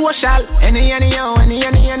free, the social. Any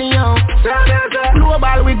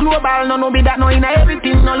global, we global. None with that, no in a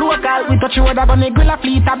everything, no local. We touch you with a gun, a grill a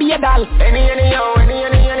fleet, a be a doll. Any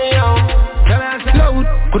loud.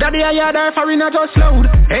 Coulda be a yard or foreigner just loud.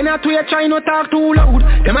 Ain't not way try no talk too loud.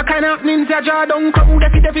 Them a kind of ninja jaw down crowd.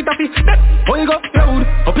 Defi taffy. Boy go loud.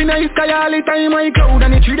 Up in the sky all the time I cloud.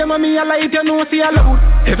 And the tree them a me a light you know see a loud.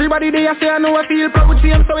 Everybody they a say I know I feel proud. See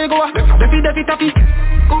them so we go Defi taffy.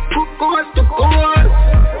 Coast to coast.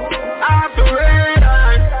 After red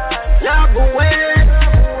eye. Love away.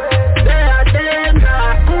 They are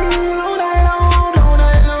danger.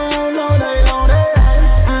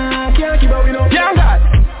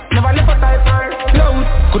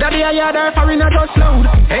 Coulda be a yard or foreigner just loud.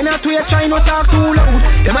 Ain't not way try no talk too loud.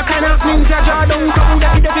 Them a kind of ninja jaw down crowd.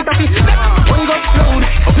 Defi taffy. One go loud.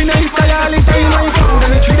 Up in the sky all the time I cloud.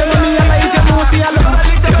 And the tree them a me a light you know see a loud.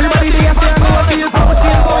 Everybody they a say I know I feel proud.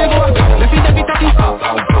 See them so we go Defi taffy.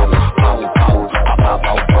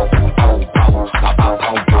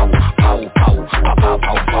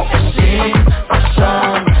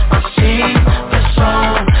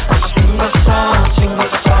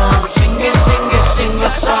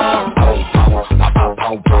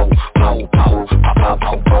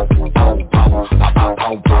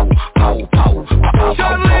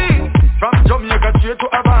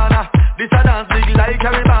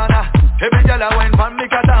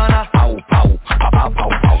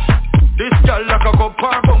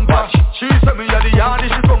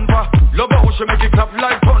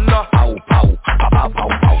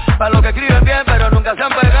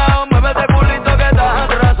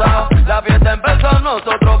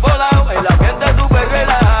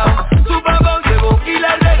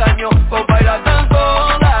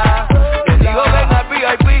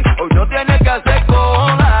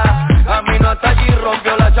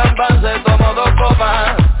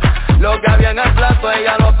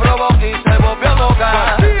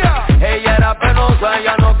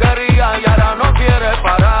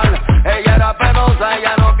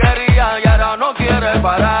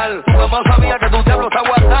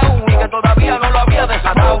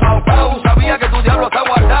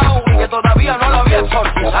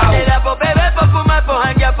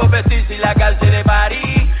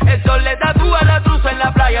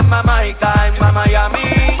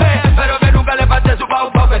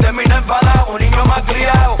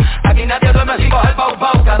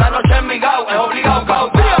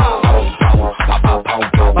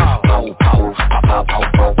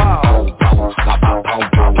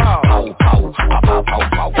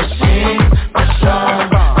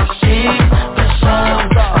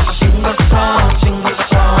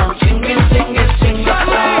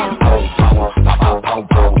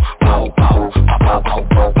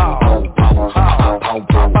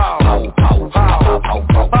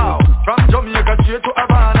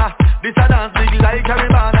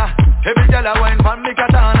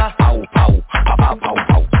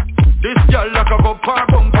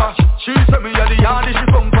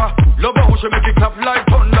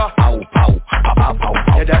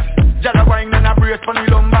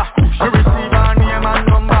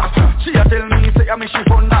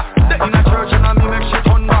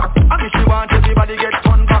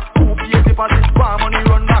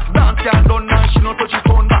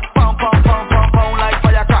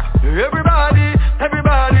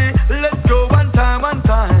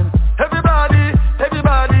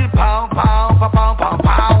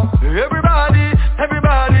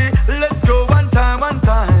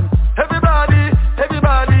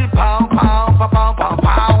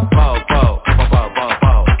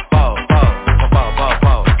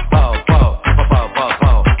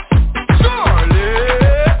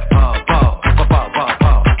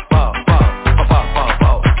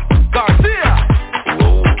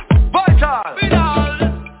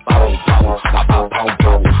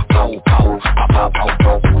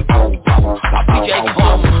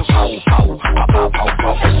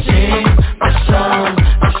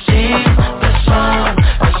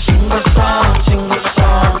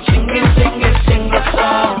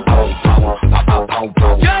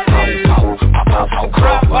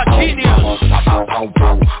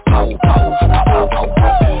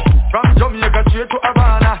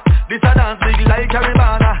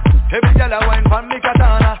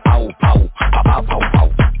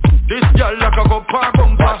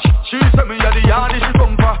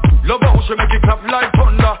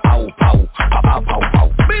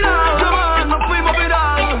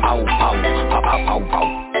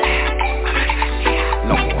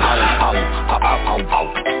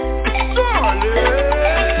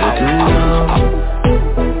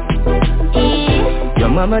 Your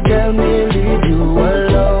mama tell me leave you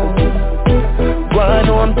alone. Go on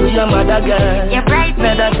home to your mother, girl. You're right.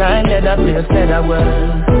 Neither time, neither place, neither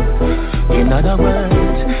world. In other words,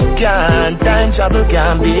 can't time travel,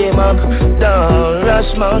 can't beam up. Don't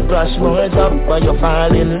rush mount, rush more up. But you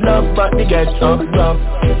fall in love, but you get up rough.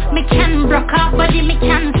 Me can broke off body, me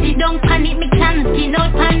can see, don't panic, me can see, no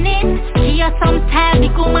panic. She has some time,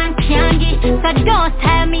 big woman can't get. So don't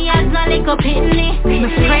tell me as no little pitney. My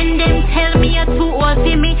friend them tell me you're too old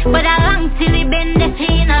for me, but I long till it bend the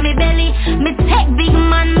pain on me belly. Me take big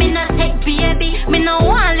man, me not take baby. Me no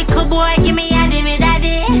want little boy, give me daddy, me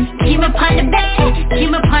daddy. Keep me on the bed, keep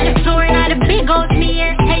me on the floor. Now the big old me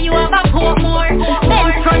here, tell you about poor more.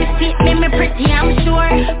 Then front fit me pretty, I'm sure.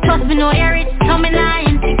 Plus me know you're rich, so me not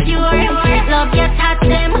insecure. Love your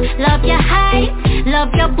tattoo, love your height, love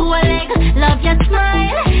your bow leg, love your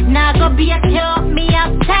smile. Now go be a cure, me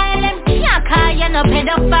up style. Them can't call you no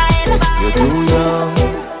pedophile. You're too young.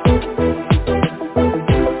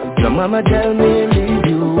 Your mama tell me leave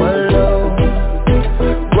you alone.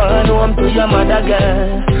 Go on home to your mother,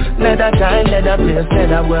 girl. Neither time, neither place,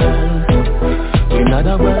 neither world. In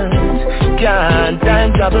other words, can't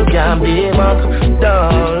time travel, can't beam up.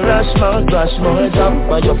 Don't rush mount, rush more up.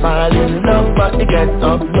 But you fall in love, but you get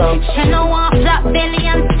up rough. She know want flat belly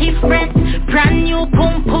and stiff breast. Brand new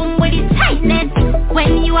pum pum with the tightness.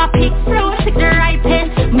 When you a pick fruit, pick the right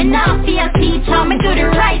test. Me not feel teacher, me do the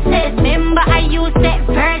right test. Remember I used that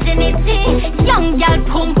virginity. Young girl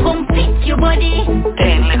pum pum fit your body.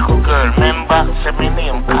 Hey little girl, remember, say me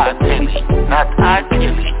name Cartelli, not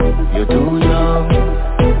Artelli. You're too young.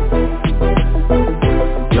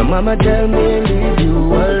 Your mama tell me leave you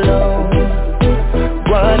alone.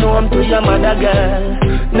 Go on home to your mother, girl.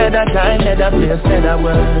 Neither time, neither place, neither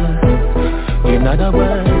world. In other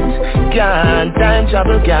words, can't time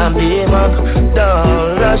travel, can't beam up.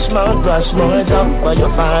 Don't rush mount, rush more up. But you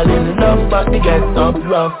fall in love, but you get up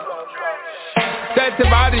rough. Set your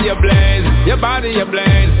body ablaze, your body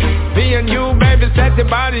ablaze. Me and you, baby, set your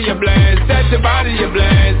body ablaze. Set your body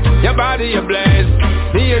ablaze, your body ablaze.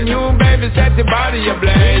 Me and you, baby, set your body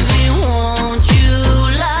ablaze. Baby, won't you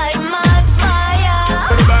light my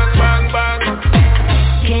fire? Bang, bang, bang.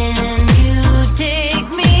 Can you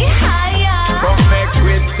take me higher? Come back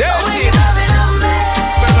with that. When you're loving on me,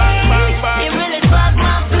 bang, bang, bang. it really sparks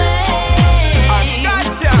my flame. I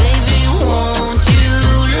gotcha. Baby, won't you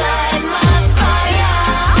light my fire?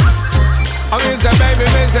 I mean, say, baby,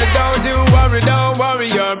 mister, don't you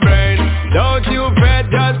worry your brain. Don't you fret,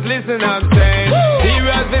 just listen, I'm saying.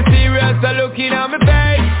 Serious, so looking at my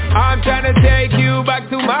face. I'm trying to take you back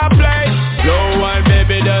to my place. Slow one,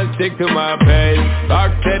 baby, just stick to my pace.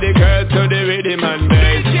 Rock steady, girl, to the rhythm and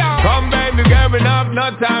bass. Come, baby, girl, enough,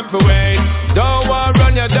 no time for wait. Don't want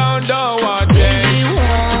run you down, don't want change. Baby,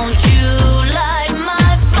 won't you light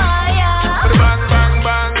my fire? Bang, bang,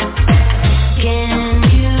 bang. Can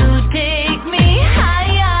you take me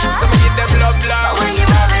higher? Let me get them love, love. When you're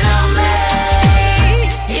loving on me,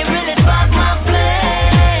 it really sparks my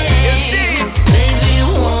flame. Baby,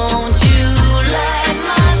 won't you light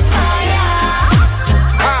my fire?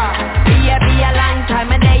 Be a long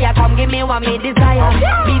time a day, come give me what me desire.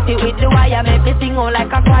 Beat it with the wire, make me sing all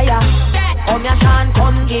like a choir. Come your shan,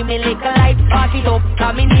 come give me little light. Spark it up,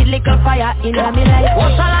 cause me need little fire in me life.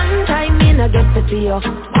 What's a long time me no get to see you?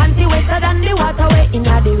 Panty wetter than the water way in the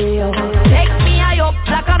rail. Take me high up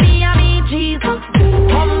like a me and me cheese. Come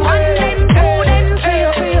one, then two, then three.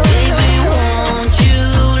 Baby, won't you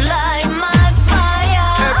light my fire?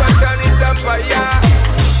 Never turn it up fire.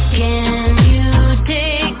 Can you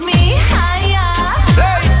take me higher?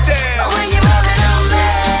 Right there. When you're loving on me,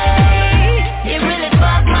 it really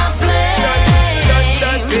sparks my flame.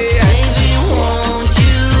 Baby, won't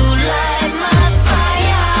you light my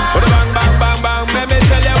fire? Bang, bang, bang, bang. Let me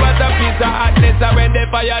tell you what a piece of hotness. When the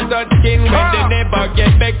fire touch skin, when the neighbor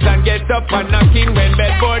get vexed and get up and knocking, when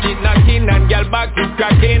bedboard is knocking and girl back is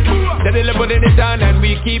cracking. Steadily putting it on and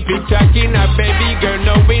we keep it tracking. A baby girl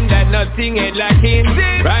knowing that nothing ain't lacking.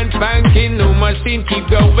 Brand spanking, no machine keep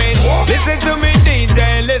going. Listen to me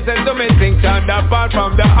DJ, listen to me sing. Sound apart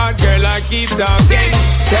from the hot girl I keep talking.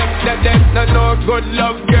 Them no good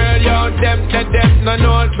love girl, yo. Them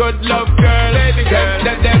no good love girl.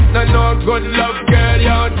 Them no good love girl,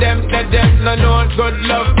 yo. Them no good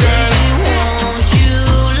love girl. Won't you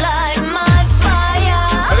light my fire?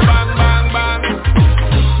 Bang, bang, bang.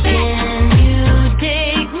 Can you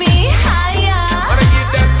take me higher? Wanna give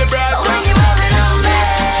them the brass. When you're loving on me,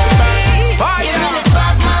 Fire. it really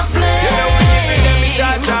sparks my flame. You know we giving them the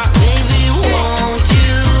data. Baby, won't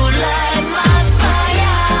you light my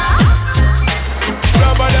fire?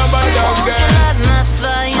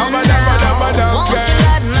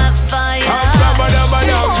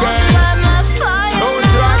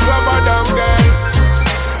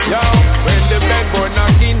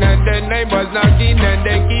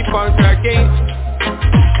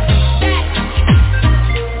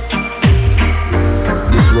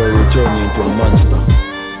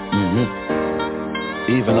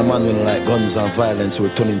 guns and violence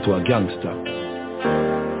will turn into a gangster.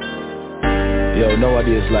 Yo,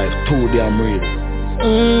 nowadays life too damn real.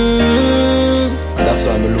 And that's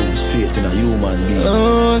why I lose faith in a human being.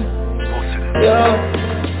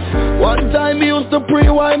 One time me used to pray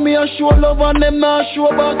why me a show love and them not show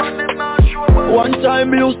back. One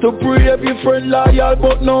time me used to pray every friend loyal,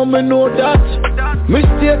 but now me know that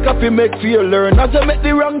mistake I fi make for you learn. As I make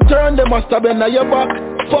the wrong turn, they must have been on your back.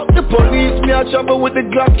 Fuck the police, me a travel with the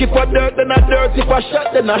Glock. If I dirt, then I dirt. If I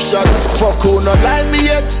shot, then I shot. Fuck who not line me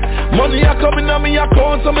yet. Money a coming on me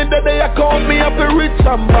account, so me that they account me up a rich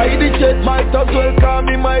and buy the jet. Might as well call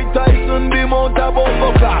me Mike Tyson, be mount a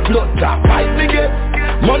bumper clap, blood clap, fight me get.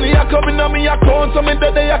 Money a coming on me account, so me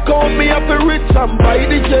that they account me up a rich and buy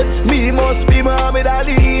the jet. Me must be Muhammad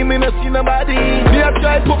Ali, me no see nobody. Me a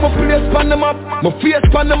try put my place pan them up, my face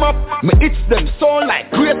pan them up. Me hits them sound like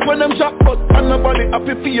great when them shot, but I'm nobody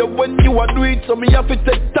happy for you when you a do it. So me have to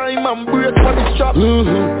take time and brace for the strap.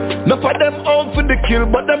 Enough of them out for the kill,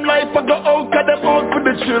 but them life I go out, cause them out for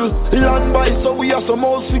the chill. Land by so we have some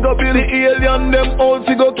old figure build. The alien them old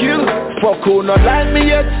figure kill. Fuck who not like me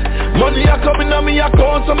yet. Money a coming on me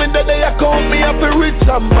account, so me that they account me up a rich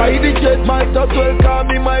and buy the jet. Might as well call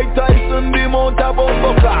me Mike Tyson, be mount a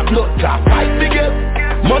bumper clap, blood clap, fight me get.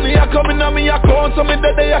 Money a coming on me account, so me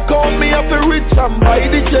that they account me up a rich and buy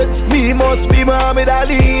the jet. Me must be Muhammad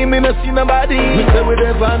Ali, me no see nobody. Me say we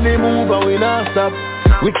there on the move and we not stop.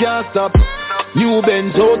 We can't stop. New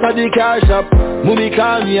Benz out of the car shop. Mummy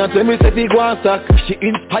call me and tell me say fi go and stack. She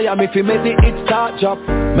inspire me fi make the hit start drop.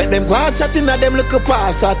 Make them go and chat inna them look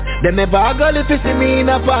pass at. Them never a girl if you see me in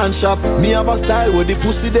a pawn shop. Me have a style where the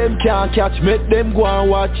pussy them can't catch. Make them go and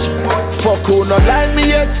watch. Fuck who not like me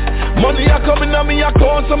yet. Money a coming on me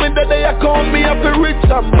account, so me that they account me up a rich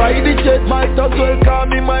and buy the jet. Might as well call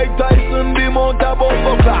me Mike Tyson, be mount a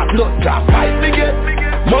bumper clap, blood clap, fight me get.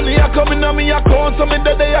 Money a coming on me account, so me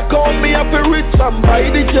that they account me up a rich and buy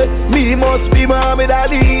the jet. Me must be Muhammad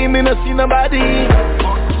Ali, me no see nobody.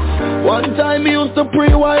 One time me used to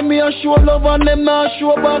pray why me a show love and them not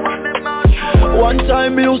show back. One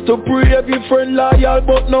time me used to pray every friend loyal,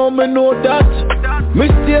 but now me know that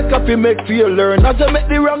mistake I fi make for you learn. As I make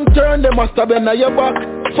the wrong turn, they must have been on your back.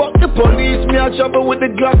 Fuck the police, me a travel with the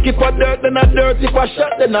Glock. If I dirt, then I dirt. If I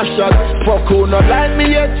shot, then I shot. Fuck who not like me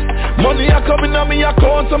yet. Money a coming on me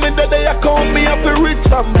account, so me that they account me up a rich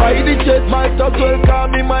and buy the jet. Might as well call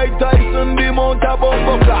me Mike Tyson, be mount a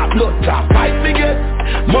bumper clap, blood clap, fight me get.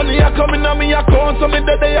 Money a coming on me account, so me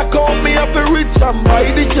that they account me up a rich and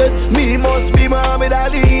buy the jet. Me must be Muhammad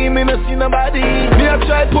Ali, me no see nobody. Me a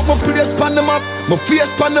try put my place pan them up, my face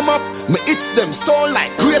pan them up. Me hits them sound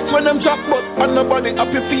like great when them drop, but I'm nobody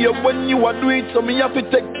happy for you when you a do it. So me have to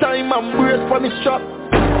take time and brace for the strap.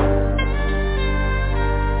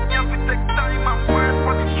 Me have to take time and brace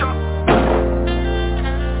for the strap.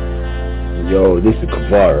 Yo, this is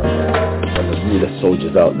Kavara, one of the realest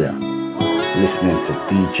soldiers out there. Listening to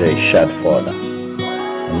DJ SHADFATHER,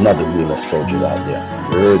 another realest soldier out there.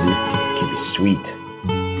 You ready? Keep it sweet.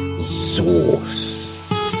 Sauce.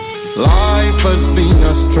 Life has been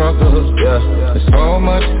a struggle, there's so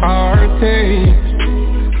much heartache.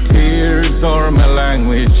 Tears are my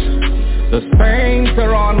language, the stains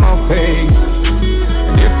are on my face.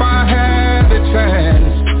 And if I had the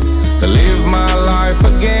chance to live my life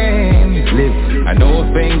again, I know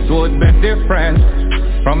things would be different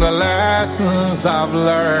from the lessons I've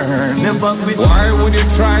learned. Why would you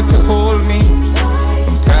try to hold me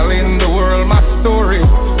from telling the world my story?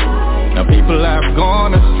 Now people have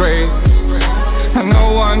gone astray, and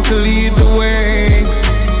no one to lead the way.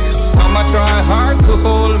 Some I try hard to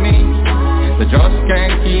hold me, they just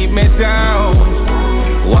can't keep me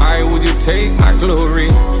down. Why would you take my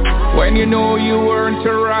glory when you know you weren't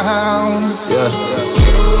around?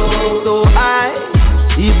 So I,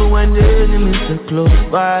 even when the enemies are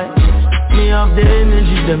close by, me have the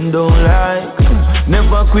energy them don't like.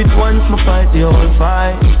 Never quit once, me fight the whole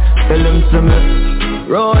fight. Tell them to me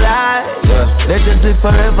roll eyes, let us live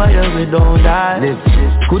forever, yeah, we don't die.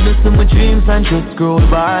 Couldn't see my dreams and just scroll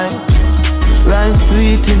by. Life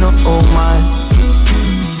sweet enough, oh my.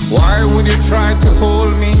 Why would you try to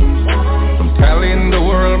hold me from telling the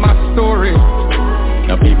world my story?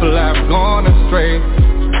 Now people have gone astray,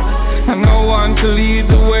 and no one to lead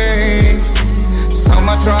the way. Some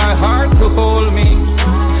I try hard to hold me,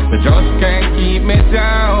 they just can't keep me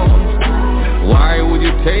down. Why would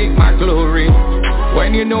you take my glory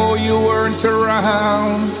when you know you weren't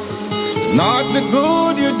around? Not the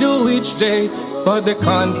good you do each day, but the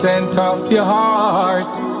content of your heart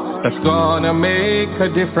that's gonna make a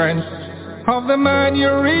difference of the man you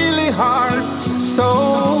really are.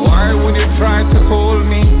 So why would you try to hold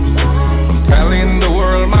me from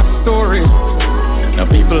story. Now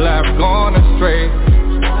people have gone astray,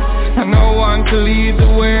 and no one to lead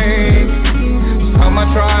the way. Some I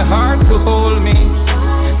try hard to hold me,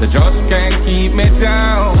 they just can't keep me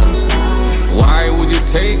down. Why would you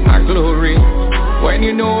take my glory when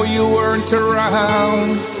you know you weren't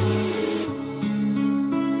around?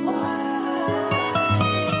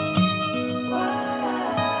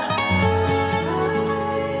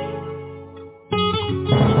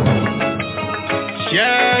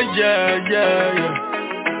 Yeah.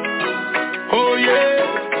 Oh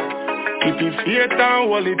yeah. Keep your faith and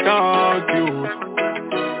hold it out, you.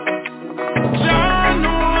 Jah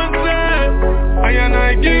knows that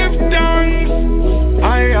I give thanks. I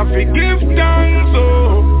have to give thanks,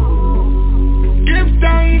 oh. Give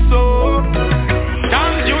thanks, oh.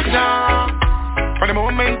 Thank you, Jah. For the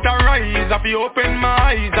moment I rise, I feel open my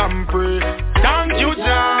eyes and pray. Thank you,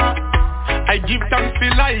 Jah. I give thanks for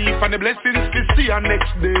life and the blessings to see our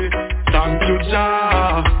next day. Thank you,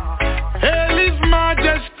 Jah. Hail His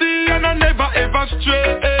Majesty and I never ever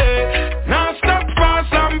stray. Now stop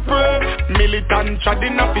fast and pray. Militant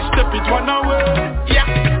treading up his step it one away. Yeah.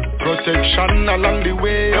 Protection along the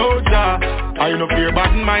way, oh Jah. I no fear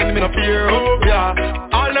bad mind, me no fear, oh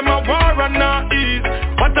yeah. All them a war and not ease.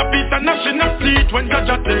 What a piece of national seat when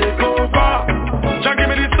Jah take over. Jah give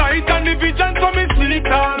me the sight and the vision so me see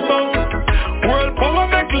it all about. World power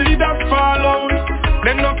make leaders fall out.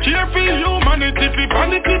 Them no care for humanity, for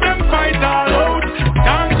vanity them fight all out.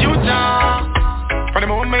 Thank you, Jah. For the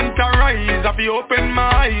moment I rise, I feel open my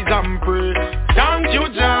eyes and pray. Thank you,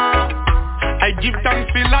 Jah. I give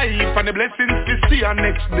thanks for life and the blessings to see our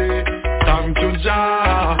next day. Thank you,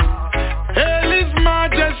 Jah. Hail His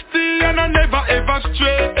Majesty and I never ever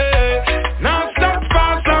stray. Now stop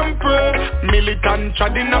fast and pray. Militant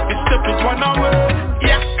treading up his step it one away.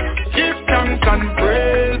 Yeah. Give thanks and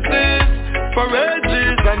praises for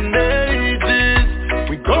ages and ages.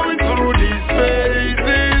 We're going through these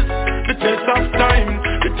phases. The test of time.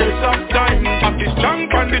 Have the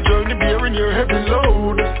strength on the journey, bearing your heavy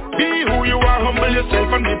load. Be who you are, humble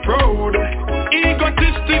yourself and be proud.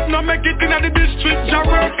 Egotistic, no make it in the district. Your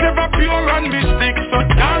work's never pure and mystic. So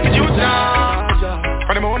thank you, Jah.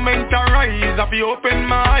 For the moment I rise, I feel open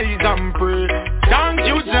my eyes and pray. Thank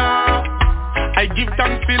you, Jah. I give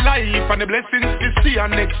thanks for life and the blessings to see our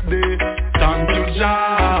next day. Thank you,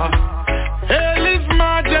 Jah. Hail His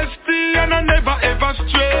Majesty and I never ever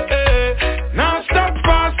stray. Now stop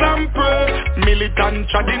fast and pray. Militant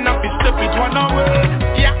treading up his step it one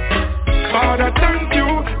away. Yeah. Father, thank you.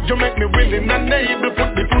 You make me willing and able.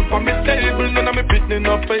 Put the food on my table. None of me pitting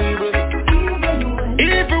no favor.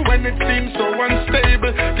 Even when it seems so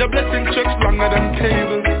unstable, your blessing stretch longer than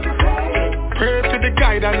cable. Pray to the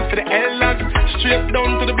guidance, to the elders. Straight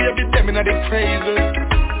down to the baby, them in the crazy.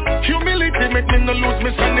 Humility make me no lose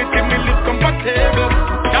my sanity, me live comfortable.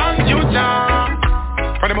 Thank you, Jah.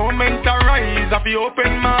 For the moment I rise, I feel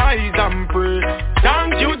open my eyes and pray.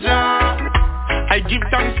 Thank you, Jah. I give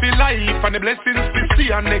thanks for life and the blessings to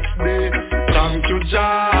see our next day. Thank you,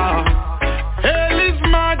 Jah. Hail His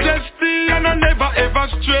Majesty and I never